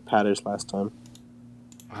protected Patters last time.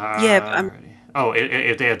 Yeah, but oh,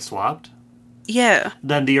 if they had swapped? Yeah.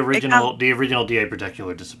 Then the original DA protection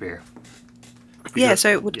would disappear. Yeah,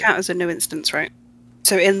 so it would count as a new instance, right?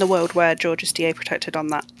 So in the world where George is DA protected on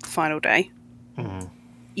that final day,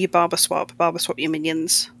 you barber swap your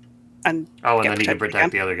minions, and and then you can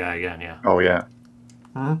protect the other guy again. Yeah. Oh yeah.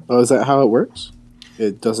 Oh, is that how it works?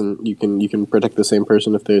 It doesn't. You can protect the same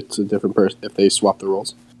person if it's a different person if they swap the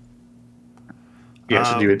roles. Yeah,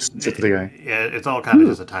 it's a new instance of the DA. Yeah, it's all kind of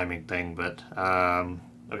just a timing thing, but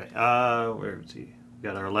okay. Where is he? We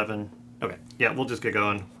got our 11. Okay. Yeah, we'll just get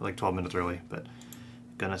going like 12 minutes early, but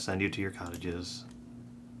gonna send you to your cottages.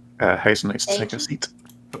 Hazel needs to Thank take a you. seat.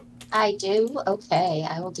 I do? Okay,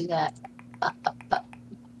 I will do that.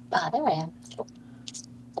 There I am.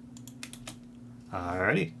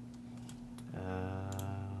 Alrighty.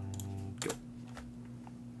 Go.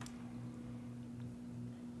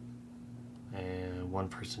 And one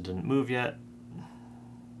person didn't move yet.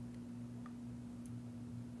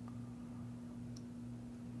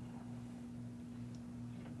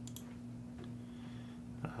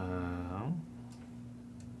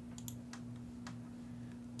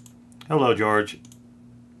 Hello, George.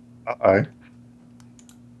 Uh-oh.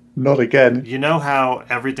 Not again. You know how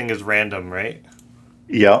everything is random, right?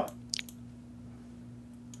 Yeah.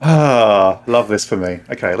 Ah, love this for me.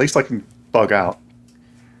 Okay, at least I can bug out.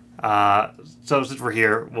 So since we're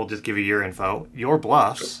here, we'll just give you your info. Your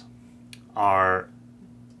bluffs are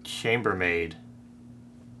Chambermaid,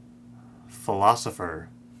 Philosopher,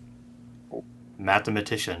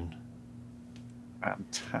 Mathematician.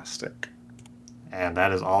 Fantastic. And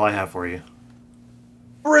that is all I have for you.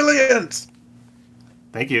 Brilliant!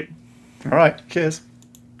 Thank you. All right, cheers.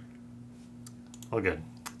 All good.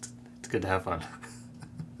 It's good to have fun.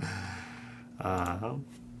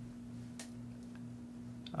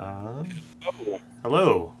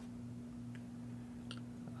 Hello.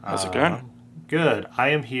 How's it going? Good. I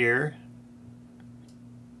am here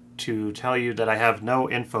to tell you that I have no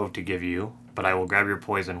info to give you, but I will grab your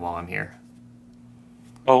poison while I'm here.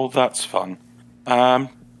 Oh, that's fun.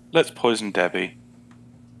 Let's poison Debbie.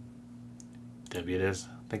 Debbie it is.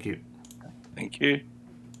 Thank you. Thank you.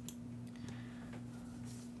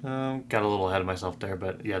 Got a little ahead of myself there,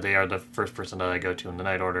 but yeah, they are the first person that I go to in the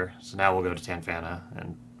night order. So now we'll go to Tanfana,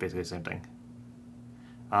 and basically the same thing.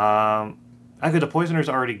 Actually, the poisoner's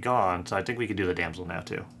already gone, so I think we could do the damsel now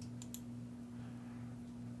too.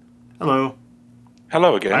 Hello.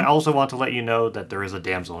 Hello again. I also want to let you know that there is a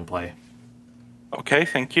damsel in play. Okay,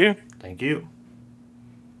 thank you. Thank you.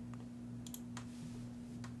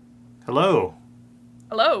 Hello.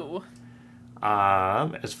 Hello.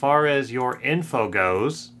 As far as your info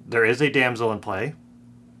goes, there is a damsel in play.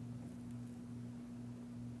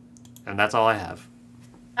 And that's all I have.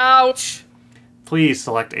 Ouch. Please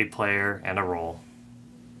select a player and a role.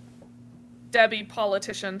 Debbie,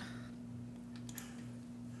 politician.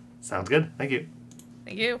 Sounds good. Thank you.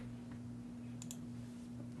 Thank you.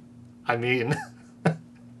 I mean...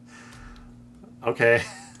 okay.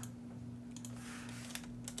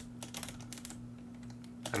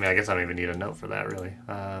 I mean, I guess I don't even need a note for that, really.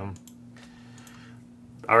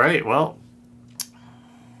 All right, well...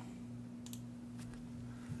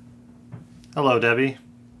 Hello, Debbie.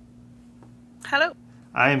 Hello.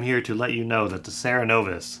 I am here to let you know that the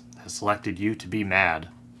Ceranovis has selected you to be mad.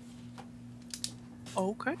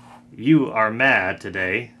 Okay. You are mad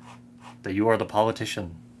today that you are the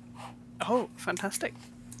politician. Oh, fantastic.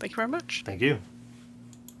 Thank you very much. Thank you.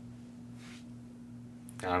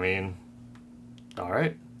 I mean, all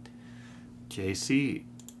right. JC.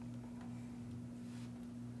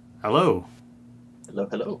 Hello. Hello,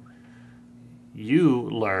 hello. You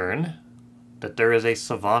learn that there is a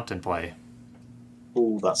savant in play.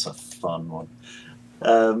 Oh, that's a fun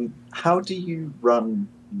one. How do you run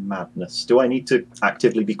madness? Do I need to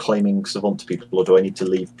actively be claiming savant to people, or do I need to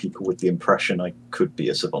leave people with the impression I could be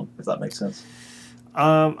a savant, if that makes sense?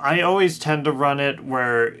 I always tend to run it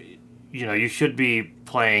where, you know, you should be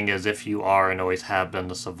playing as if you are and always have been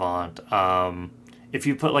the savant. If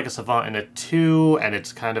you put like a savant in a 2 and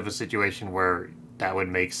it's kind of a situation where that would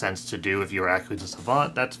make sense to do if you were actually the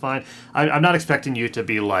savant, that's fine. I'm not expecting you to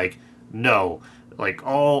be like, no, like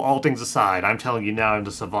all things aside, I'm telling you now I'm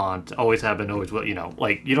the savant, always have been, always will, you know,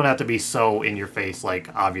 like you don't have to be so in your face,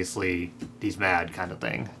 like obviously he's mad kind of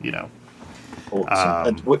thing, you know.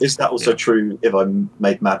 Awesome. And is that also true if I'm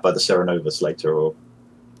made mad by the Ceranovis later, or?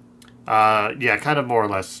 Yeah, kind of more or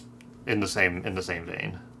less in the same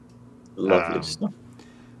vein. Lovely stuff.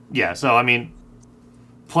 Yeah, so I mean,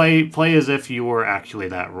 play as if you were actually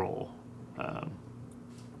that role.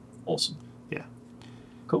 Awesome. Yeah.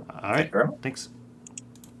 Cool. All right. Thanks.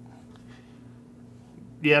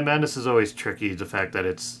 Yeah, madness is always tricky. The fact that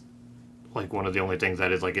it's like one of the only things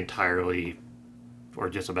that is like entirely, or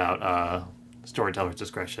just about storyteller's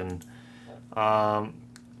discretion.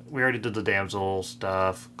 We already did the damsel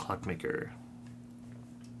stuff. Clockmaker.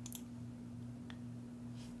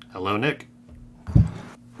 Hello, Nick.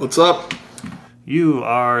 What's up? You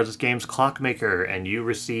are this game's clockmaker, and you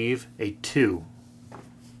receive a 2.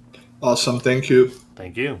 Awesome, thank you.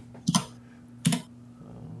 Thank you.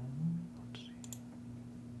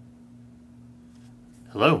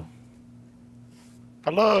 Hello.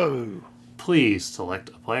 Hello. Please select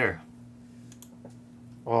a player.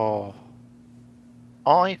 Oh,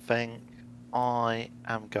 I think I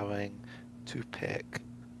am going to pick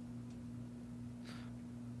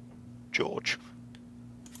George.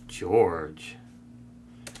 George.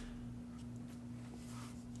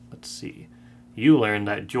 Let's see. You learn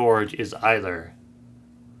that George is either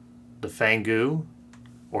the Fangu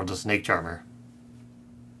or the Snake Charmer.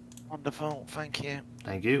 Wonderful, thank you.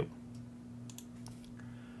 Thank you.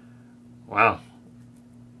 Wow.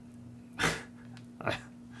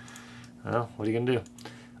 Well, what are you gonna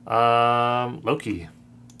do? Loki.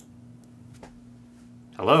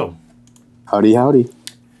 Hello. Howdy, howdy.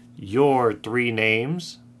 Your 3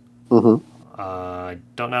 names. Mm-hmm. I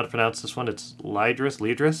don't know how to pronounce this one. It's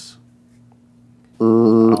Lidris.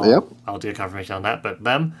 Yep. I'll do a confirmation on that. But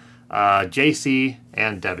them, JC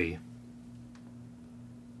and Debbie.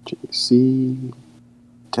 JC,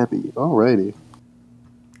 Debbie. Alrighty.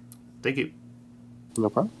 Thank you. No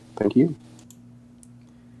problem. Thank you.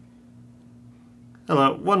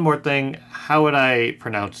 Hello. One more thing. How would I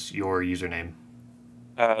pronounce your username?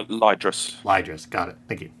 Lidris. Lidris. Got it.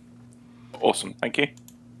 Thank you. Awesome. Thank you.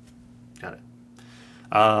 Got it.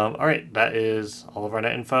 All right. That is all of our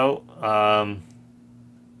net info.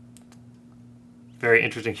 Very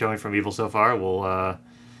interesting showing from Evil so far. We'll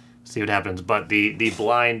see what happens. But the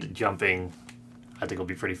blind jumping, I think will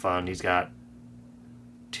be pretty fun. He's got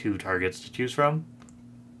 2 targets to choose from.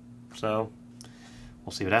 So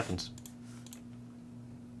we'll see what happens.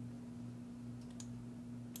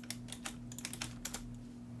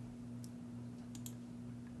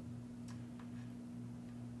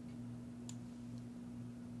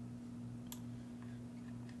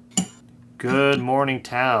 Good morning,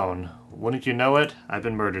 town. Wouldn't you know it? I've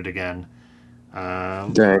been murdered again.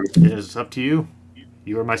 Dang. It is up to you.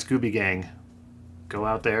 You are my Scooby Gang. Go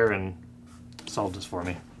out there and solve this for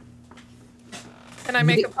me. Can I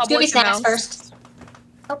make a public Scooby snacks announcement? first.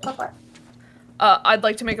 Oh, go for it. I'd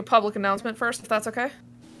like to make a public announcement first, if that's okay.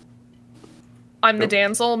 I'm the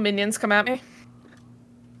damsel. Minions, come at me.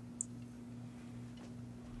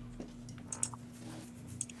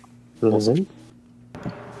 Awesome.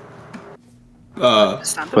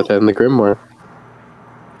 Put that in the Grimoire.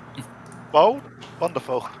 Well,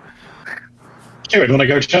 wonderful. Anyway, do you want to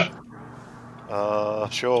go chat?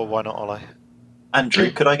 Sure, why not, Ollie? Andrew,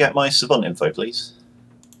 could I get my savant info, please?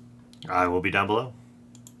 I will be down below.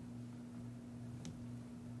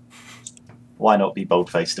 Why not be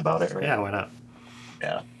bold-faced about it, right? Yeah, why not?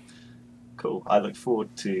 Yeah. Cool. I look forward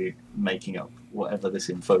to making up whatever this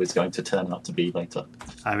info is going to turn out to be later.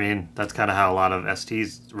 I mean, that's kind of how a lot of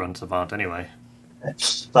STs run Savant anyway.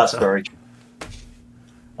 That's very true.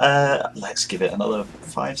 Let's give it another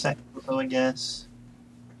 5 seconds or so, I guess.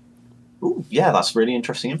 Ooh, yeah, that's really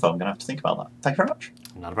interesting info. I'm going to have to think about that. Thank you very much.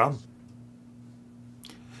 Not a problem.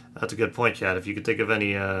 That's a good point, Chad. If you could think of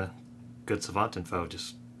any good Savant info,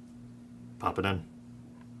 just pop it in.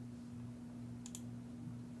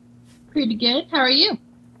 Pretty good. How are you?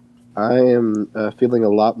 I am feeling a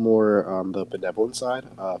lot more on the benevolent side.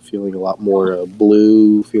 Feeling a lot more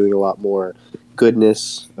blue. Feeling a lot more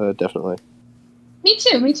goodness. Definitely. Me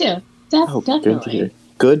too. Me too. Definitely. Good to hear.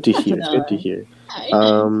 Good to hear. Definitely. Good to hear.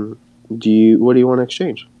 Amen. What do you want to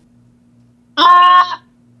exchange? I'm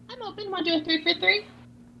open. Want to do a 3 for 3?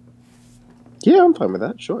 Yeah, I'm fine with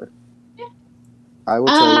that. Sure. Yeah. I will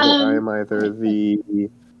tell you that I am either the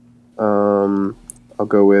I'll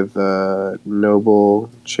go with noble,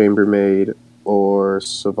 chambermaid, or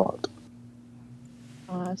savant.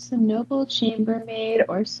 Awesome. Noble, chambermaid,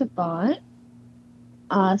 or savant.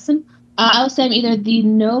 Awesome. I'll say I'm either the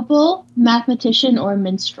noble, mathematician, or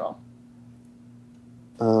minstrel.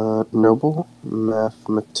 Noble,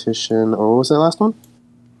 mathematician, or what was that last one?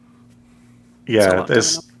 Yeah,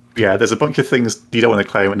 there's a bunch of things you don't want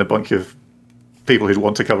to claim and a bunch of people who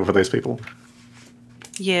want to cover for those people.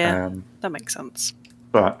 Yeah, that makes sense.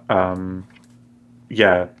 But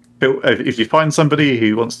yeah, if you find somebody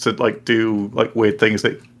who wants to do weird things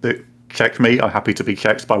that check me, I'm happy to be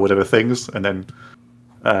checked by whatever things, and then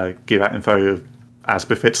give out info as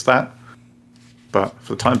befits that. But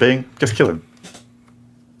for the time being, just kill him.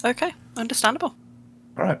 Okay, understandable.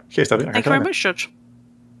 All right, cheers, Debbie. Thank you very much, Judge.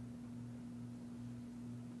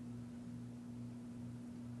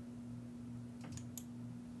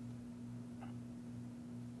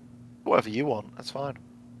 Whatever you want, that's fine.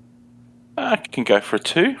 I can go for a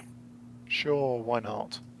 2. Sure, why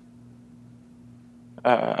not?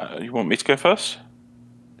 You want me to go first?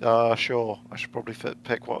 Sure. I should probably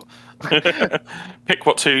pick what. Pick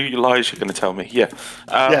what 2 lies you're going to tell me. Yeah.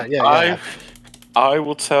 Yeah. I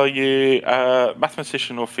will tell you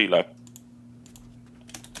mathematician or philo.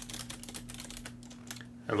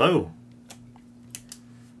 Hello.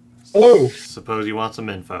 Hello. Suppose you want some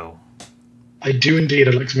info. I do indeed.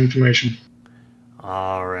 I'd like some information.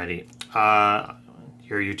 Alrighty.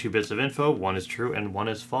 Here are your 2 bits of info. One is true and one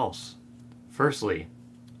is false. Firstly,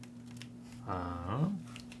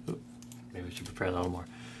 maybe I should prepare that a little more.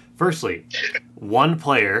 Firstly, one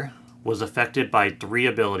player was affected by 3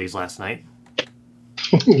 abilities last night.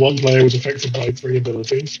 One player was affected by 3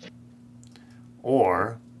 abilities.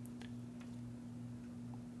 Or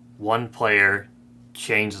one player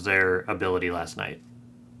changed their ability last night.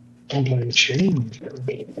 One player changed their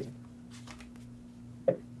ability.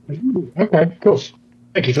 Ooh, okay, cool.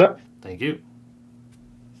 Thank you for that. Thank you.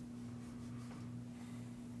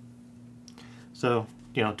 So,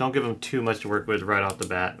 don't give them too much to work with right off the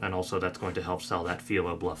bat, and also that's going to help sell that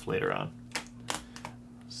philo bluff later on.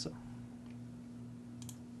 So.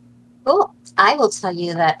 Cool. I will tell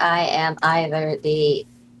you that I am either the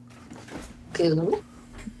goon,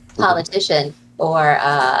 politician, or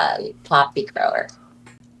poppy grower.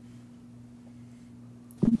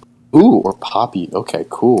 Ooh, or poppy. Okay,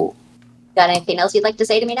 cool. Got anything else you'd like to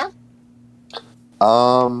say to me now?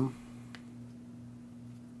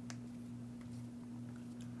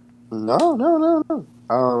 No.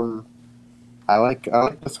 I like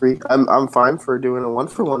the 3. I'm fine for doing a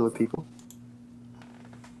 1-for-1 with people.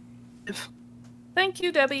 Thank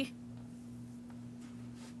you, Debbie.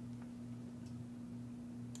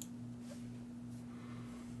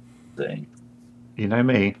 You know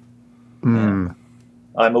me. Yeah.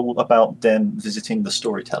 I'm all about them visiting the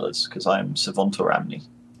storytellers because I'm savant or amni.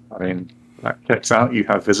 I mean, that checks out. You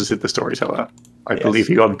have visited the storyteller. I believe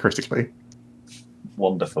you uncritically.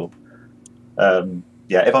 Wonderful.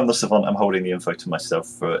 Yeah, if I'm the savant, I'm holding the info to myself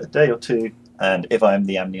for a day or two. And if I'm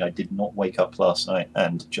the Amni, I did not wake up last night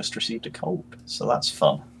and just received a cold. So that's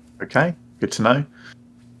fun. Okay, good to know.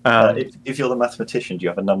 If you're the mathematician, do you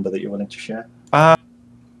have a number that you're willing to share? Want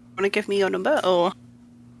to give me your number, or?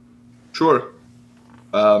 Sure.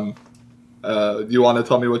 Do you want to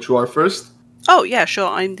tell me what you are first? Oh, yeah, sure.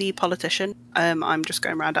 I'm the politician. I'm just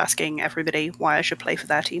going around asking everybody why I should play for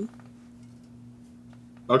their team.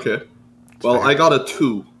 Okay. Well, I got a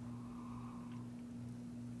 2.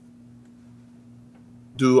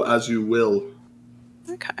 Do as you will.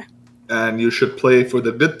 Okay. And you should play for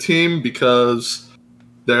the good team because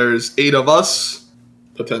there's 8 of us,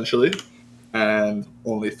 potentially, and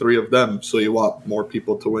only 3 of them. So you want more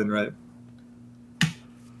people to win, right? Do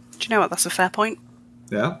you know what? That's a fair point.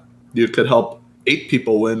 Yeah. You could help 8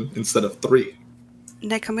 people win instead of 3.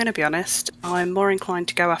 Nick, I'm going to be honest. I'm more inclined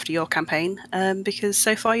to go after your campaign because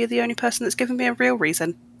so far you're the only person that's given me a real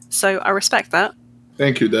reason. So I respect that.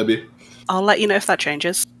 Thank you, Debbie. I'll let you know if that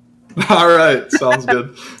changes. All right. Sounds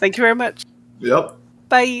good. Thank you very much. Yep.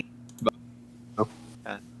 Bye.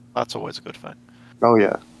 Yeah, that's always a good thing. Oh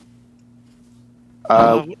yeah.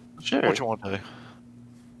 Sure. What do you want to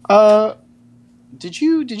do? Did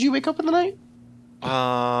you wake up in the night?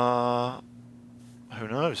 Who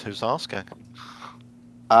knows? Who's asking?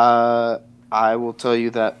 I will tell you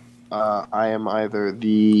that I am either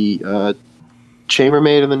the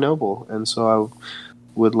chambermaid or the noble, and so I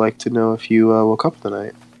would like to know if you woke up in the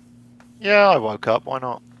night. Yeah, I woke up. Why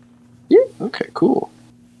not? Yeah. Okay. Cool.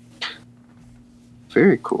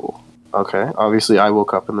 Very cool. Okay. Obviously, I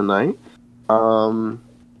woke up in the night. Do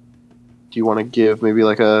you want to give maybe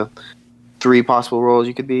like a 3 possible roles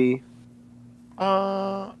you could be?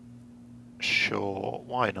 Sure.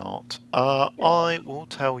 Why not? I will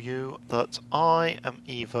tell you that I am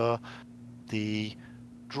either the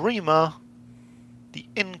dreamer, the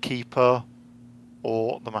innkeeper,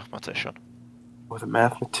 or the mathematician. Oh, the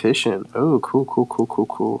mathematician. Oh,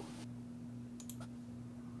 cool.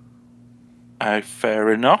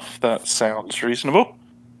 Fair enough. That sounds reasonable.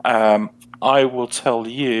 I will tell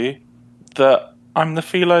you that I'm the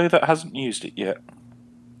philo that hasn't used it yet.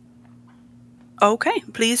 Okay,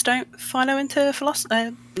 please don't philo into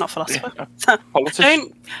not philosopher.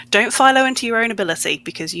 Don't philo into your own ability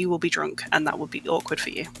because you will be drunk and that would be awkward for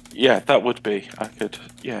you. Yeah, that would be. I could,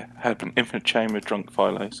 have an infinite chain with drunk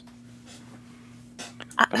philos.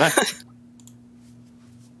 But no.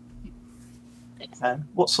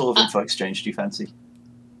 What sort of info exchange do you fancy?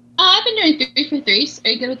 I've been doing 3 for 3s. Are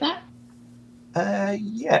you good with that?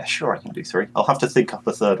 Yeah, sure, I can do 3. I'll have to think up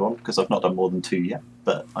a third one because I've not done more than 2 yet,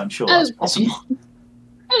 but I'm sure that's possible.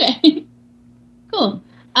 Okay. Cool.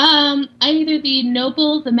 I'm either the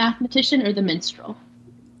noble, the mathematician, or the minstrel.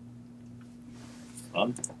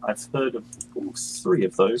 I've heard of all 3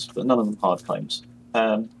 of those, but none of them hard claims.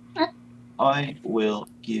 I will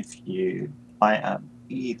give you. I am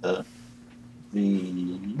either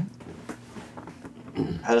the.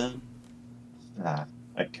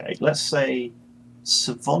 Okay, let's say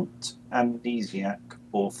savant, amnesiac,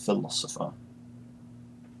 or philosopher.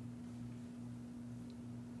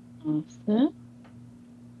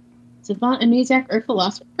 Savant, amnesiac, or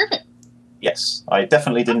philosopher. Perfect. Yes, I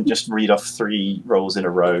definitely didn't just read off 3 roles in a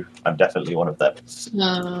row. I'm definitely one of them.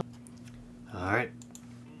 No. All right.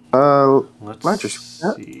 Let's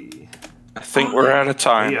see. I think we're out of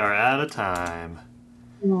time. We are out of time.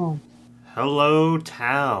 Oh. Hello,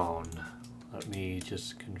 town. Let me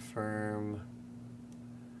just confirm.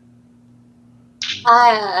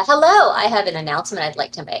 Hello, I have an announcement I'd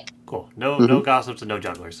like to make. Cool. No gossips and no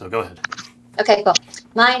jugglers, so go ahead. Okay, cool.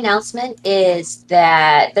 My announcement is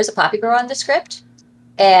that there's a poppy grower on the script,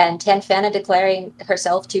 and Tanfana declaring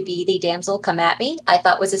herself to be the damsel come at me, I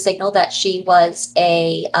thought was a signal that she was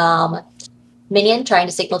a minion trying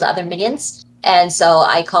to signal to other minions. And so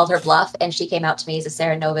I called her bluff, and she came out to me as a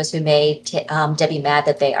Sarah Novus who made Debbie mad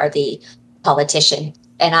that they are the politician.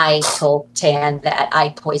 And I told Tan that I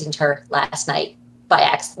poisoned her last night by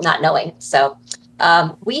accident, not knowing. So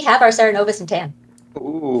we have our Sarah Novus and Tan.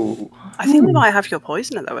 Ooh. I think we might have your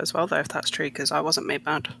poisoner though as well, though, if that's true, because I wasn't made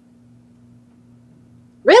mad.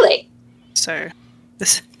 Really? So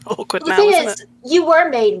this is awkward The now, thing isn't is, it? you were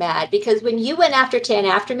made mad because when you went after Tan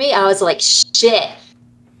after me, I was like, shit.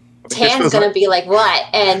 Tan's going to be like, what?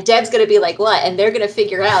 And Deb's going to be like, what? And they're going to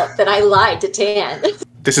figure out that I lied to Tan.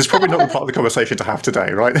 This is probably not the part of the conversation to have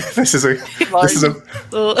today, right? This is a.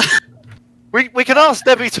 We can ask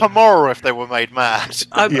Debbie tomorrow if they were made mad.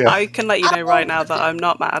 I can let you know right now that I'm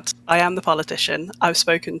not mad. I am the politician. I've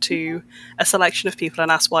spoken to a selection of people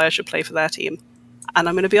and asked why I should play for their team. And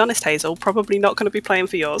I'm going to be honest, Hazel, probably not going to be playing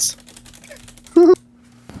for yours.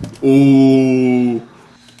 Ooh.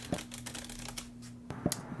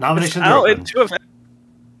 Nominations are open.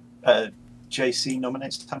 JC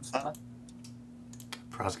nominates Tanfana.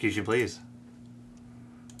 Prosecution, please.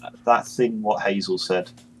 That thing what Hazel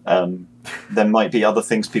said. There might be other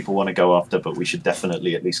things people want to go after, but we should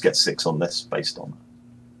definitely at least get 6 on this based on that.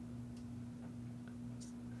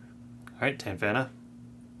 All right, Tanfana.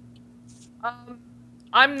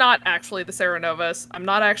 I'm not actually the Serenovus. I'm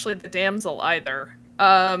not actually the damsel either.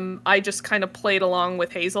 I just kind of played along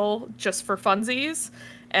with Hazel just for funsies,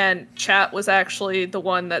 and chat was actually the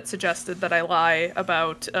one that suggested that I lie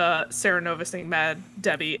about Serenovusing Mad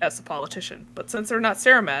Debbie as a politician. But since they're not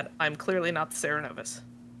Seramad, I'm clearly not the Serenovus.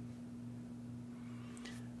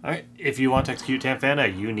 All right, if you want to execute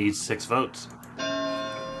Tanfana, you need 6 votes.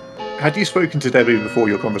 Had you spoken to Debbie before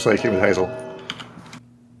your conversation with Hazel?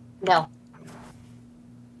 No.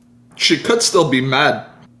 She could still be mad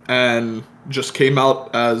and just came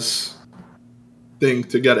out as thing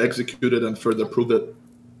to get executed and further prove it.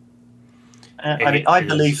 I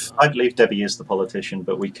believe Debbie is the politician,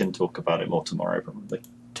 but we can talk about it more tomorrow, probably.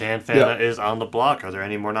 Tanfana is on the block. Are there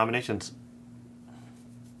any more nominations?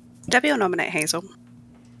 Debbie will nominate Hazel.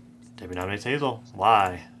 Debbie nominates Hazel.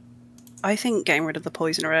 Why? I think getting rid of the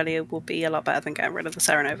poisoner earlier will be a lot better than getting rid of the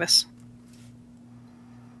Serenovus.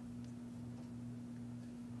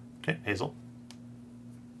 Okay, Hazel.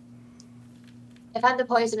 If I'm the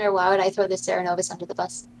poisoner, why would I throw the Serenovus under the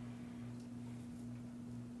bus?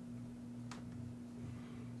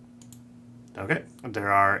 Okay,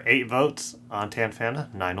 there are 8 votes on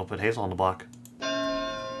Tanfana. 9 will put Hazel on the block.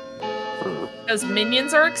 Because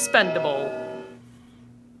minions are expendable.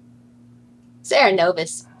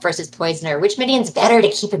 Serenovus versus poisoner. Which minion's better to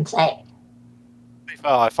keep in play?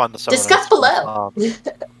 Oh, I find the Serenovus Discuss below.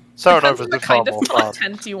 Serenovus Depends on the is far kind of more fun.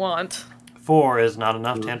 content you want. 4 is not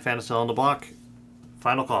enough. Tanfana still on the block.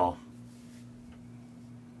 Final call.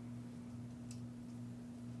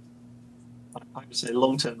 I would say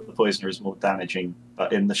long term the poisoner is more damaging,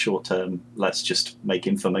 but in the short term, let's just make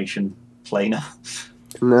information plainer.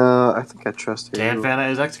 No, I think I trust you.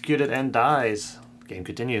 Tanfana is executed and dies. Game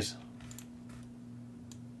continues.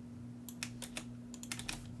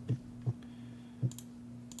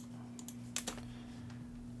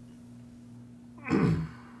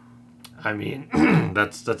 I mean,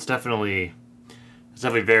 that's definitely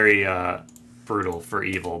very brutal for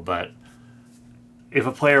evil. But if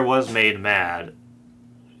a player was made mad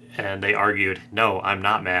and they argued, "No, I'm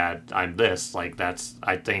not mad. I'm this," like that's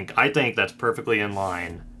I think that's perfectly in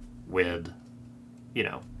line with, you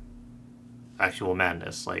know, actual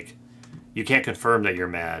madness. Like you can't confirm that you're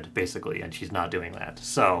mad, basically, and she's not doing that.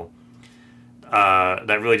 So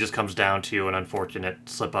that really just comes down to an unfortunate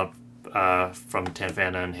slip up from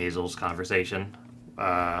Tanfana and Hazel's conversation,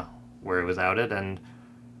 where it was outed, and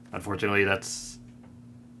unfortunately, that's.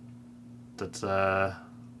 I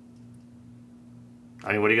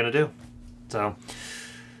mean, what are you gonna do? So,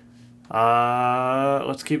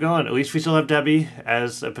 let's keep going. At least we still have Debbie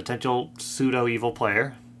as a potential pseudo evil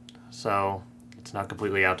player, so it's not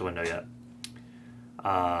completely out the window yet.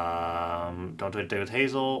 Don't do it with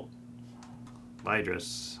Hazel.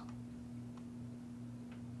 Idris.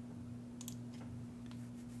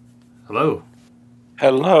 Hello.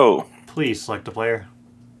 Hello. Please select a player.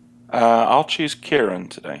 I'll choose Kieran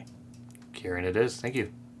today. Kieran it is. Thank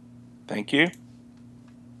you. Thank you.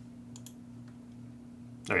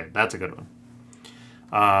 Okay, that's a good one.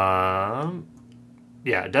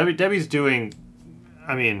 Yeah, Debbie's doing,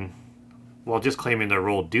 I mean, well, just claiming their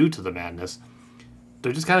role due to the madness.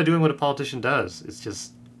 They're just kind of doing what a politician does. It's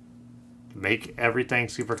just make everything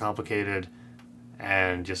super complicated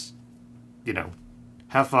and just, you know,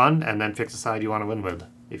 have fun and then pick the side you want to win with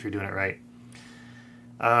if you're doing it right.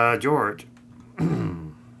 George.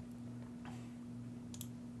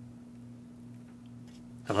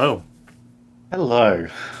 Hello. Hello.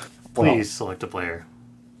 Please select a player.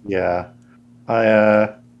 Yeah.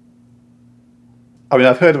 I mean,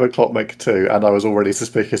 I've heard of a Clockmaker 2, and I was already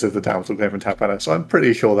suspicious of the damsel game from Tanfana, so I'm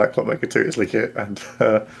pretty sure that Clockmaker 2 is legit, and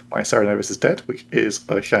my Serenovus is dead, which is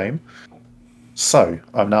a shame. So,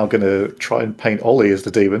 I'm now going to try and paint Ollie as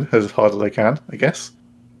the demon as hard as I can, I guess.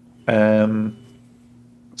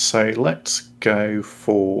 So, let's go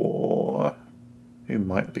for... who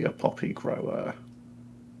might be a poppy grower?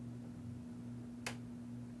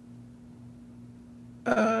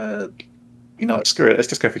 You know what, screw it, let's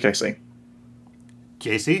just go for JC.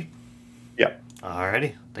 JC? Yeah.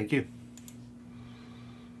 Alrighty, thank you.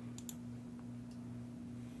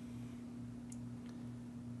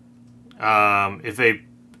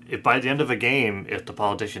 If by the end of a game, if the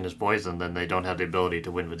politician is poisoned, then they don't have the ability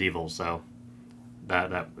to win with evil, so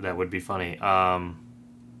That would be funny.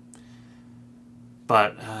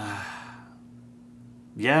 But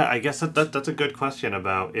yeah, I guess that's a good question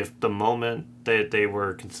about if the moment that they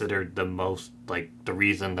were considered the most, like, the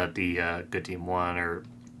reason that the good team won or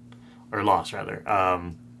lost rather.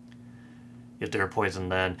 If they were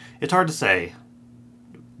poisoned, then it's hard to say.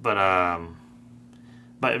 But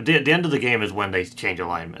the end of the game is when they change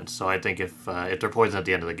alignments. So I think if they're poisoned at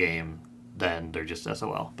the end of the game, then they're just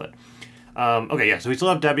SOL. But okay, yeah. So we still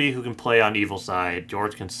have Debbie who can play on evil side.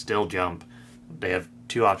 George can still jump. They have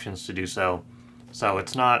 2 options to do so. So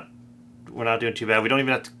we're not doing too bad. We don't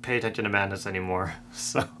even have to pay attention to madness anymore.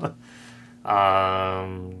 So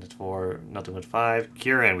it's for nothing but 5.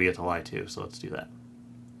 Kieran, we get to lie to. So let's do that.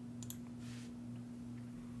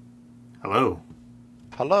 Hello.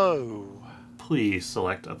 Hello. Please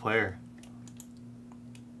select a player.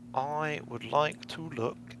 I would like to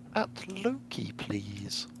look at Loki,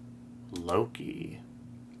 please. Loki.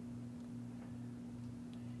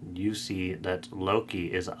 You see that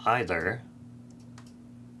Loki is either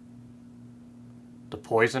the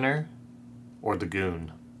poisoner or the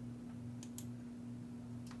goon.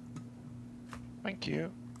 Thank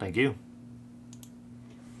you. Thank you.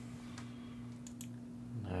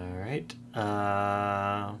 All right.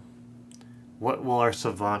 What will our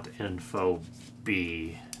savant info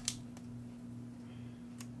be?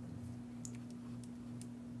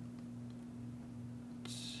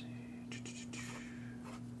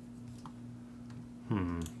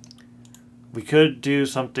 We could do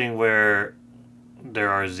something where there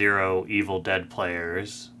are 0 Evil Dead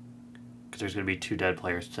players, because there's going to be 2 dead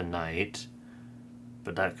players tonight,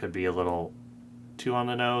 but that could be a little too on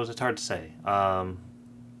the nose. It's hard to say.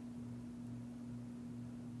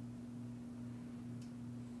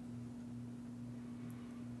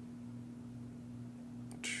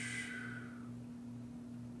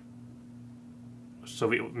 So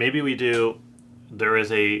maybe we do. There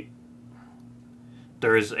is a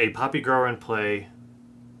poppy grower in play,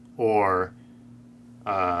 or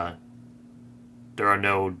there are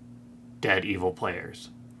no dead evil players.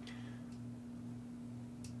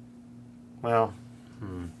 Well,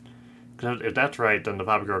 if that's right, then the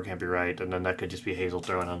poppy grower can't be right, and then that could just be Hazel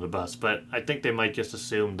throwing on the bus. But I think they might just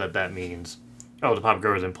assume that means, oh, the poppy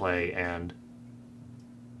grower's in play, and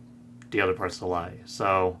the other part's the lie.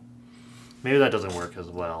 So maybe that doesn't work as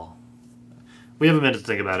well. We have a minute to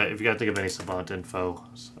think about it. If you got to think of any savant info,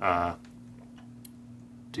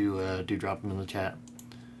 do drop them in the chat.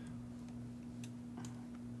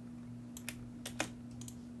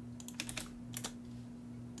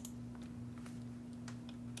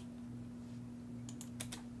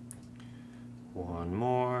 One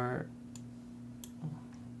more.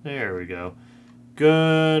 There we go.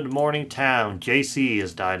 Good morning, town. JC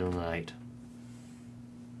has died in the night.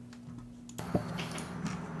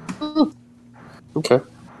 Okay.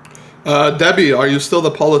 Debbie, are you still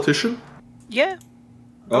the politician? Yeah.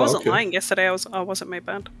 I Oh, wasn't okay. lying yesterday. I wasn't made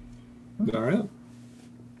bad. All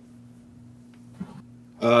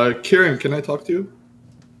right. Kieran, can I talk to you?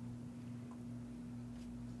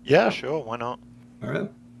 Yeah, sure. Why not? All right.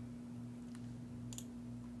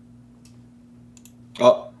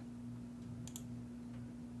 Oh.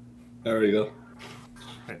 There you go.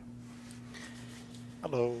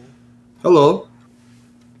 Hello. Hello.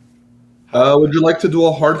 Would you like to do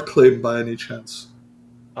a hard claim by any chance?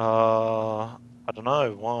 I don't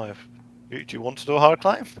know. Why? Do you want to do a hard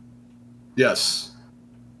claim? Yes.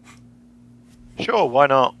 Sure, why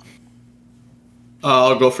not?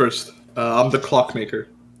 I'll go first. I'm the clockmaker.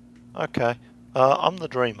 Okay. I'm the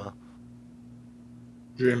dreamer.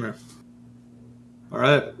 Dreamer. All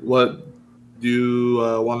right. What do you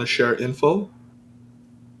want to share info?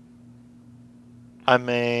 I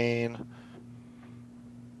mean,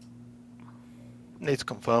 need to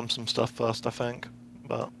confirm some stuff first, I think,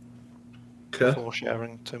 but before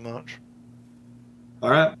sharing too much.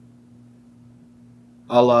 All right.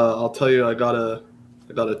 I'll tell you. I got a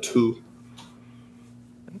 2.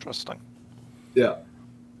 Interesting. Yeah.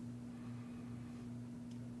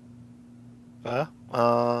 Fair.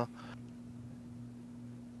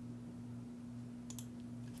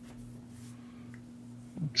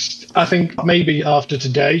 I think maybe after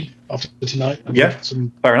tonight, I've got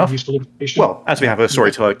some fair enough. useful information. Well, as we have a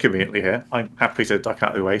storyteller conveniently here, I'm happy to duck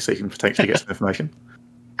out of the way so you can potentially get some information.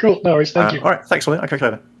 Cool, no worries, thank you. All right, thanks, Ollie. I'll catch you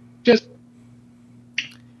later. Cheers.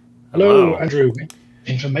 Hello, Andrew.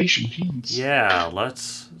 Information, please. Yeah,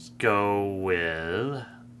 let's go with...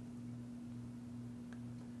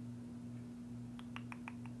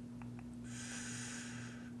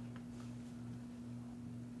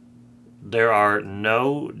 There are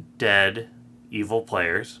no dead evil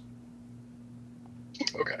players.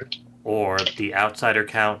 Okay. Or the outsider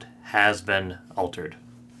count has been altered.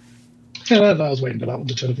 Yeah, I was waiting for that one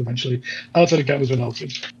to turn up eventually. Outsider count has been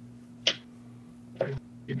altered.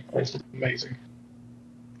 Amazing.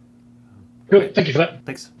 Good, thank you for that.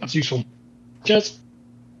 Thanks. That's useful. Cheers.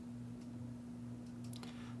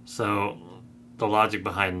 So, the logic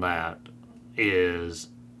behind that is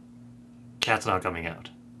Cat's not coming out.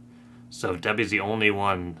 So if Debbie's the only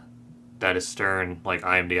one that is stern, like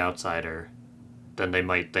I am the outsider, then they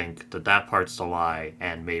might think that that part's the lie,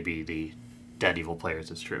 and maybe the dead evil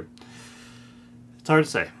players is true. It's hard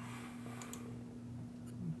to say.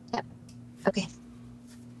 Yep. Okay.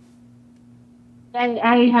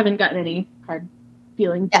 I haven't gotten any hard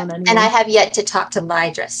feelings on anyone. And I have yet to talk to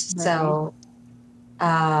Lydris, so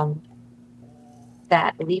that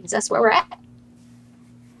leaves us where we're at.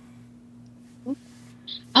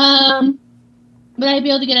 Would I be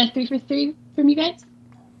able to get a 3 for 3 from you guys?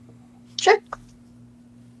 Sure.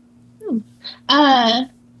 So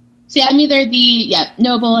yeah, I'm either the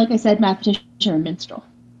noble, like I said, mathematician, or minstrel.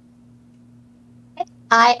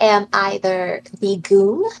 I am either the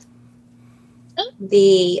goon,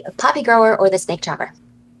 the poppy grower, or the snake chopper.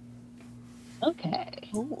 Okay.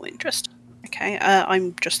 Oh, interesting. Okay,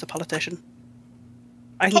 I'm just the politician.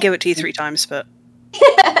 I can give it to you 3 times, but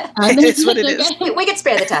it's what it is. We can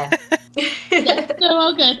spare the time. No,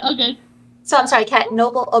 all good, all good. So I'm sorry, Kat,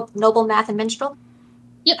 noble, math, and minstrel?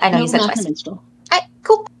 Yep, I know you noble, said math, twice. and minstrel. All right,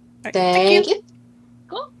 cool. Right, thank you.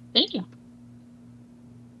 Cool, thank you.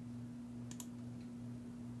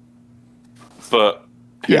 But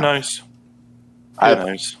who knows? Who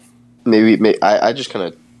knows? Maybe I just kind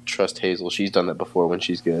of trust Hazel. She's done that before when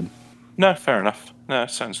she's good. No, fair enough. No,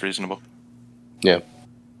 sounds reasonable. Yeah.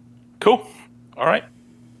 Cool. All right.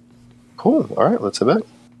 Cool. All right, let's have it.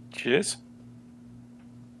 Cheers.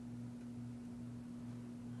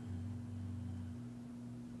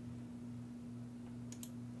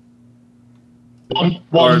 One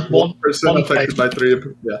person affected by 3.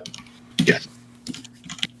 Yeah. Yeah.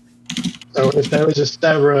 So if there is a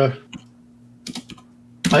Sarah,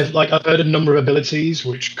 I've heard a number of abilities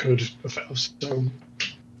which could affect us. So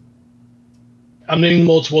I'm leaning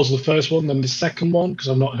more towards the first one than the second one because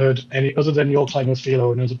I've not heard any other than your claim of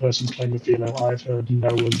Philo and another person's claim of Philo. I've heard no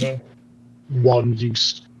other one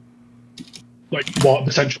use, like what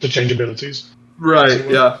potential to change abilities. Right.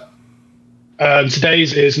 Yeah.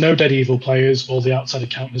 Today's is no dead evil players or the outside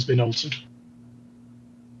account has been altered.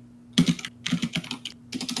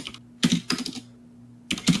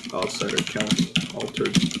 Outside account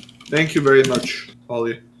altered. Thank you very much,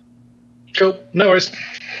 Ollie. Cool. No worries.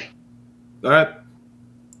 All right.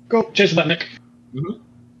 Cool. Cheers for that, Nick.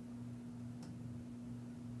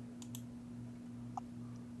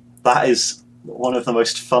 That is one of the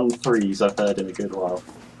most fun 3s I've heard in a good while.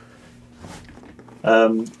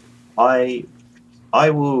 I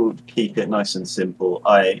will keep it nice and simple.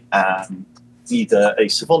 I am either a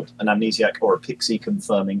savant, an amnesiac, or a pixie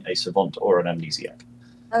confirming a savant or an amnesiac.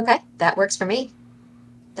 Okay, that works for me.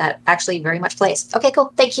 That actually very much plays. Okay,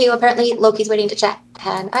 cool. Thank you. Apparently, Loki's waiting to chat.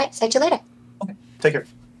 And all right, see you later. Okay, take care.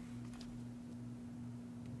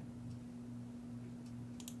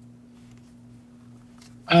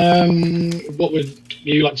 What would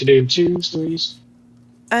you like to do? 2s, 3s?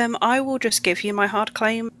 I will just give you my hard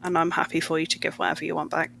claim, and I'm happy for you to give whatever you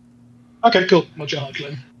want back. Okay, cool. What's your hard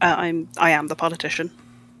claim? I am the politician.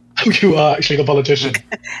 You are actually the politician.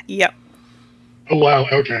 Yep. Oh wow.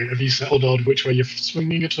 Okay. Have you settled on which way you're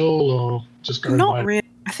swinging at all, or just going Not by? really.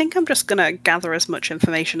 I think I'm just gonna gather as much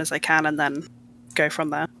information as I can and then go from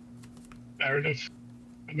there. Fair enough.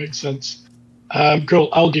 That makes sense. Cool.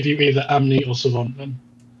 I'll give you either Amni or Savant then.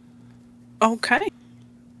 Okay.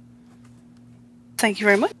 Thank you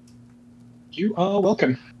very much. You are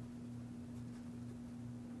welcome.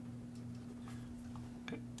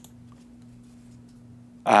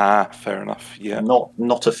 Fair enough. Yeah.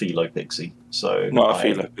 Not a Philo pixie. So not a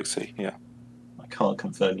Philo pixie. Yeah. I can't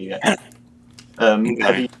confirm you yet. Have you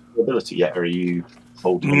used your ability yet, or are you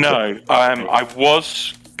holding? No. I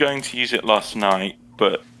was going to use it last night,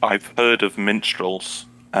 but I've heard of minstrels,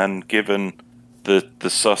 and given the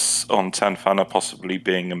sus on Tanfana possibly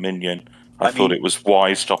being a minion, I thought it was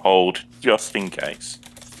wise to hold just in case.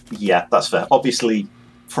 Yeah, that's fair. Obviously,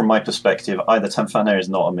 from my perspective, either Tanfana is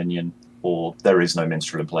not a minion, or there is no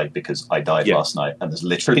minstrel in play because I died last night, and there's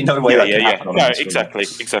literally no way that can happen. On a minstrel.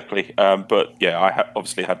 Exactly. But yeah, I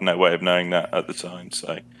obviously had no way of knowing that at the time,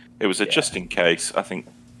 so it was a just in case. I think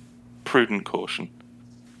prudent caution.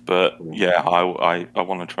 But yeah, I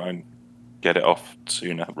want to try and get it off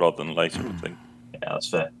sooner rather than later. I think. Yeah, that's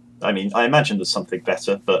fair. I mean, I imagine there's something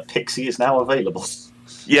better, but Pixie is now available.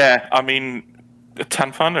 Yeah, I mean,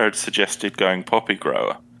 Tanfana had suggested going Poppy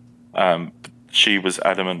Grower. She was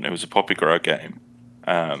adamant it was a Poppy Grower game,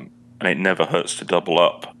 and it never hurts to double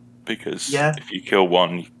up because if you kill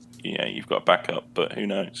one, you've got backup. But who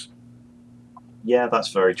knows? Yeah, that's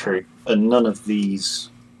very true. And none of these.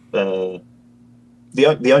 The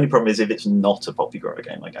only problem is if it's not a Poppy Grower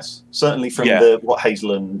game, I guess. Certainly from what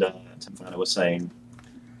Hazel and Tanfana were saying.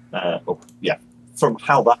 From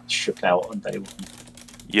how that shook out on day one.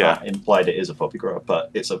 That implied it is a Poppy Grower, but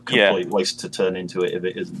it's a complete waste to turn into it if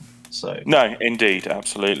it isn't. So no, indeed,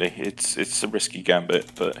 absolutely, it's a risky gambit,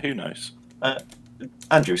 but who knows?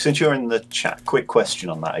 Andrew, since you're in the chat, quick question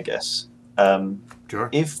on that, I guess. Sure.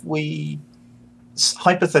 If we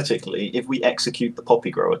hypothetically, if we execute the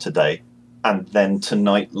Poppy Grower today, and then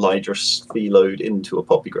tonight Lydrus feloed into a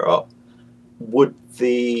Poppy Grower, would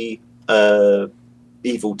the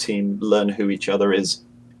evil team learn who each other is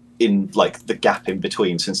in like the gap in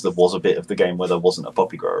between, since there was a bit of the game where there wasn't a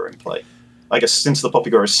Poppy Grower in play? I guess since the Poppy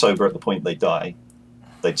Grower is sober at the point they die,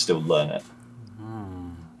 they'd still learn it.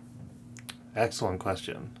 Excellent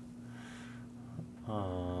question.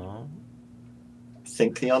 I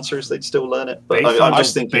think the answer is they'd still learn it, but I'm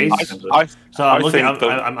just thinking.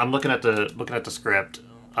 I'm looking at the script.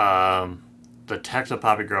 The text of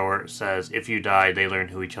Poppy Grower says, "If you die, they learn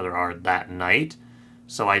who each other are that night."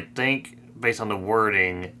 So I think, based on the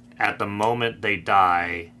wording, at the moment they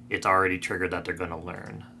die, it's already triggered that they're going to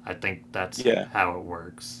learn. I think that's how it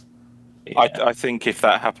works. I think if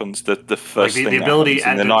that happens, the first thing the ability that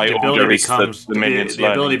happens in the night order is becomes the minions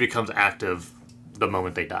the ability becomes active the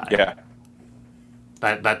moment they die. Yeah.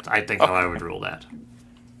 That's I think how I would rule that.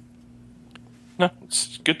 No,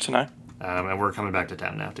 it's good to know. And we're coming back to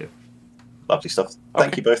town now too. Lovely stuff.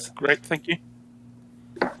 Thank you both. Great, thank you.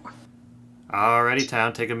 Alrighty,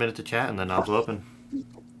 town. Take a minute to chat, and then knobs will open.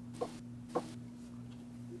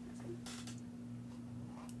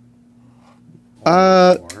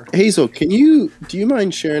 Hazel, do you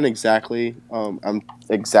mind sharing exactly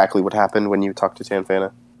what happened when you talked to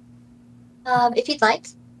Tanfana? If you'd like.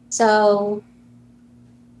 So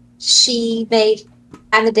she made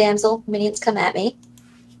I'm the damsel, minions come at me.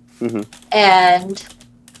 And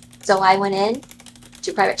so I went in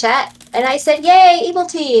to private chat and I said, "Yay, evil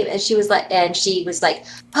team!" And she was like,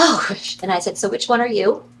 "Oh," and I said, "So which one are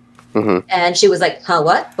you?" And she was like, "Huh,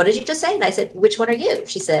 what? What did you just say?" And I said, "Which one are you?"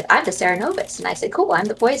 She said, "I'm the Cerenovus." And I said, "Cool, I'm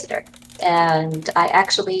the poisoner." And I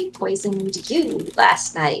actually poisoned you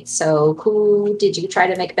last night. So who did you try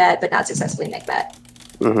to make bad but not successfully make bad?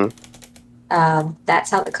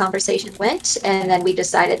 That's how the conversation went. And then we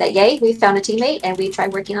decided that, yay, we found a teammate, and we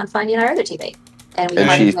tried working on finding our other teammate. And we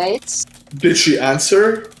parted ways. Did she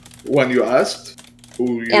answer when you asked?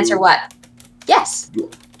 Answer what? Yes.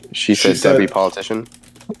 She said Debbie politician.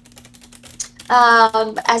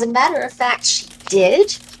 As a matter of fact, she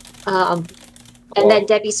did. And then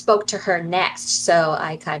Debbie spoke to her next, so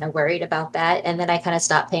I kind of worried about that. And then I kind of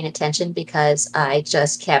stopped paying attention because I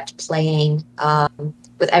just kept playing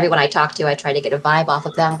with everyone I talked to. I tried to get a vibe off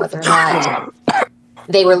of them, whether or not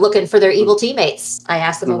they were looking for their evil teammates. I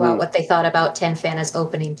asked them about what they thought about Tanfana's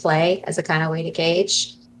opening play as a kind of way to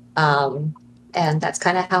gauge. And that's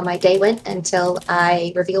kind of how my day went until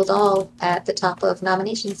I revealed all at the top of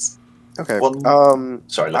nominations. Okay.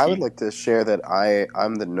 Sorry, I would like to share that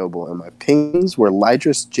I'm the noble, and my pings were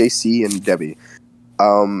Lydrus, JC, and Debbie.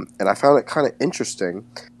 And I found it kind of interesting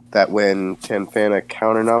that when Tanfana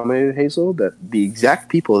counter-nominated Hazel, that the exact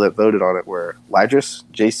people that voted on it were Lydrus,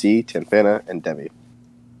 JC, Tanfana, and Debbie.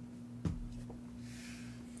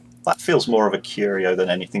 That feels more of a curio than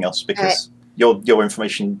anything else, because your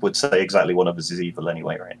information would say exactly one of us is evil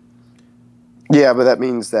anyway, right? Yeah, but that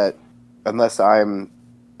means that unless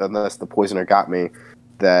the poisoner got me,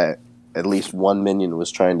 that at least one minion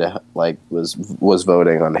was trying to was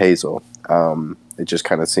voting on Hazel. It just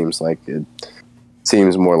kind of seems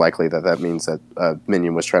more likely that means that a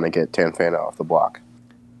minion was trying to get Tanfana off the block.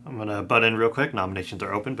 I'm gonna butt in real quick. Nominations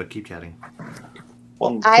are open, but keep chatting.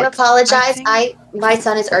 I apologize. My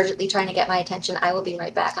son is urgently trying to get my attention. I will be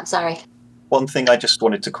right back. I'm sorry. One thing I just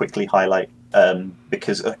wanted to quickly highlight,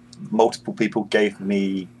 because multiple people gave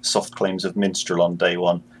me soft claims of minstrel on day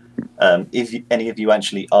one. If any of you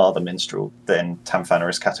actually are the minstrel, then Tanfana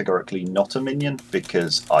is categorically not a minion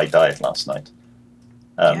because I died last night.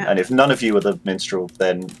 And if none of you are the minstrel,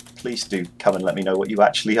 then please do come and let me know what you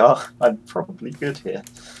actually are. I'm probably good here.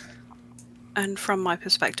 And from my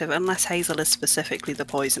perspective, unless Hazel is specifically the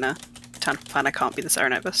poisoner, Tanfana can't be the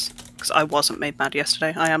Cerenovus. Because I wasn't made mad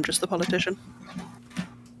yesterday. I am just the politician.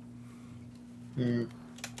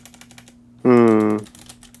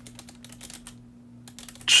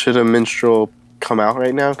 Should a minstrel come out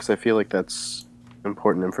right now? Because I feel like that's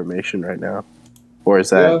important information right now, or is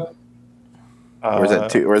that? Or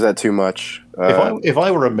is that too much? If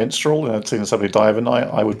I were a minstrel and I'd seen somebody die overnight,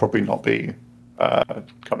 I would probably not be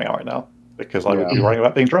coming out right now because I would be worrying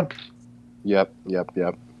about being drunk. Yep.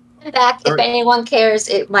 Back, if anyone cares,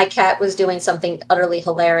 my cat was doing something utterly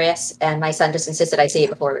hilarious, and my son just insisted I see it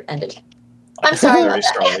before it ended. I'm sorry about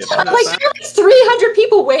that. I'm like, there's 300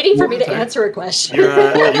 people waiting for me to answer a question.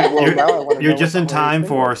 You're just in time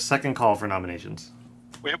for second call for nominations.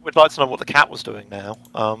 We'd like to know what the cat was doing now.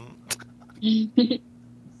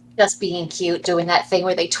 Just being cute, doing that thing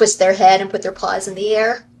where they twist their head and put their paws in the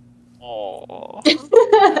air. Oh.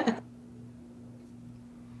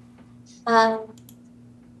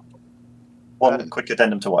 One quick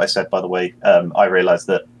addendum to what I said, by the way. I realised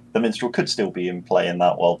that the minstrel could still be in play in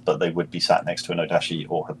that world, but they would be sat next to an Odashi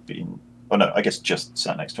or have been... Oh no, I guess just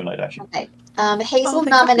sat next to an Odashi. Okay. Hazel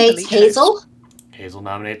nominates Hazel. Hazel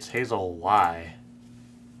nominates Hazel. Why?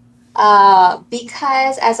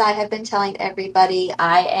 Because, as I have been telling everybody,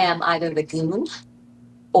 I am either the goon,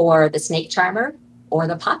 or the snake charmer, or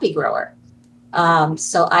the poppy grower.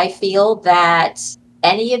 So I feel that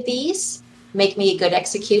any of these make me a good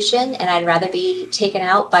execution, and I'd rather be taken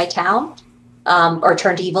out by town, or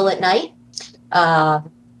turned evil at night.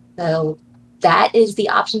 So that is the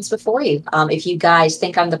options before you. If you guys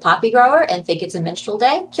think I'm the poppy grower and think it's a minstrel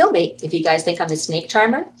day, kill me. If you guys think I'm the snake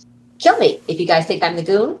charmer, kill me. If you guys think I'm the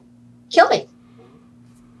goon, kill me.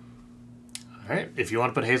 All right. If you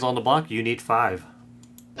want to put Hazel on the block, you need 5.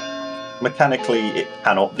 Mechanically, it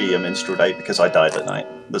cannot be a minstrel day because I died at night.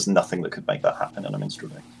 There's nothing that could make that happen on a minstrel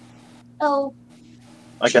day. Oh.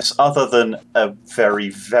 I guess other than a very,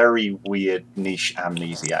 very weird niche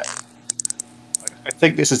amnesiac. I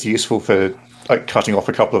think this is useful for cutting off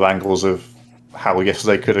a couple of angles of how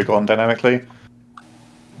yesterday could have gone dynamically.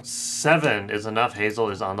 7 is enough.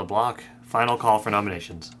 Hazel is on the block. Final call for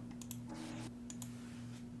nominations.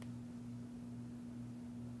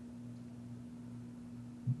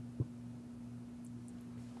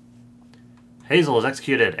 Hazel is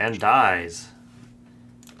executed and dies.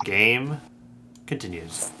 Game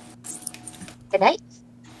continues. Good night.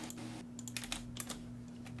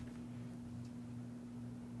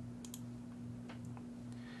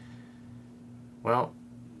 Well,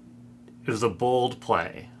 it was a bold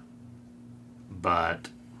play, but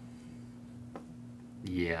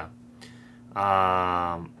yeah.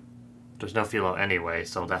 There's no philo anyway,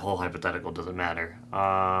 so that whole hypothetical doesn't matter.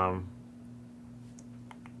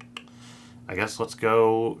 I guess let's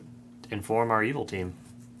go inform our evil team.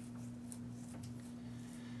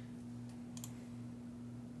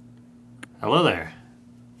 Hello there.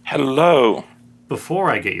 Hello. Before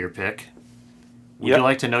I get your pick, would you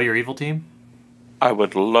like to know your evil team? I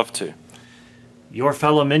would love to. Your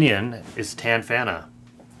fellow minion is Tanfana.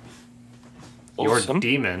 Awesome. Your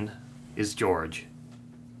demon is George.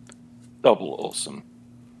 Double awesome.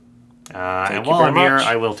 And while I'm here,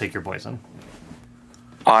 I will take your poison.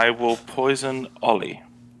 I will poison Ollie.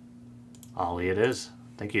 Ollie it is.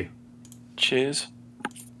 Thank you. Cheers.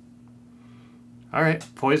 All right.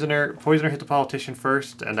 Poisoner hit the politician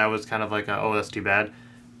first, and that was kind of like, oh, that's too bad.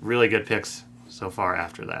 Really good picks so far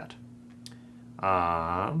after that.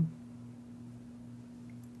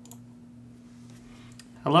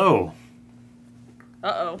 Hello.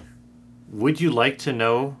 Uh-oh. Would you like to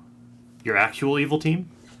know your actual evil team?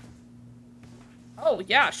 Oh,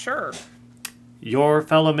 yeah, sure. Your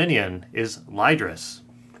fellow minion is Lydris.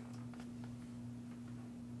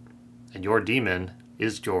 And your demon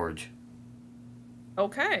is George.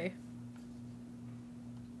 Okay.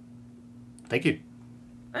 Thank you.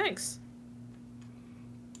 Thanks.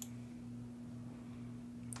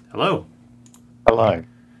 Hello. Hello.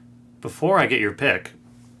 Before I get your pick,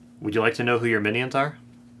 would you like to know who your minions are?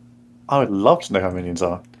 I would love to know how minions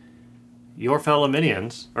are. Your fellow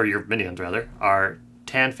minions, or your minions rather, are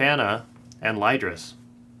Tanfana and Lydris.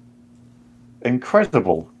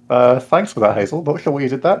 Incredible. Thanks for that, Hazel. Not sure why you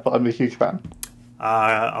did that, but I'm a huge fan.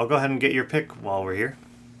 I'll go ahead and get your pick while we're here.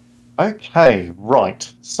 Okay,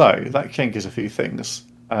 right. So that changes a few things.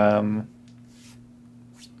 Out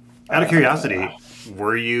of curiosity,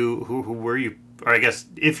 were you who were you? Or I guess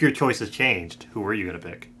if your choice has changed, who were you going to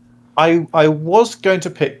pick? I was going to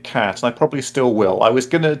pick Cat, and I probably still will. I was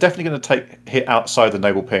definitely going to hit outside the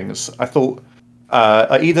noble pings. I thought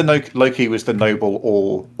either Loki was the noble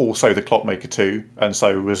or also the clockmaker too, and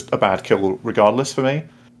so it was a bad kill regardless for me.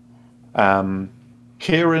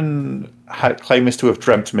 Kieran claims to have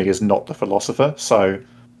dreamt me as not the philosopher, so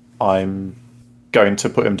I'm going to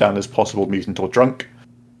put him down as possible mutant or drunk.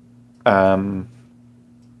 So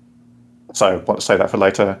I want to say that for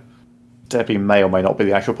later. Debbie may or may not be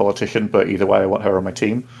the actual politician, but either way, I want her on my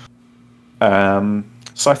team.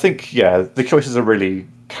 So I think, yeah, the choices are really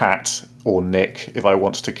Cat or Nick if I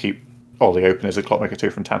want to keep Ollie open as a Clockmaker 2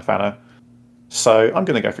 from Tanfana. So I'm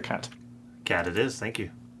going to go for Cat. Cat it is, thank you.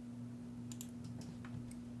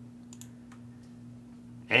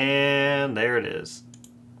 And there it is.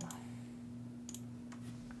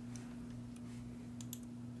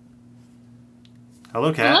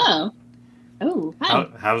 Hello, Cat. Hello. Oh, hi.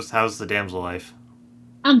 How's the damsel life?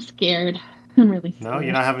 I'm scared. I'm really scared. No,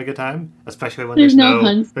 you're not having a good time, especially when There's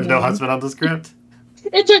there's no huntsman on the script.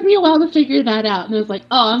 It took me a while to figure that out, and I was like,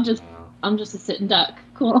 "Oh, I'm just a sitting duck."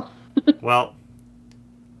 Cool. Well,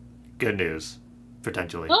 good news,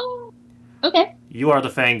 potentially. Oh, okay. You are the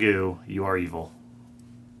Fangu. You are evil.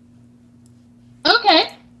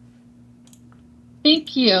 Okay.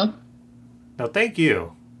 Thank you. No, thank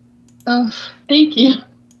you. Oh, thank you.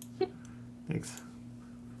 Thanks.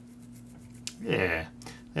 Yeah,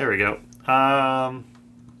 there we go. Let's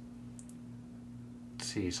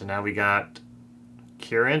see. So now we got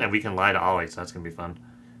Kieran, and we can lie to Ollie, so that's gonna be fun.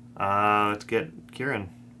 Let's get Kieran.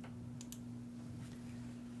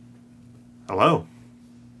 Hello.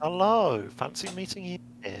 Hello. Fancy meeting you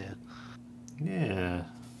here. Yeah.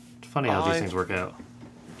 It's funny how these things work out.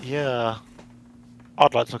 Yeah.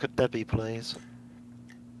 I'd like to look at Debbie, please.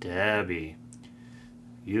 Debbie.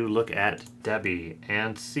 You look at Debbie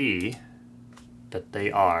and see that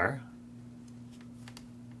they are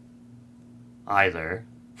either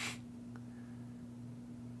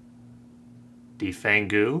the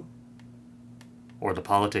Fangu or the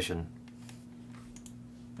politician.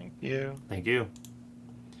 Thank you. Thank you.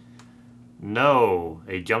 No,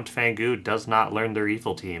 a jumped Fangu does not learn their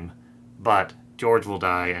evil team, but George will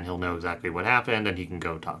die and he'll know exactly what happened and he can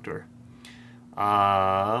go talk to her.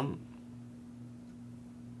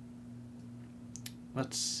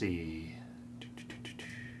 Let's see.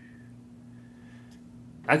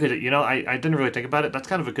 I could, I didn't really think about it. That's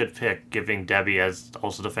kind of a good pick, giving Debbie as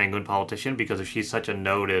also the Fangu and politician, because if she's such a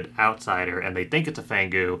noted outsider and they think it's a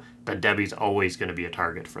Fangu, then Debbie's always going to be a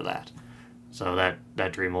target for that. So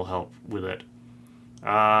that dream will help with it.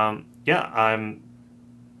 Yeah, I'm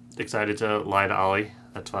excited to lie to Ollie.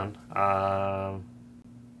 That's fun.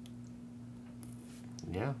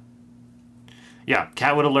 Yeah. Yeah,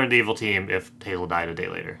 Cat would have learned the evil team if Taylor died a day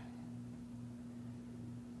later.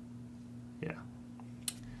 Yeah.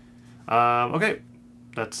 Okay.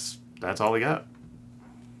 That's all we got.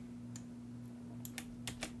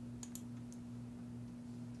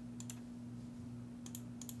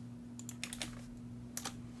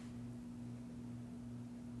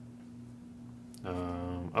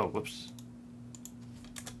 Oh, whoops.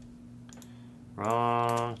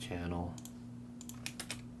 Wrong channel.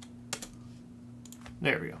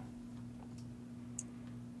 There we go.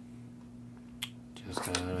 Just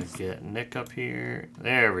gotta get Nick up here.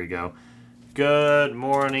 There we go. Good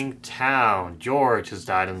morning, town. George has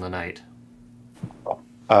died in the night.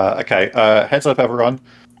 Okay, heads up, everyone.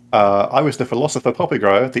 I was the philosopher Poppy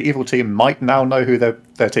Grower. The evil team might now know who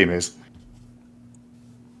their team is.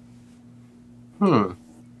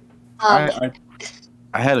 I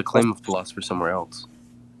had a claim of philosopher somewhere else.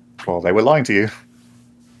 Well, they were lying to you.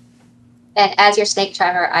 And as your snake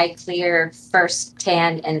charmer, I clear first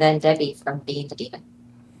Tan and then Debbie from being the demon.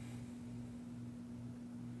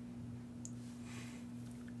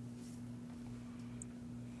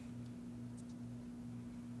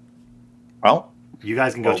 Well, you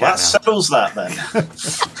guys can go chat that now. settles that then.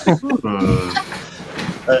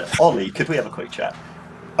 Ollie, could we have a quick chat?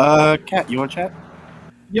 Kat, you want to chat?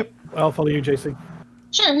 Yep, I'll follow you, JC.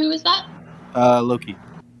 Sure, who is that? Loki.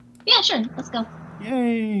 Yeah, sure, let's go.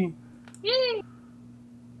 Yay! Yay!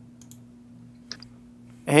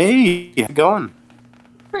 Hey, how's it going?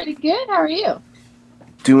 Pretty good, how are you?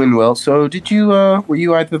 Doing well. So, did you, were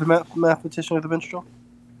you either the mathematician or the minstrel?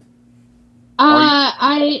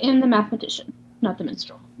 I am the mathematician, not the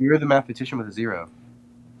minstrel. You're the mathematician with a 0.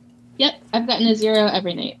 Yep, I've gotten a 0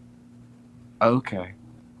 every night. Okay.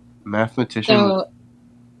 Mathematician. So,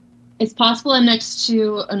 it's possible I'm next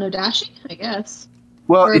to an Odashi, I guess.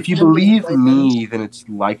 Well, Or if you believe me, then it's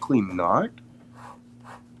likely not.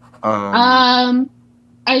 I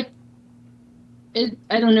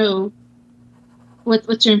don't know.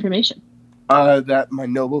 What's your information? That my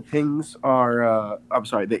noble pings are. I'm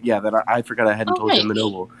sorry. That I forgot I hadn't told him the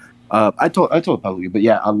noble. I told publicly, but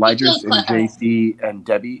yeah, Lydris and JC and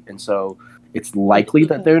Debbie, and so it's likely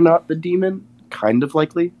that they're not the demon. Kind of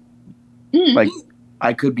likely. Like,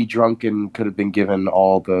 I could be drunk and could have been given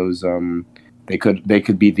all those. They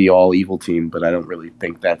could be the all evil team, but I don't really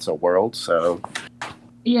think that's a world. So.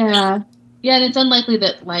 Yeah, and it's unlikely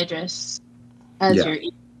that Lydris as your.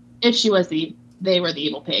 If she was they were the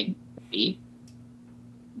evil pig.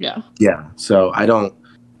 Yeah. Yeah. So I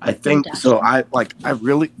think so. I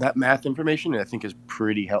really that math information I think is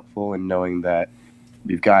pretty helpful in knowing that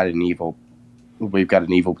we've got an evil between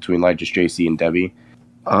Ligis, JC, and Debbie.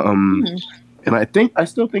 And I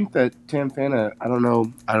still think that Tanfana. I don't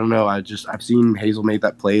know. I've seen Hazel make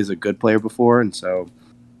that play as a good player before, and so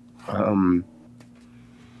I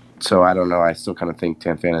don't know. I still kind of think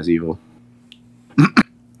Tanfana's evil.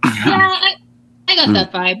 Yeah, I got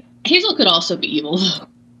that vibe. Hazel could also be evil.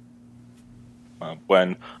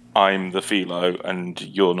 When I'm the philo and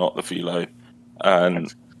you're not the philo,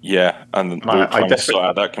 and we're trying to sort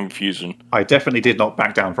out that confusion. I definitely did not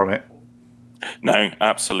back down from it. No,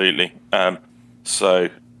 absolutely. So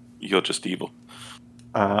you're just evil.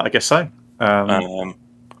 I guess so.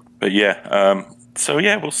 But yeah. So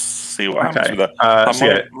yeah, we'll see what happens with that.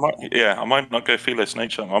 I might not go philo snake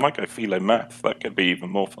charm. I might go philo math. That could be even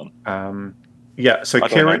more fun. Yeah, so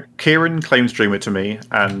Kieran claims Dreamer to me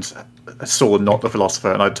and saw not the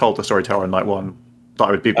philosopher, and I told the storyteller on night 1 that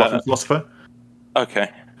I would be bluffing philosopher. Okay.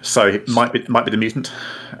 So it might be the mutant.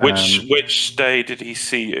 Which day did he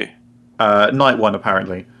see you? Night 1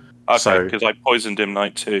 apparently. Okay, because I poisoned him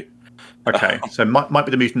night 2. Okay, so might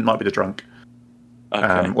be the mutant, might be the drunk.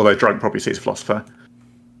 Okay. Although drunk probably sees a philosopher.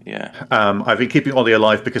 Yeah. I've been keeping Ollie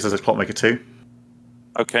alive because there's a Clockmaker 2.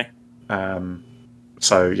 Okay.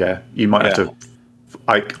 So yeah, you might have to.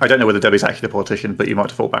 I don't know whether Debbie's actually the politician, but you might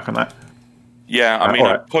have to fall back on that. Yeah, I mean,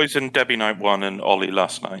 I poisoned Debbie night 1 and Ollie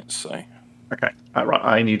last night, so. Okay, right.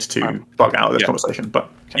 I need to bug out of this conversation, but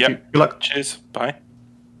good luck. Cheers. Bye.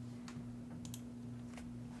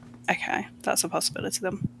 Okay, that's a possibility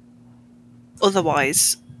then.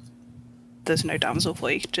 Otherwise, there's no damsel for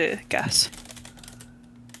you to guess.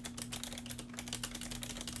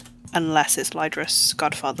 Unless it's Lydris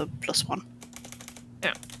Godfather +1.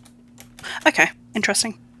 Yeah. Okay,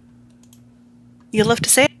 interesting. You'll love to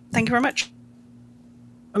see it. Thank you very much.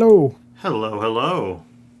 Hello. Hello.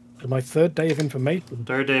 My third day of information.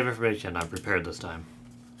 Third day of information. I'm prepared this time.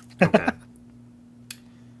 Okay.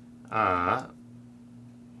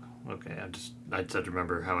 Okay, I just had to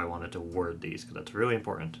remember how I wanted to word these because that's really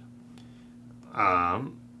important.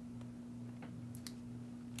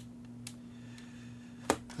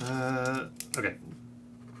 Okay.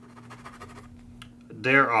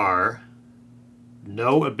 There are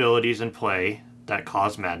no abilities in play that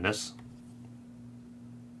cause madness,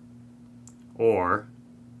 or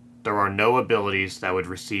there are no abilities that would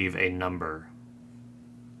receive a number.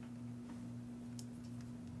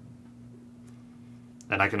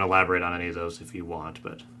 And I can elaborate on any of those if you want,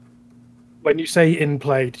 but... When you say in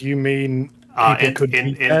play, do you mean people could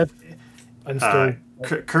be dead and still...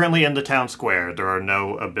 Currently in the town square, there are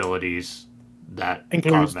no abilities that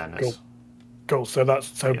cause madness. Cool. So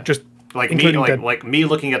that's just like me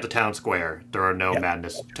looking at the town square. There are no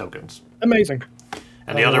madness tokens. Amazing.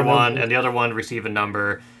 And the other one receive a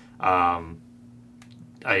number. Nothing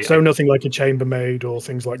like a chambermaid or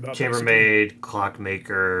things like that. Chambermaid,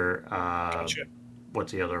 Clockmaker.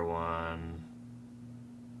 What's the other one?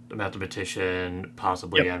 The mathematician,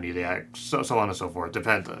 possibly amnesiac, so on and so forth.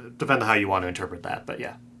 Depends on how you want to interpret that, but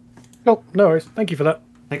yeah. Cool. No worries. Thank you for that.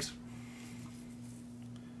 Thanks.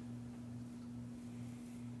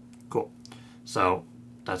 Cool. So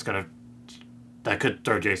that could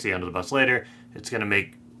throw JC under the bus later. It's gonna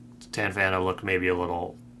make Tanfana look maybe a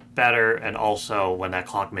little better, and also when that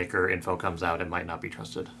Clockmaker info comes out, it might not be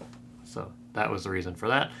trusted. So that was the reason for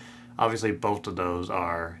that. Obviously, both of those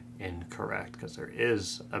are incorrect because there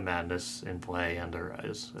is a madness in play and there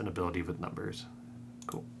is an ability with numbers.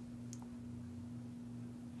 Cool.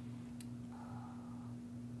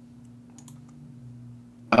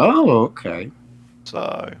 Oh, okay.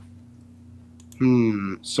 So.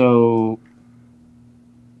 So.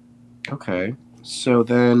 Okay. So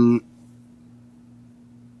then.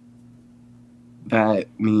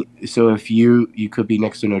 So if you could be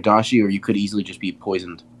next to Nodashi, or you could easily just be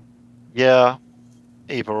poisoned. Yeah.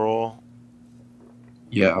 Either or.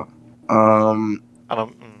 Yeah. And I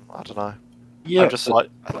don't know. Yeah. I'm just like,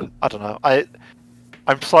 I don't know.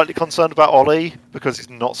 I'm slightly concerned about Ollie because he's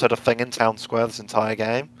not said a thing in Town Square this entire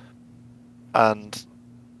game. And,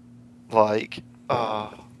 like,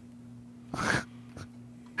 I'm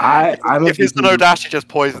if it's the Nodashi just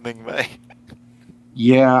poisoning me.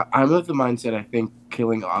 Yeah, I'm of the mindset I think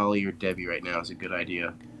killing Ollie or Debbie right now is a good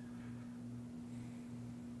idea.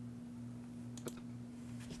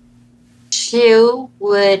 Two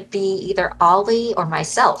would be either Ollie or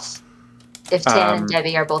myself, if Tan and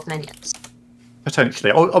Debbie are both minions.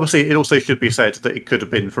 Potentially. Obviously, it also should be said that it could have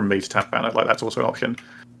been from me to Tanfana. Like, that's also an option.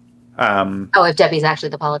 If Debbie's actually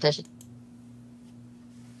the politician.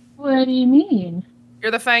 What do you mean?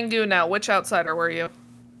 You're the Fangu now. Which outsider were you?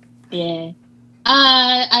 Yeah.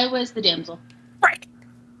 I was the damsel. Right.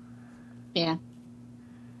 Yeah.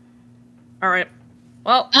 All right.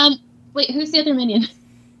 Well. Wait, who's the other minion?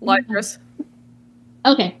 Lycris.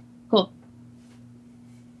 Okay. Cool.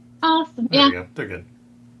 Awesome. There yeah. we go. They're good.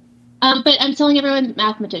 But I'm telling everyone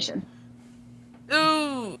mathematician.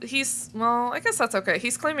 Ooh, well, I guess that's okay.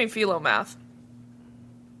 He's claiming philomath.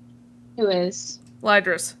 Who is?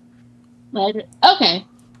 Lydris. Okay.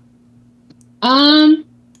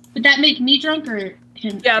 Would that make me drunk or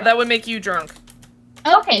him? Yeah, that would make you drunk.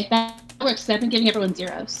 Okay, that works. I've been giving everyone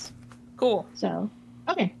zeros. Cool. So,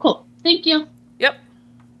 okay, cool. Thank you. Yep.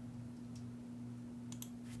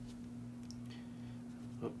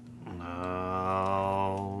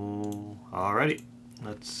 Alrighty.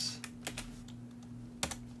 Let's.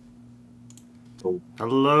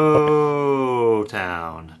 Hello,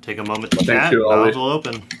 town. Take a moment to chat. Mouths will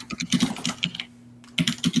open.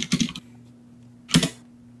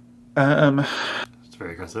 It's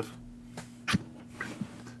very aggressive.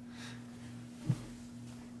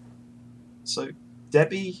 So,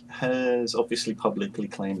 Debbie has obviously publicly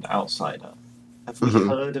claimed outsider. Have we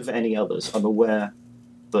heard of any others? I'm aware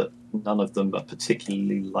that none of them are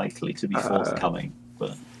particularly likely to be forthcoming,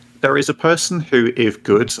 but there is a person who, if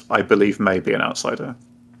good, I believe may be an outsider.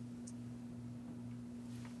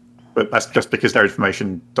 But that's just because their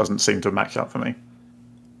information doesn't seem to match up for me.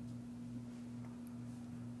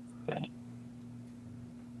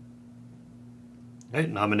 Okay,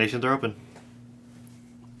 nominations are open.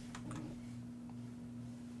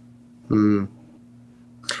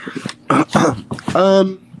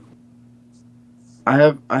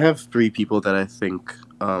 I have 3 people that I think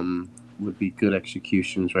would be good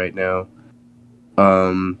executions right now.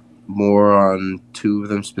 More on 2 of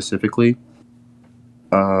them specifically.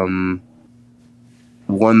 One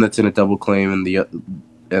that's in a double claim, and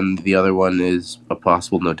the other one is a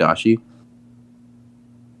possible Nodashi.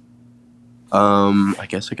 I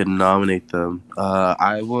guess I could nominate them.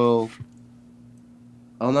 I'll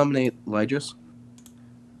nominate Lydris.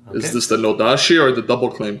 Okay. Is this the Nodashi or the double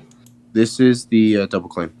claim? This is the double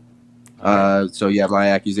claim. So yeah, my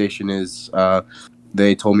accusation is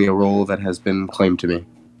they told me a role that has been claimed to me.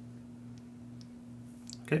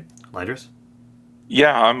 Okay, Lydris.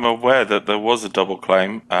 Yeah, I'm aware that there was a double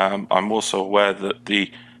claim. I'm also aware that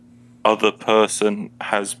the other person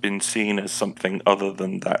has been seen as something other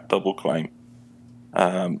than that double claim.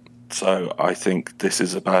 So I think this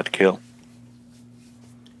is a bad kill.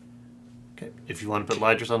 Okay, if you want to put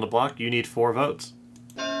Lydris on the block, you need 4 votes.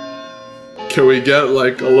 Can we get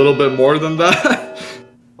like a little bit more than that?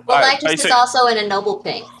 Well, Lydris is also in a noble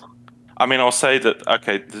pink. I mean, I'll say that,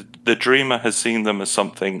 okay, the Dreamer has seen them as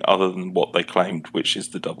something other than what they claimed, which is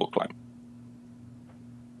the double claim.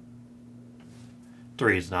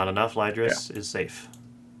 3 is not enough. Lydris is safe.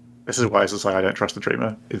 This is why I say I don't trust the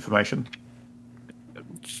Dreamer information.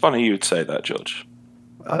 Funny you would say that, George.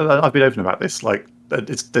 I've been open about this. Like,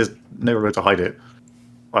 there's no room to hide it.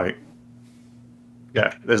 Like,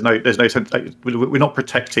 yeah, there's no sense. Like, we're not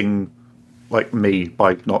protecting, like, me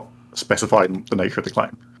by not specifying the nature of the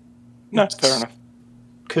claim. No, fair enough.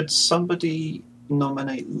 Could somebody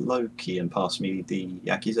nominate Loki and pass me the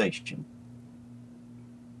accusation?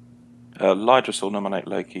 Lydris will nominate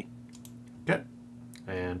Loki. Okay.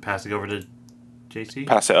 And pass it over to JC?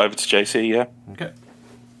 Pass it over to JC, yeah. Okay.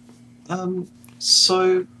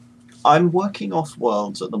 So, I'm working off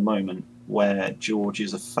worlds at the moment where George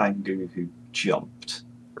is a Fangu who jumped.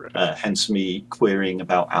 Hence me querying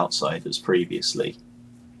about outsiders previously.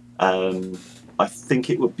 I think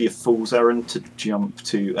it would be a fool's errand to jump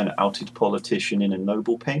to an outed politician in a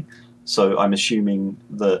noble ping, so I'm assuming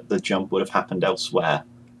that the jump would have happened elsewhere.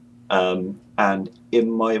 And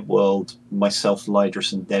in my world, myself,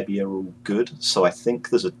 Lydris, and Debbie are all good, so I think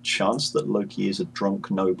there's a chance that Loki is a drunk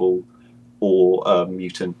noble or a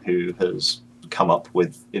mutant who has come up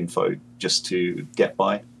with info just to get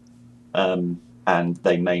by. And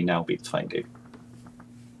they may now be the Fangu.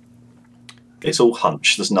 It's all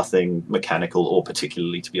hunch. There's nothing mechanical or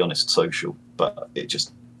particularly, to be honest, social, but it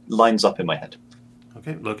just lines up in my head.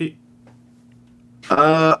 Okay, Loki.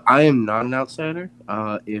 I am not an outsider.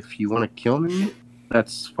 If you want to kill me,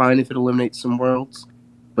 that's fine if it eliminates some worlds.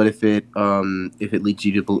 But if it leads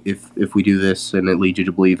you to if we do this and it leads you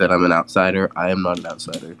to believe that I'm an outsider, I am not an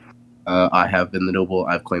outsider. I have been the noble.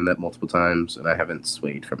 I've claimed that multiple times, and I haven't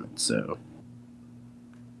swayed from it. So.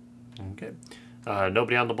 Okay.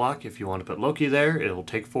 Nobody on the block. If you want to put Loki there, it'll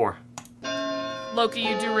take 4. Loki,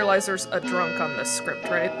 you do realize there's a drunk on this script,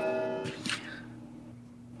 right?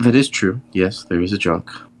 That is true. Yes, there is a junk,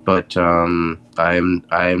 but I'm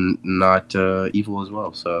not evil as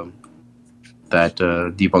well, so that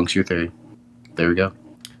debunks your theory. There we go.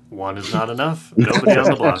 One is not enough. Nobody on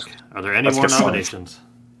the block. Are there any more nominations?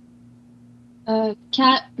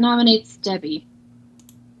 Kat nominates Debbie.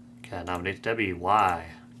 Kat nominates Debbie. Why?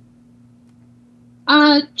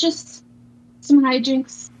 Just some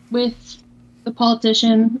hijinks with the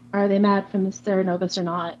politician. Are they mad from the Serenovus or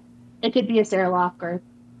not? It could be a Seralock, or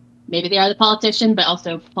maybe they are the politician, but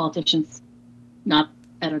also politicians not,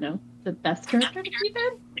 I don't know, the best character to keep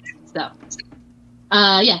in. So,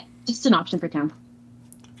 yeah, just an option for town.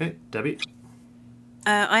 Okay, Debbie?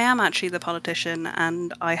 I am actually the politician,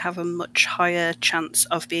 and I have a much higher chance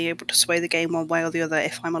of being able to sway the game one way or the other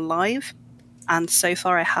if I'm alive. And so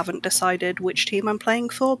far I haven't decided which team I'm playing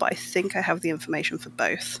for, but I think I have the information for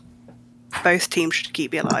both. Both teams should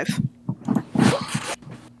keep me alive.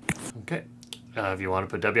 Okay. If you want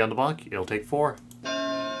to put Debbie on the block, it'll take 4.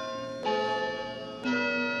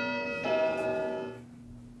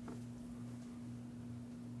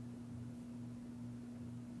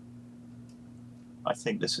 I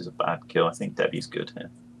think this is a bad kill. I think Debbie's good here.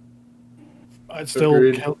 I'd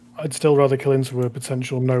still rather kill into a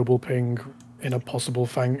potential noble ping in a possible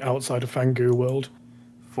outside of Fangu world.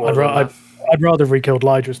 I'd rather have re-killed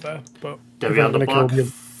Lydris there, but Debbie on the block.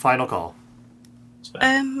 Final call.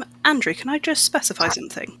 Andrew, can I just specify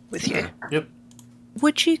something with you? Yep.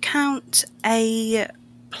 Would you count a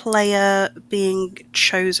player being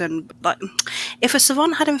chosen, like, if a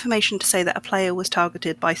savant had information to say that a player was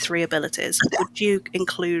targeted by 3 abilities, would you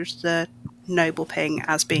include the noble ping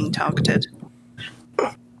as being targeted?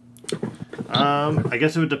 I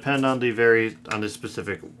guess it would depend on the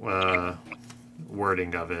specific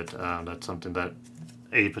wording of it. That's something that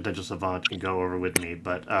a potential savant can go over with me,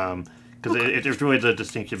 but because it's really the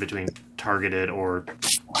distinction between targeted or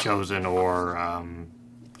chosen or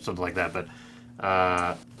something like that. But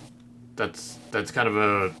that's kind of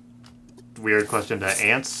a weird question to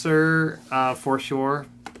answer for sure.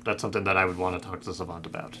 That's something that I would want to talk to the savant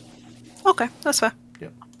about. Okay, that's fair.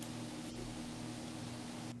 Yep.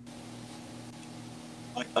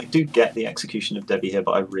 I do get the execution of Debbie here,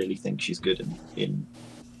 but I really think she's good in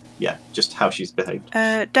just how she's behaved.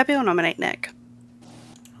 Debbie will nominate Nick.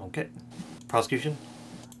 Okay. Prosecution?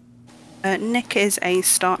 Nick is a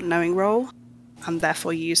start knowing role, and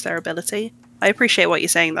therefore use their ability. I appreciate what you're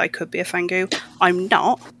saying that I could be a Fangu. I'm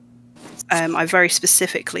not. I very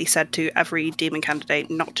specifically said to every demon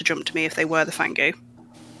candidate not to jump to me if they were the Fangu.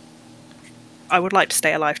 I would like to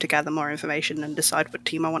stay alive to gather more information and decide what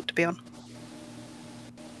team I want to be on.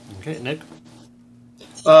 Okay, Nick?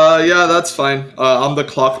 Yeah, that's fine. I'm the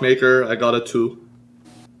clockmaker. I got a 2.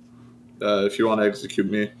 If you want to execute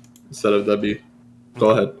me instead of Debbie,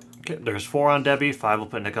 go ahead. Okay, there's 4 on Debbie, 5 will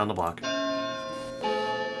put Nick on the block.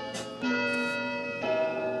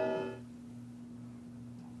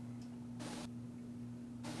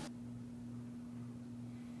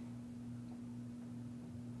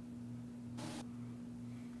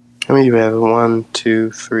 How many do we have? 1,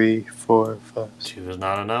 2, 3, 4, 5. 2 is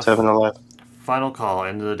not enough. 7, 11. Final call,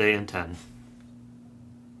 end of the day in 10.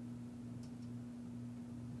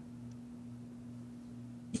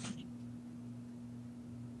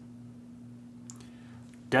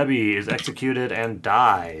 Debbie is executed and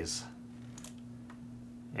dies.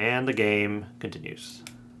 And the game continues.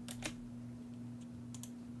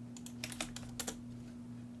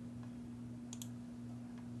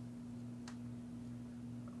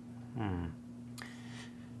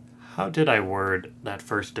 How did I word that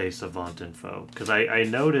first day savant info? Because I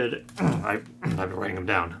noted, I've been writing them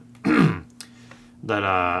down, that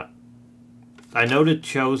I noted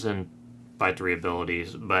chosen by 3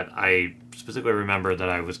 abilities, but I specifically remember that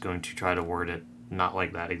I was going to try to word it not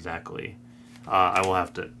like that exactly. I will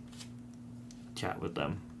have to chat with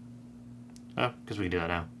them. Oh, because we can do that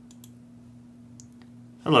now.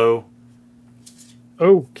 Hello.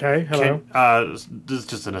 Okay, hello. This is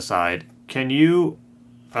just an aside. Can you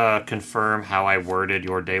confirm how I worded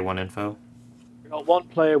your day 1 info? One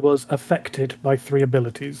player was affected by 3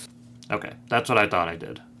 abilities. Okay, that's what I thought I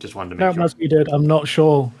did. Just wanted to make That sure. must be did. I'm not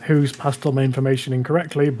sure who's passed on my information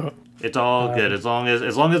incorrectly, but it's all good as long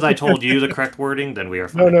as I told you the correct wording, then we are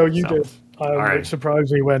fine. No, you did. Right. It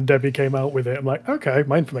surprised me when Debbie came out with it. I'm like, okay,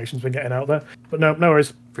 my information's been getting out there, but no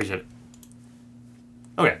worries. Appreciate it.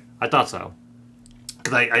 Okay, I thought so.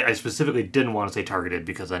 Because I specifically didn't want to say targeted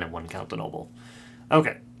because then it wouldn't count the noble.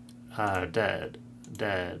 Okay. Dead.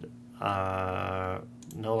 No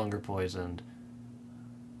longer poisoned.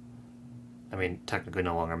 I mean, technically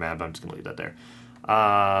no longer mad, but I'm just going to leave that there.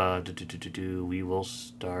 We will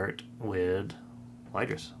start with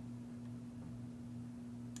Idris.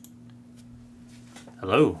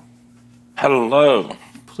 Hello. Hello.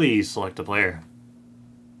 Please select a player.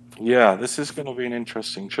 Yeah, this is going to be an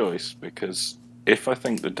interesting choice because if I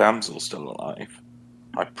think the damsel's still alive,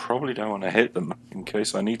 I probably don't want to hit them in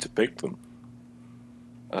case I need to pick them.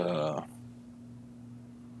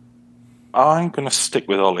 I'm going to stick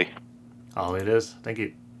with Ollie. Ollie it is. Thank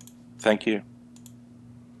you. Thank you.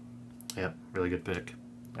 Yep, really good pick.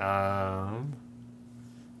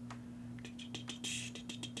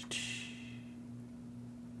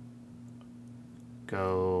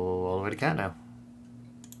 Go all the way to Cat now.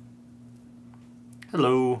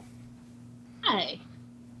 Hello. Hi.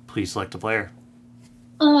 Please select a player.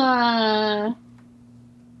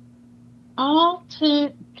 I'll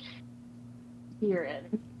take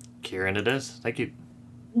Kieran. Kieran it is. Thank you.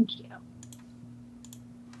 Thank you.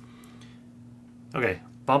 Okay,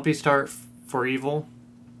 bumpy start for evil,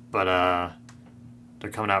 but they're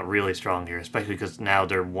coming out really strong here, especially because now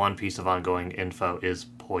their one piece of ongoing info is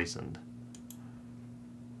poisoned.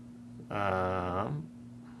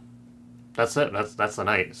 That's it. That's the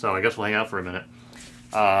night. So I guess we'll hang out for a minute.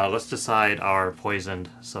 Let's decide our poisoned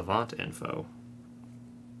savant info.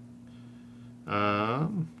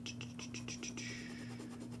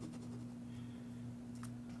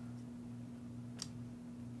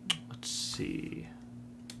 Let's see.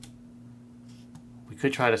 We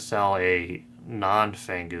could try to sell a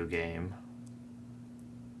non-Fangu game.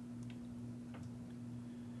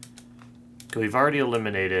 We've already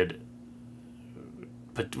eliminated,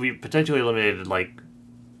 but we potentially eliminated like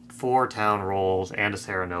 4 town roles and a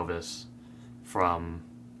Sarah Novus from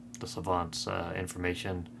the Savant's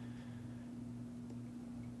information.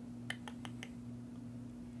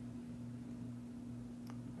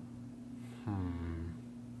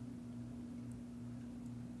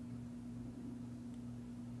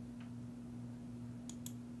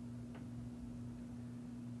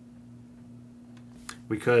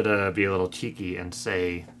 We could be a little cheeky and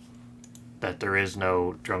say that there is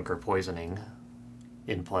no drunk or poisoning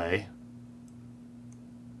in play.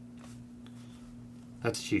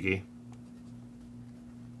 That's cheeky.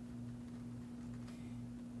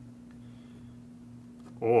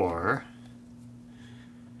 Or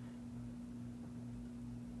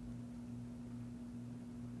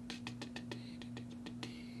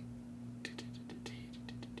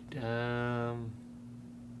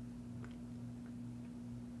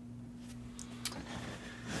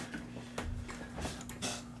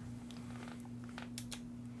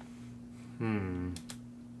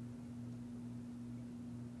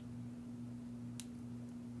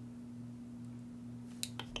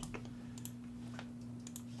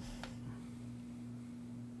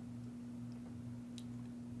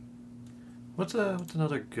What's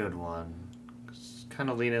another good one?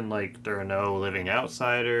 Kind of leaning like there are no living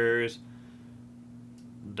outsiders.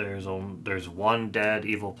 There's one dead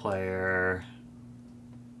evil player.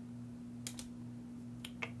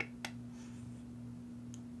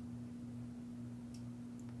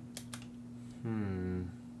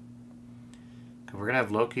 We're gonna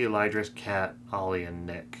have Loki, Elydris, Cat, Ollie, and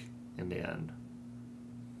Nick in the end.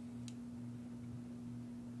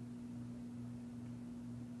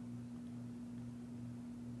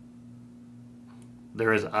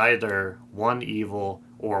 There is either one evil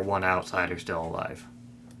or one outsider still alive.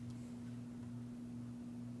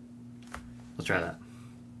 Let's try that.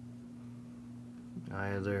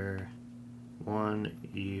 Either one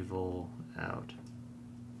evil out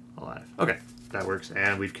alive. Okay, that works.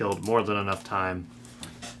 And we've killed more than enough time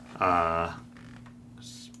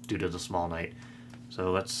due to the small night.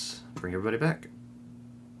 So let's bring everybody back.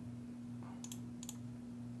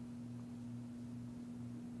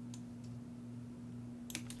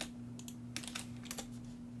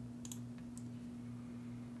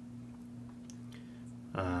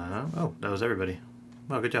 Oh, that was everybody.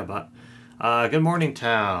 Well, good job, bot. Good morning,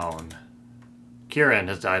 town. Kieran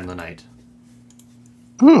has died in the night.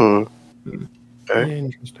 Okay.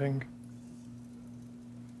 Interesting.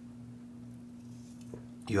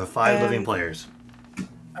 You have 5 living players.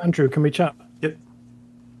 Andrew, can we chat? Yep.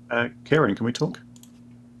 Kieran, can we talk?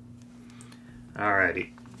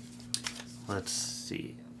 Alrighty. Let's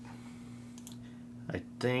see. I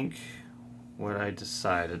think what I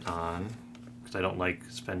decided on, because I don't like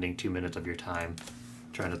spending 2 minutes of your time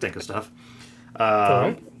trying to think of stuff.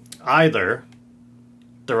 Either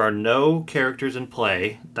there are no characters in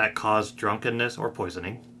play that cause drunkenness or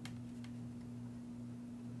poisoning,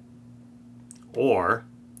 or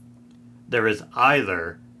there is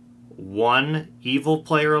either one evil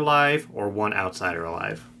player alive or one outsider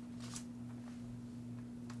alive.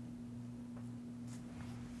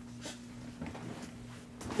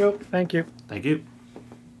 Yep, thank you. Thank you.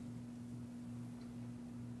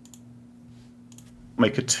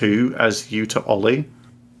 Make a 2 as you to Ollie.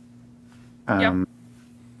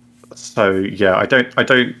 So yeah, I don't.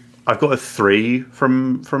 I've got a 3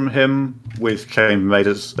 from him with Kane made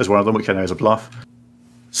as one of them, which I know is a bluff.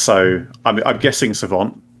 So I'm guessing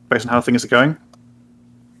Savant based on how things are going.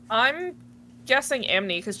 I'm guessing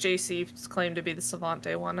Amni because JC's claimed to be the Savant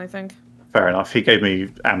day one, I think. Fair enough. He gave me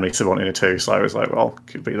Amni Savant in a 2, so I was like, well,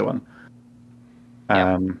 could be the one.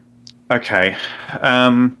 Okay.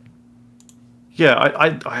 Yeah,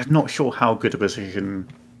 I'm not sure how good a position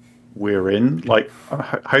we're in. Like,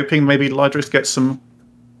 hoping maybe Lydris gets some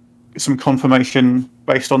confirmation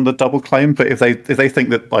based on the double claim. But if they think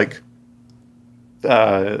that like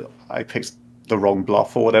I picked the wrong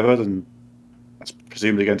bluff or whatever, then that's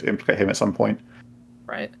presumably going to implicate him at some point.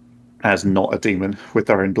 Right. As not a demon with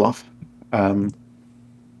their own bluff. But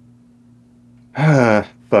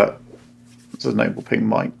the noble ping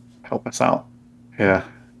might help us out. Yeah.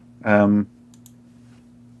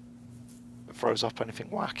 Throws up anything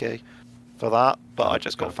wacky for that, but I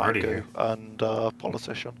just got Party Fangu here. and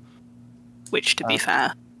Politician. Which, to be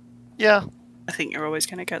fair, yeah, I think you're always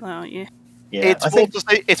going to get that, aren't you? Yeah,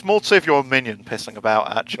 it's more to see if you're a minion pissing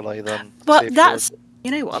about actually than. Well, that's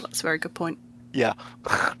you know what? That's a very good point. Yeah.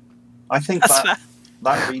 I think That's fair.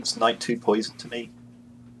 that reads Knight 2 Poison to me.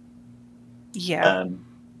 Yeah.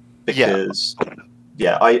 Because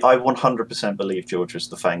I 100% believe George is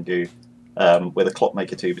the Fangu. With a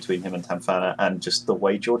Clockmaker 2 between him and Tamfana, and just the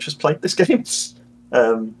way George has played this game.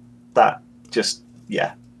 That just,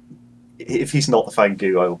 if he's not the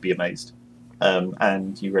Fangu, I will be amazed.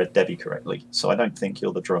 And you read Debbie correctly, so I don't think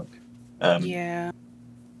you're the drunk. Yeah.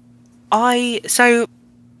 You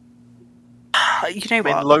know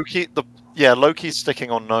what? Loki, Loki's sticking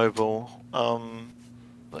on Noble.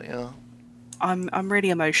 But yeah. I'm really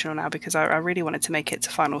emotional now because I really wanted to make it to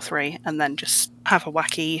final 3 and then just have a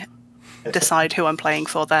wacky decide who I'm playing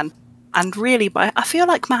for then. And really, I feel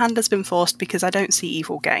like my hand has been forced because I don't see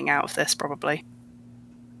evil getting out of this, probably.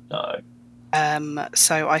 No.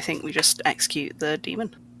 So I think we just execute the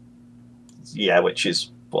demon. Yeah, which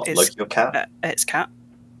is, what, Loki or Cat? It's Cat.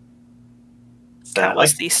 Fair Cat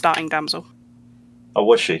was the starting damsel. Oh,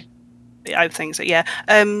 was she? I think so, yeah.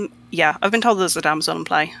 Yeah, I've been told there's a damsel in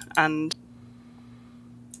play, and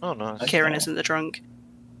oh, nice. Kieran isn't the drunk.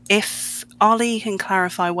 If Ollie can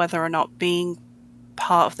clarify whether or not being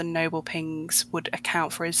part of the Noble Pings would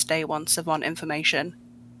account for his day 1 Savant information,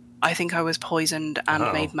 I think I was poisoned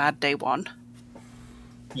and made mad day 1.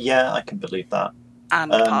 Yeah, I can believe that.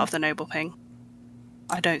 And part of the Noble Ping.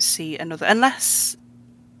 I don't see another... Unless...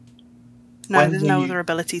 No, there's no other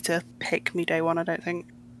ability to pick me day 1, I don't think.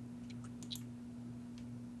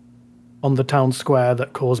 On the town square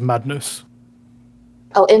that caused madness.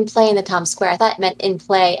 Oh, in play in the town square. I thought it meant in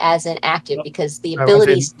play as in active because the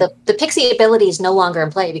abilities, the pixie ability is no longer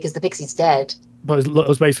in play because the pixie's dead. But I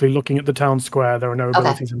was basically looking at the town square. There are no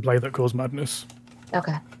abilities in play that cause madness.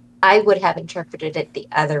 Okay. I would have interpreted it the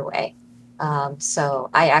other way. So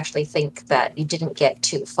I actually think that you didn't get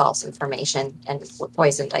to false information and were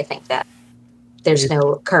poisoned. I think that there's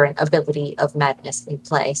no current ability of madness in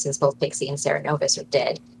play since both Pixie and Sarah Novus are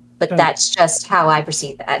dead. But that's just how I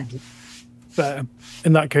perceive that. But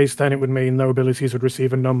in that case, then it would mean no abilities would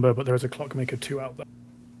receive a number, but there is a Clockmaker 2 out there,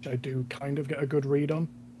 which I do kind of get a good read on.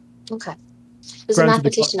 Okay. There's a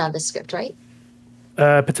mathematician on the script, right?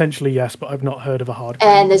 Potentially, yes, but I've not heard of a hard.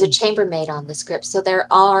 And there's a chambermaid on the script, so there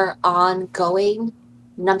are ongoing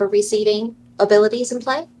number receiving abilities in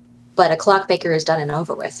play, but a Clockmaker is done and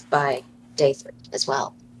over with by day 3 as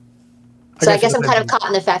well. So I guess I'm kind of caught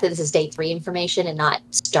in the fact that this is day 3 information and not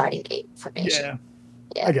starting gate information.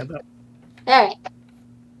 Yeah. I get that. All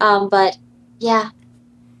right. But yeah,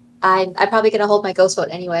 I'm probably gonna hold my ghost vote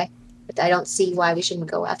anyway. But I don't see why we shouldn't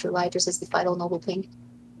go after Lydris as the final noble ping.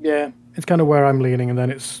 Yeah, it's kind of where I'm leaning, and then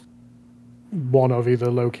it's one of either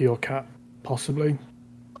Loki or Cat, possibly.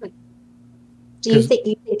 Do you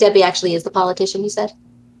think Debbie actually is the politician? You said.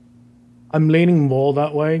 I'm leaning more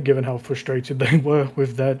that way, given how frustrated they were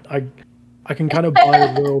with that. I can kind of buy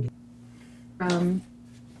a world.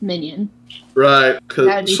 Minion. Right.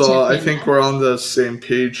 That'd be So I tempting. think we're on the same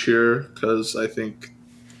page here because I think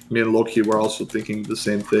me and Loki were also thinking the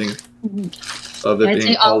same thing of it I'd being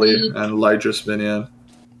say Ollie Ollie. and Lydris minion.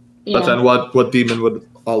 Yeah. But then what demon would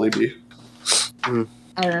Ollie be? I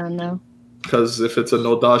don't know. Because if it's a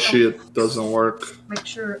Nodashi, it doesn't work. Make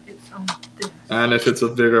sure it's on this. And if it's a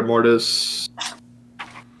Vigor Mortis,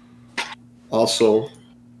 also,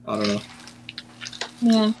 I don't know.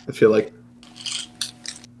 Yeah. I feel like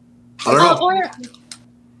I don't know. Or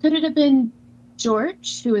could it have been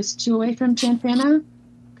George, who is 2 away from Chanfana,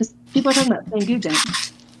 because people are talking about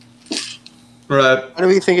Fanguja. Right. Why do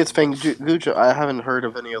we think it's Fanguja? I haven't heard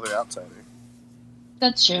of any other outsider.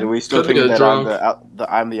 That's true. Are we still thinking that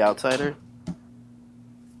I'm the outsider?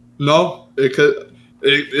 No, it could.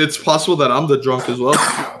 It's possible that I'm the drunk as well.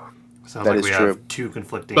 Sounds That like is we true. have two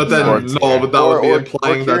conflicting. But then sides no, here. but that would be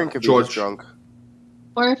implying Kieran that could be George. just drunk.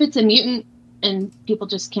 Or if it's a mutant and people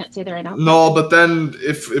just can't say they're an outsider. No, but then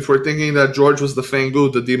if we're thinking that George was the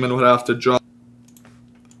Fangu, the demon would have to jump.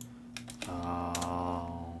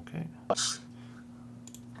 Okay.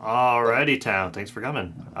 Alrighty, town. Thanks for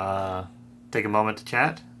coming. Take a moment to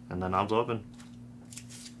chat, and then arms open.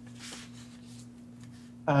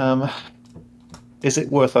 Is it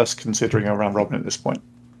worth us considering a round robin at this point?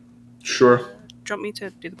 Sure. Do you want me to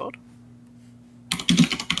do the board?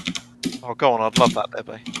 Oh, go on! I'd love that,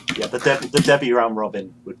 Debbie. Yeah, the Debbie round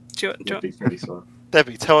robin would be pretty smart.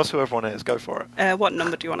 Debbie, tell us who everyone is. Go for it. What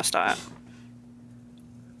number do you want to start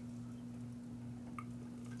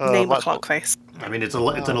at? Name a clock face. I mean, it's an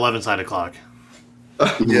 11-sided clock.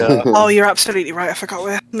 Yeah. Oh, you're absolutely right. I forgot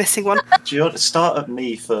we're missing one. Do you want to start at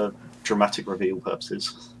me for dramatic reveal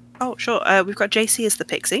purposes? Oh, sure. We've got JC as the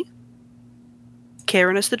pixie,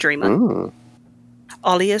 Kieran as the dreamer, Ooh.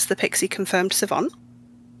 Ollie as the pixie confirmed savant,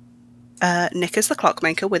 Nick as the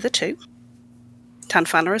clockmaker with a 2,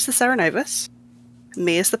 Tanfana as the Serenovus,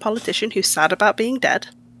 me as the politician who's sad about being dead,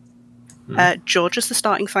 George as the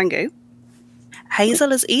starting Fangu,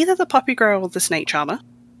 Hazel as either the poppy grower or the snake charmer,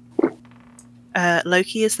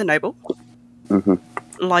 Loki as the noble,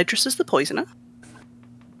 Lydrus as the poisoner,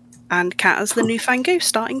 and Kat as the new Fangu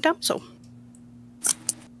starting damsel.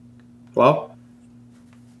 Well,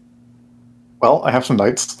 I have some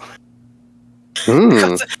notes.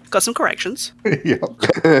 Got some corrections. Yeah.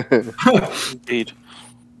 Indeed.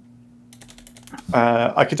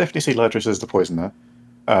 I could definitely see Lydrus as the poisoner,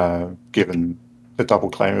 given the double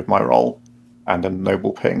claim of my role and a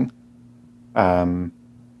noble ping. I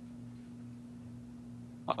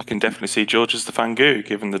can definitely see George as the Fangu,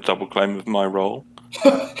 given the double claim of my role.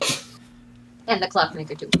 And the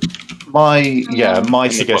clockmaker too. My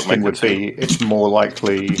suggestion would be it's more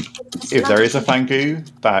likely if there is a Fangu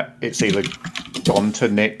that it's either gone to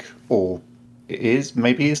Nick or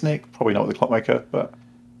maybe is Nick, probably not the clockmaker, but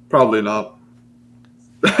probably not.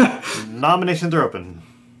 Nominations are open.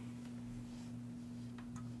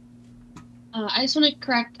 I just want to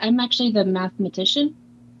correct. I'm actually the mathematician,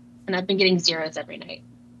 and I've been getting zeros every night.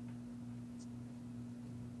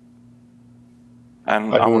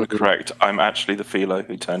 And I want to correct, I'm actually the philo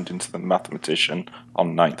who turned into the mathematician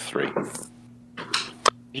on night 3.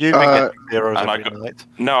 You've been getting zeros and every night.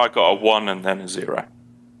 No, I got a 1 and then a 0.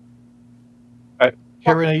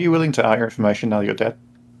 Kieran, are you willing to out your information now that you're dead?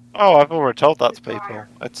 Oh, I've already told that to people.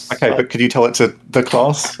 It's Okay, but could you tell it to the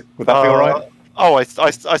class? Would that be alright? Oh, I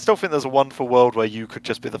still think there's a wonderful world where you could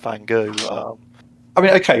just be the Fangu. I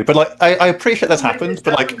mean, okay, but like, I appreciate that's happened,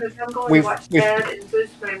 but like,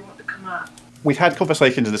 we've had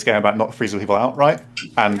conversations in this game about not freezing people out, right?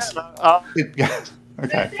 And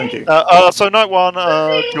okay, thank you. So night 1,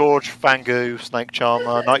 George, Fangu, Snake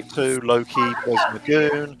Charmer. Night 2, Loki, Poison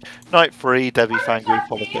Lagoon. Night 3, Debbie, Fangu,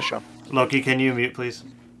 Politician. Loki, can you mute, please,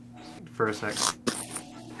 for a sec,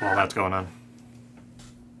 while that's going on?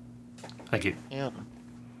 Thank you. Yeah.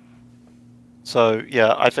 So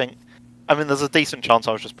yeah, I mean, there's a decent chance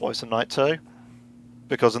I was just Poison Night 2,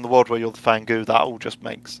 because in the world where you're the Fangu, that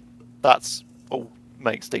all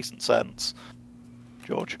makes decent sense.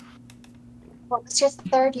 George. What was your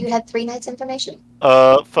third? You had 3 nights information?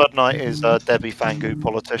 Third night is Debbie Fangu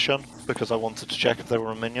Politician, because I wanted to check if they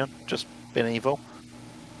were a minion, just being evil,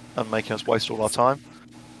 and making us waste all our time.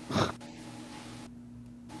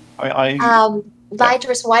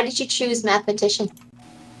 Lydrus, why did you choose mathematician?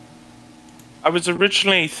 I was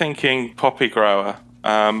originally thinking poppy grower,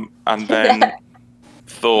 and then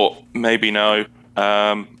thought maybe no.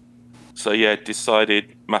 So yeah,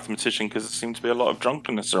 decided mathematician because there seemed to be a lot of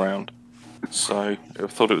drunkenness around. So I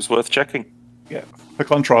thought it was worth checking. Yeah. For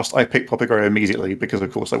contrast, I picked poppy grower immediately because,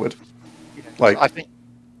 of course, I would. Like, I think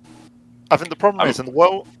the problem is in the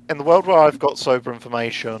world where I've got sober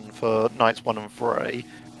information for nights 1 and 3,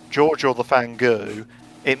 George or the Fangu,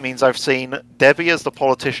 it means I've seen Debbie as the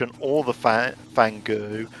politician or the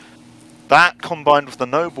Fangu. That combined with the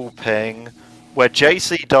noble ping, where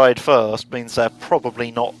JC died first, means they're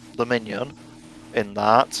probably not the minion in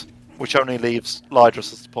that, which only leaves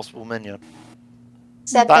Lydrus as the possible minion.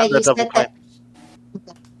 Except that you said that.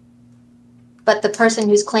 But the person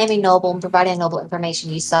who's claiming noble and providing noble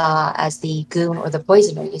information you saw as the goon or the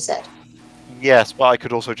poisoner, you said. Yes, but I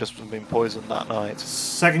could also just have been poisoned that night.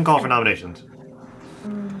 Second call for nominations.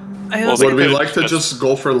 Would we like to just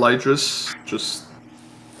go for Lydris?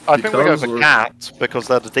 I think we go for Cat because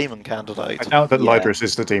they're the demon candidate. I doubt that Lydris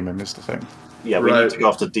is the demon, is the thing. Yeah, we need to go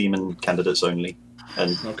after demon candidates only.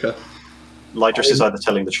 And Lydris is either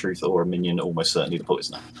telling the truth or a minion, almost certainly the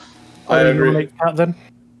poisoner. I agree. Cat then.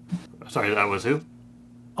 Sorry, that was who?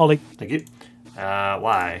 Ollie. Thank you.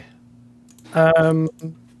 Why? I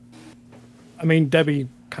mean, Debbie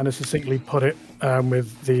kind of succinctly put it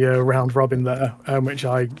with the round robin there, which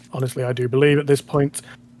I do believe at this point.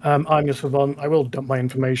 I'm your savant. I will dump my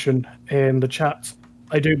information in the chat.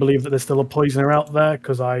 I do believe that there's still a poisoner out there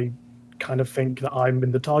because I kind of think that I'm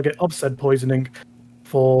been the target of said poisoning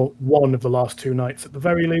for one of the last 2 nights at the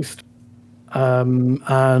very least.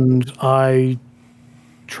 And I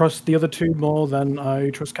trust the other 2 more than I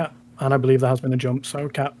trust Cat. And I believe there has been a jump, so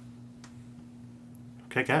Cat.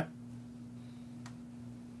 Okay, Cat.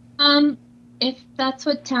 If that's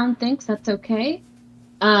what town thinks, that's okay.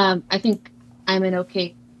 I think I'm an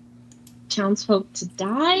okay townsfolk to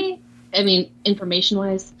die. I mean,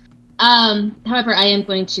 information-wise. However, I am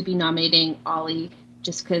going to be nominating Ollie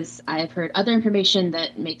just because I have heard other information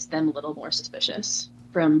that makes them a little more suspicious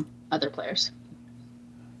from other players.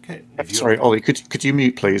 Okay. Sorry, Ollie, could you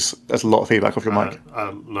mute, please? There's a lot of feedback off your mic.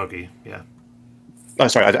 Loki, yeah. Oh,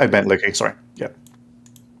 sorry, I meant Loki, sorry. Yeah.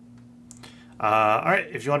 All right,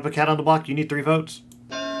 if you want to put Cat on the block, you need 3 votes.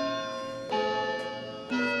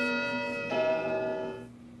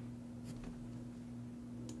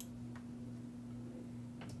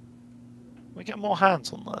 We get more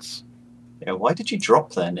hands on this. Yeah, why did you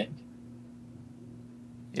drop there, Nick?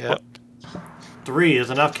 Yeah. 3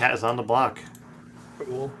 is enough. Cat is on the block.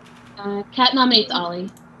 Cool. Cat nominates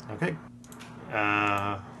Ollie. Okay.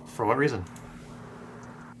 For what reason?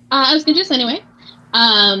 I was confused anyway.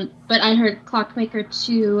 But I heard Clockmaker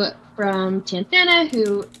 2 from Tanthana,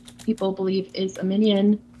 who people believe is a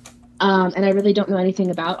minion. And I really don't know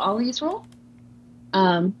anything about Ollie's role.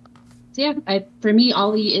 So yeah, for me,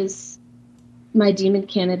 Ollie is my demon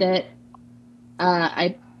candidate.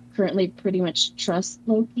 I currently pretty much trust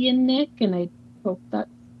Loki and Nick, and I hope that's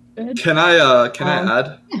good. Can I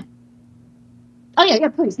add? Yeah. Oh yeah,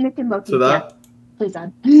 please, Nick and Loki. To that? Yeah. Please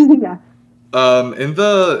add. Yeah. In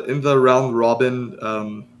the round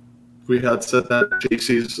robin, we had said that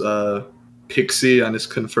JC's Pixie and is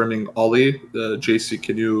confirming Ollie. JC,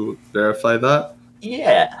 can you verify that?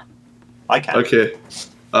 Yeah, I can. Okay.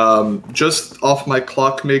 Just off my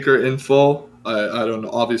Clockmaker info, I don't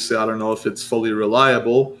know. Obviously, I don't know if it's fully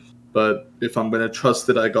reliable, but if I'm gonna trust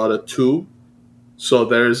it, I got a 2. So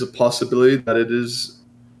there is a possibility that it is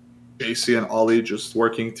JC and Ollie just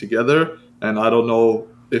working together, and I don't know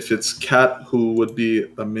if it's Cat who would be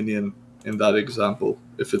a minion in that example,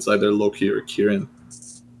 if it's either Loki or Kieran.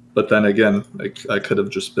 But then again, I could have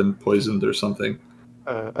just been poisoned or something.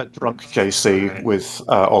 A drunk JC with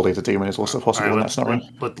Ollie the demon is also possible in that scenario.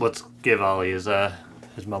 Let's give Ollie his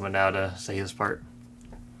moment now to say his part.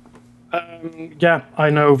 Yeah,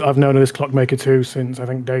 I've known of this Clockmaker 2 since I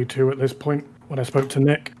think day 2 at this point when I spoke to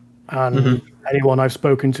Nick. And anyone I've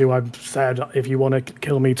spoken to, I've said, if you want to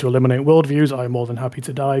kill me to eliminate worldviews, I'm more than happy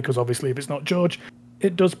to die, because obviously if it's not George,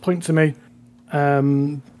 it does point to me. I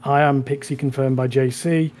am Pixie confirmed by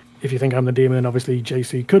JC. If you think I'm the demon, obviously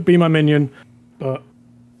JC could be my minion, but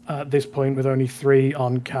at this point, with only 3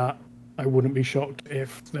 on Cat, I wouldn't be shocked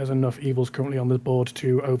if there's enough evils currently on the board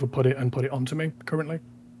to overput it and put it onto me currently.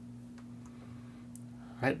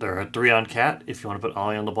 Right, there are 3 on Cat. If you want to put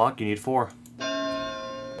Ollie on the block, you need 4.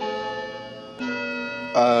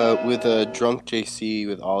 With a drunk JC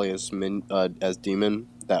with Ollie as demon,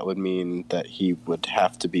 that would mean that he would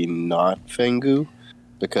have to be not Fengu,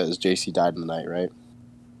 because JC died in the night, right?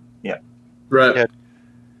 Yeah. Right. Yeah.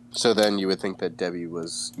 So then you would think that Debbie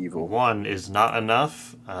was evil. 1 is not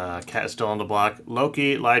enough. Cat is still on the block.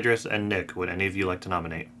 Loki, Lydris, and Nick. Would any of you like to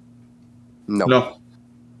nominate? No.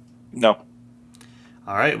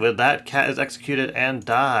 All right, with that, Cat is executed and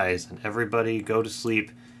dies, and everybody go to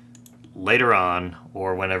sleep later on,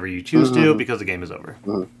 or whenever you choose to, because the game is over.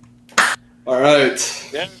 All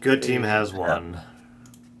right. Good team has won.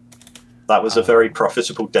 That was a very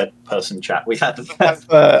profitable dead person chat we had.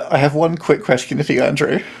 I have one quick question for you,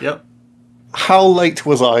 Andrew. Yep. How late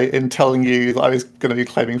was I in telling you that I was going to be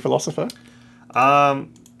claiming Philosopher?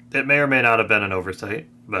 It may or may not have been an oversight,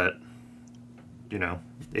 but,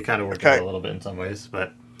 it kind of worked out a little bit in some ways.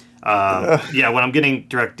 But, yeah, when I'm getting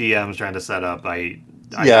direct DMs trying to set up, I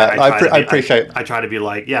appreciate. I try to be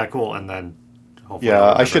like, yeah, cool, and then hopefully.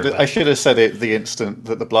 Yeah, I should have said it the instant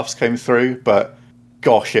that the bluffs came through, but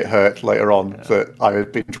gosh, it hurt later on that I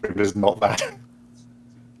had been dreamed as not that.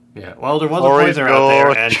 Yeah, well, there was a poisoner out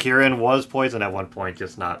there, and Kieran was poisoned at one point,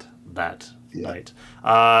 just not that night.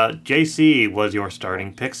 JC was your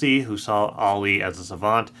starting pixie, who saw Ollie as a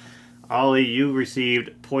savant. Ollie, you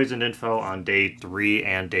received poisoned info on day 3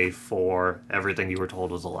 and day 4. Everything you were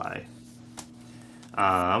told was a lie.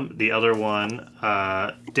 The other one,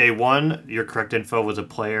 day 1, your correct info was a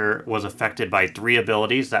player was affected by 3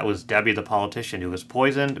 abilities. That was Debbie the politician, who was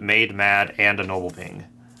poisoned, made mad, and a noble ping.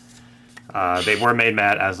 They were made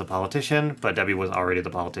mad as the politician, but Debbie was already the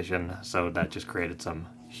politician, so that just created some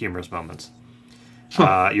humorous moments.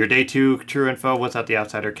 Your day 2 true info was that the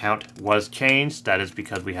outsider count was changed. That is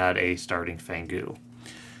because we had a starting Fangu.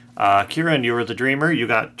 Kieran, you were the dreamer. You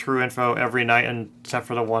got true info every night, except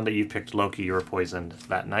for the one that you picked Loki. You were poisoned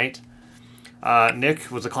that night. Nick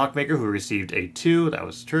was the clockmaker, who received a 2. That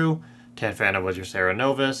was true. Tanfana was your Sarah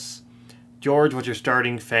Novus. George was your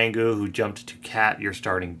starting Fangu, who jumped to Cat, your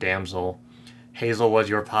starting damsel. Hazel was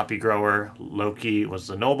your poppy grower. Loki was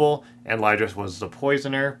the noble. And Lydris was the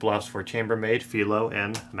poisoner. Bluffs for chambermaid, philo,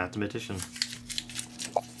 and mathematician.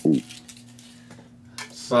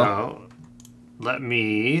 So, let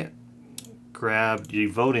me grab the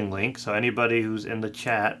voting link. So anybody who's in the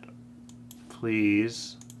chat,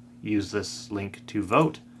 please use this link to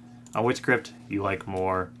vote on which script you like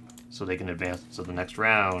more so they can advance to the next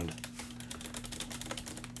round.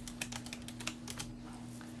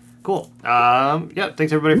 Cool. Yeah,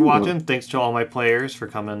 thanks everybody for watching. Thanks to all my players for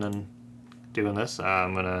coming and doing this.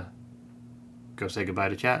 I'm going to go say goodbye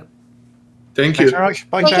to chat. Thank you.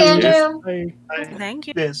 Thank you, Andrew. Thank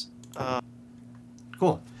you. Cheers.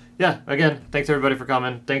 Cool. Yeah, again, thanks everybody for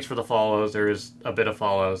coming. Thanks for the follows. There is a bit of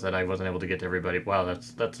follows that I wasn't able to get to everybody. Wow,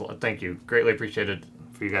 that's thank you. Greatly appreciated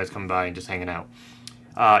for you guys coming by and just hanging out.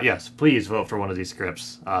 Yes, please vote for one of these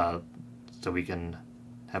scripts so we can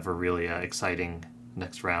have a really exciting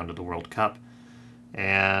next round of the World Cup.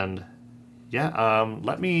 And yeah,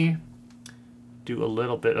 let me do a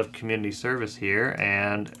little bit of community service here.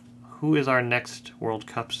 And who is our next World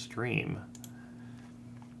Cup stream?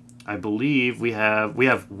 I believe we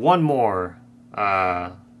have one more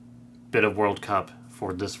bit of World Cup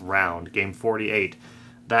for this round, game 48.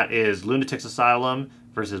 That is Lunatics Asylum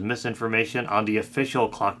versus Misinformation on the official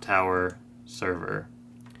Clocktower server.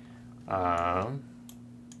 I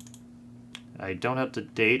don't have the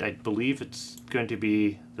date. I believe it's going to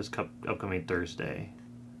be this upcoming Thursday.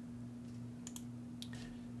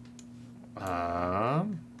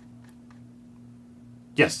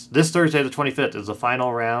 Yes, this Thursday the 25th is the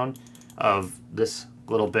final round of this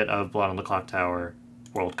little bit of Blood on the Clocktower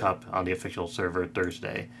World Cup on the official server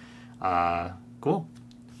Thursday. Cool.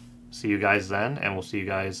 See you guys then, and we'll see you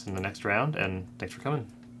guys in the next round, and thanks for coming.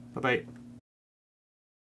 Bye-bye.